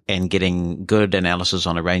dump and getting good analysis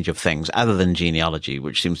on a range of things other than genealogy,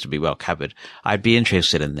 which seems to be well covered, I'd be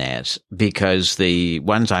interested in that, because the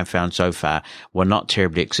ones I've found so far were not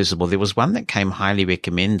terribly accessible. There was one that came highly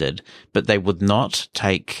recommended, but they would not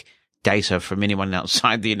take data from anyone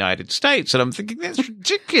outside the United States. And I'm thinking, that's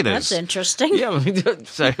ridiculous. That's interesting. Yeah.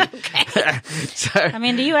 So, I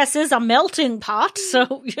mean, the U.S. is a melting pot,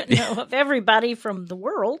 so, of everybody from the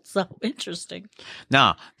world. So interesting.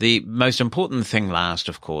 Now, the most important thing last,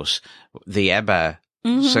 of course, the ABBA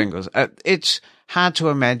singles. It's hard to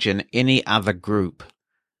imagine any other group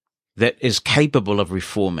that is capable of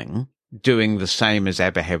reforming doing the same as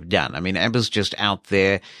ABBA have done. I mean, ABBA's just out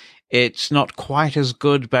there. It's not quite as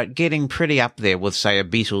good, but getting pretty up there with, say, a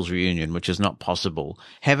Beatles reunion, which is not possible.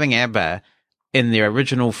 Having ABBA in their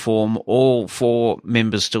original form, all 4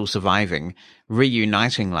 members still surviving,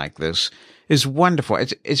 reuniting like this is wonderful.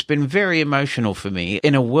 It's been very emotional for me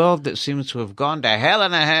in a world that seems to have gone to hell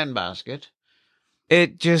in a handbasket.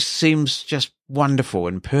 It just seems just wonderful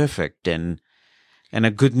and perfect and a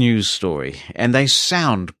good news story. And they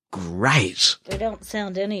sound great. They don't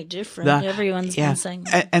sound any different. Everyone's been saying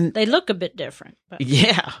that. And they look a bit different. But.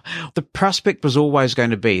 Yeah. The prospect was always going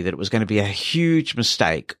to be that it was going to be a huge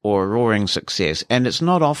mistake or a roaring success. And it's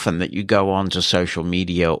not often that you go on to social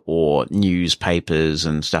media or newspapers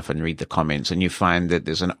and stuff and read the comments and you find that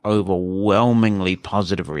there's an overwhelmingly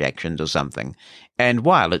positive reaction to something. And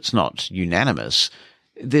while it's not unanimous,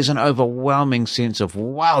 there's an overwhelming sense of,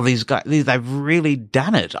 wow, these guys, they've really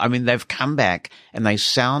done it. I mean, they've come back and they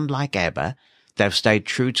sound like ABBA. They've stayed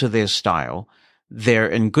true to their style. They're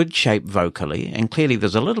in good shape vocally. And clearly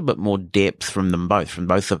there's a little bit more depth from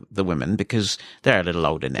both of the women, because they're a little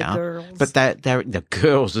older now. The girls. But they're the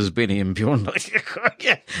girls, as Benny and Bjorn,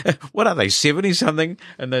 what are they, 70 something?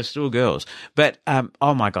 And they're still girls. But,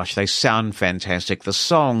 oh my gosh, they sound fantastic. The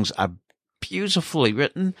songs are beautifully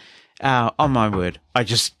written. Oh my word.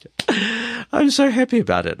 I'm so happy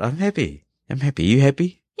about it. I'm happy. You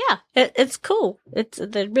happy? Yeah, it's cool.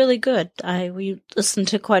 They're really good. We listened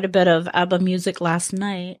to quite a bit of ABBA music last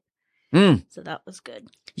night. So that was good.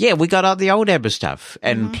 Yeah, we got out the old ABBA stuff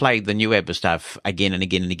and played the new ABBA stuff again and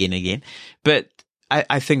again and again and again. But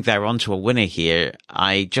I think they're onto a winner here.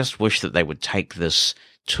 I just wish that they would take this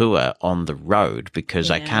tour on the road,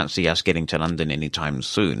 because I can't see us getting to London anytime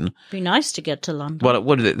soon. Be nice to get to London. Well, it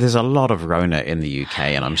would. There's a lot of Rona in the UK,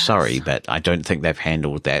 and I'm sorry, but I don't think they've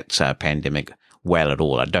handled that pandemic well at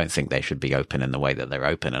all. I don't think they should be open in the way that they're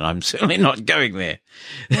open, and I'm certainly not going there.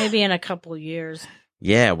 Maybe in a couple of years.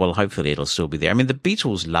 Yeah, well, hopefully it'll still be there. I mean, the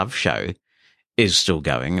Beatles Love Show is still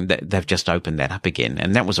going, and they've just opened that up again,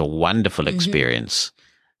 and that was a wonderful experience.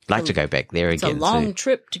 I'd like to go back there again. It's a long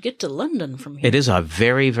trip to get to London from here. It is a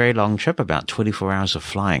very, very long trip, about 24 hours of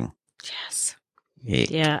flying. Yes.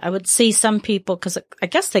 Yeah, I would see some people, because I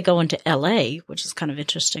guess they go into LA, which is kind of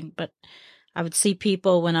interesting, but I would see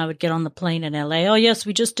people when I would get on the plane in LA, oh yes,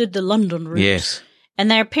 we just did the London route. Yes. And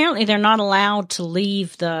they're not allowed to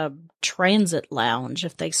leave the transit lounge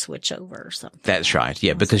if they switch over or something. That's right,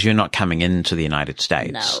 yeah, because you're not coming into the United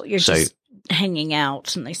States. No, you're just hanging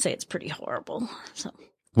out, and they say it's pretty horrible. So.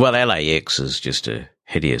 Well, LAX is just a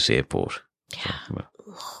hideous airport. Yeah.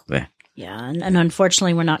 There. Yeah, and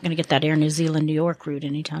unfortunately, we're not going to get that Air New Zealand New York route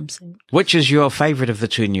anytime soon. Which is your favorite of the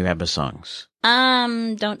 2 new ABBA songs?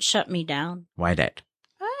 Don't Shut Me Down. Why that?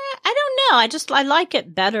 I don't know. I like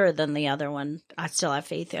it better than the other one. I still have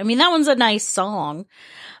faith. I mean, that one's a nice song,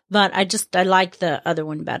 but I like the other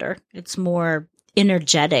one better. It's more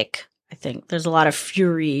energetic. I think there's a lot of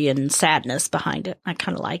fury and sadness behind it. I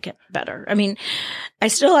kind of like it better. I mean, I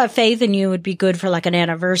still have faith in you would be good for like an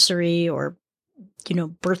anniversary or,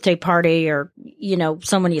 birthday party or,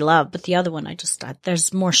 someone you love. But the other one,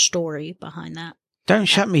 there's more story behind that. Don't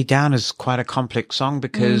Shut Me Down is quite a complex song,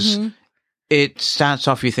 because it starts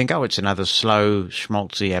off, you think, oh, it's another slow,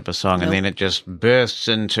 schmaltzy ABBA song, and then it just bursts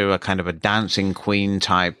into a kind of a Dancing Queen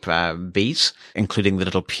type beat, including the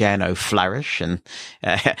little piano flourish. And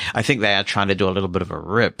I think they are trying to do a little bit of a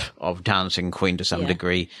rip of Dancing Queen to some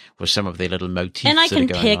degree with some of their little motifs. And I can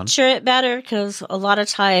that are going picture it better, because a lot of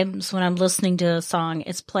times when I'm listening to a song,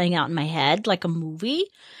 it's playing out in my head like a movie.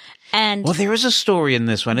 And well, there is a story in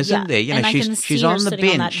this one, isn't there? And she's on the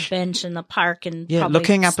bench. On that bench in the park, and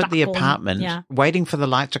looking up at the apartment, waiting for the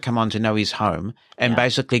light to come on to know he's home, and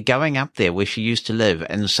basically going up there where she used to live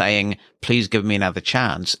and saying, "Please give me another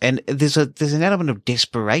chance." And there's an element of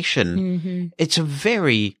desperation. It's a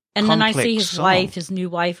very and then I see his wife, his new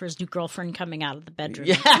wife, or his new girlfriend coming out of the bedroom.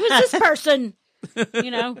 Who is this person?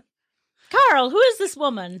 Carl, who is this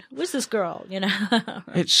woman? Who is this girl? You know,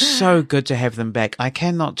 It's so good to have them back. I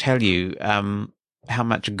cannot tell you how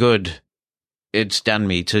much good it's done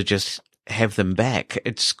me to just have them back.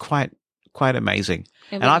 It's quite amazing.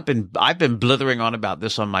 And I've been blithering on about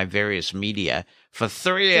this on my various media for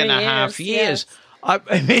 3.5 years. Yes.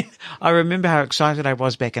 I mean, I remember how excited I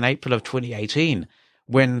was back in April of 2018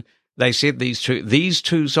 when they said these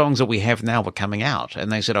two songs that we have now were coming out,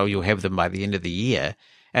 and they said, "Oh, you'll have them by the end of the year."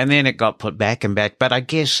 And then it got put back and back. But I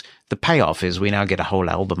guess the payoff is we now get a whole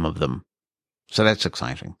album of them. So that's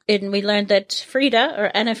exciting. And we learned that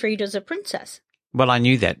Anna Frida's a princess. Well, I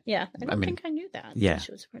knew that. Yeah, I think I knew that. Yeah.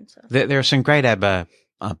 She was a princess. There are some great ABBA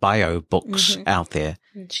bio books out there.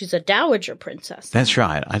 She's a dowager princess. That's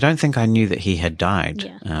right. I don't think I knew that he had died.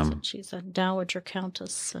 Yeah, so she's a dowager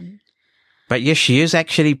countess. But yes, she is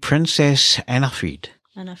actually Princess Anna Frid.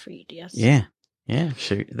 Anna Frid, yes. Yeah. Yeah,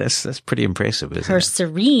 that's pretty impressive, isn't Her it?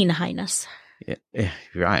 Serene Highness. Yeah,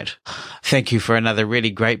 right. Thank you for another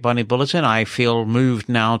really great Bonnie Bulletin. I feel moved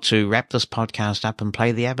now to wrap this podcast up and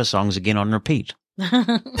play the ABBA songs again on repeat.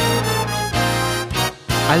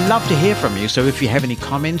 I love to hear from you, so if you have any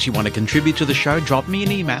comments you want to contribute to the show, drop me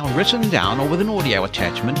an email written down or with an audio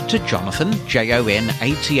attachment to Jonathan, JONATHAN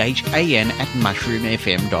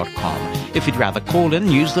 @mushroomfm.com. If you'd rather call in,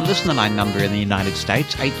 use the listener line number in the United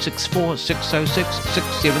States,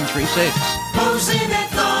 864-606-6736. Mosin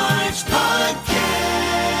at Large.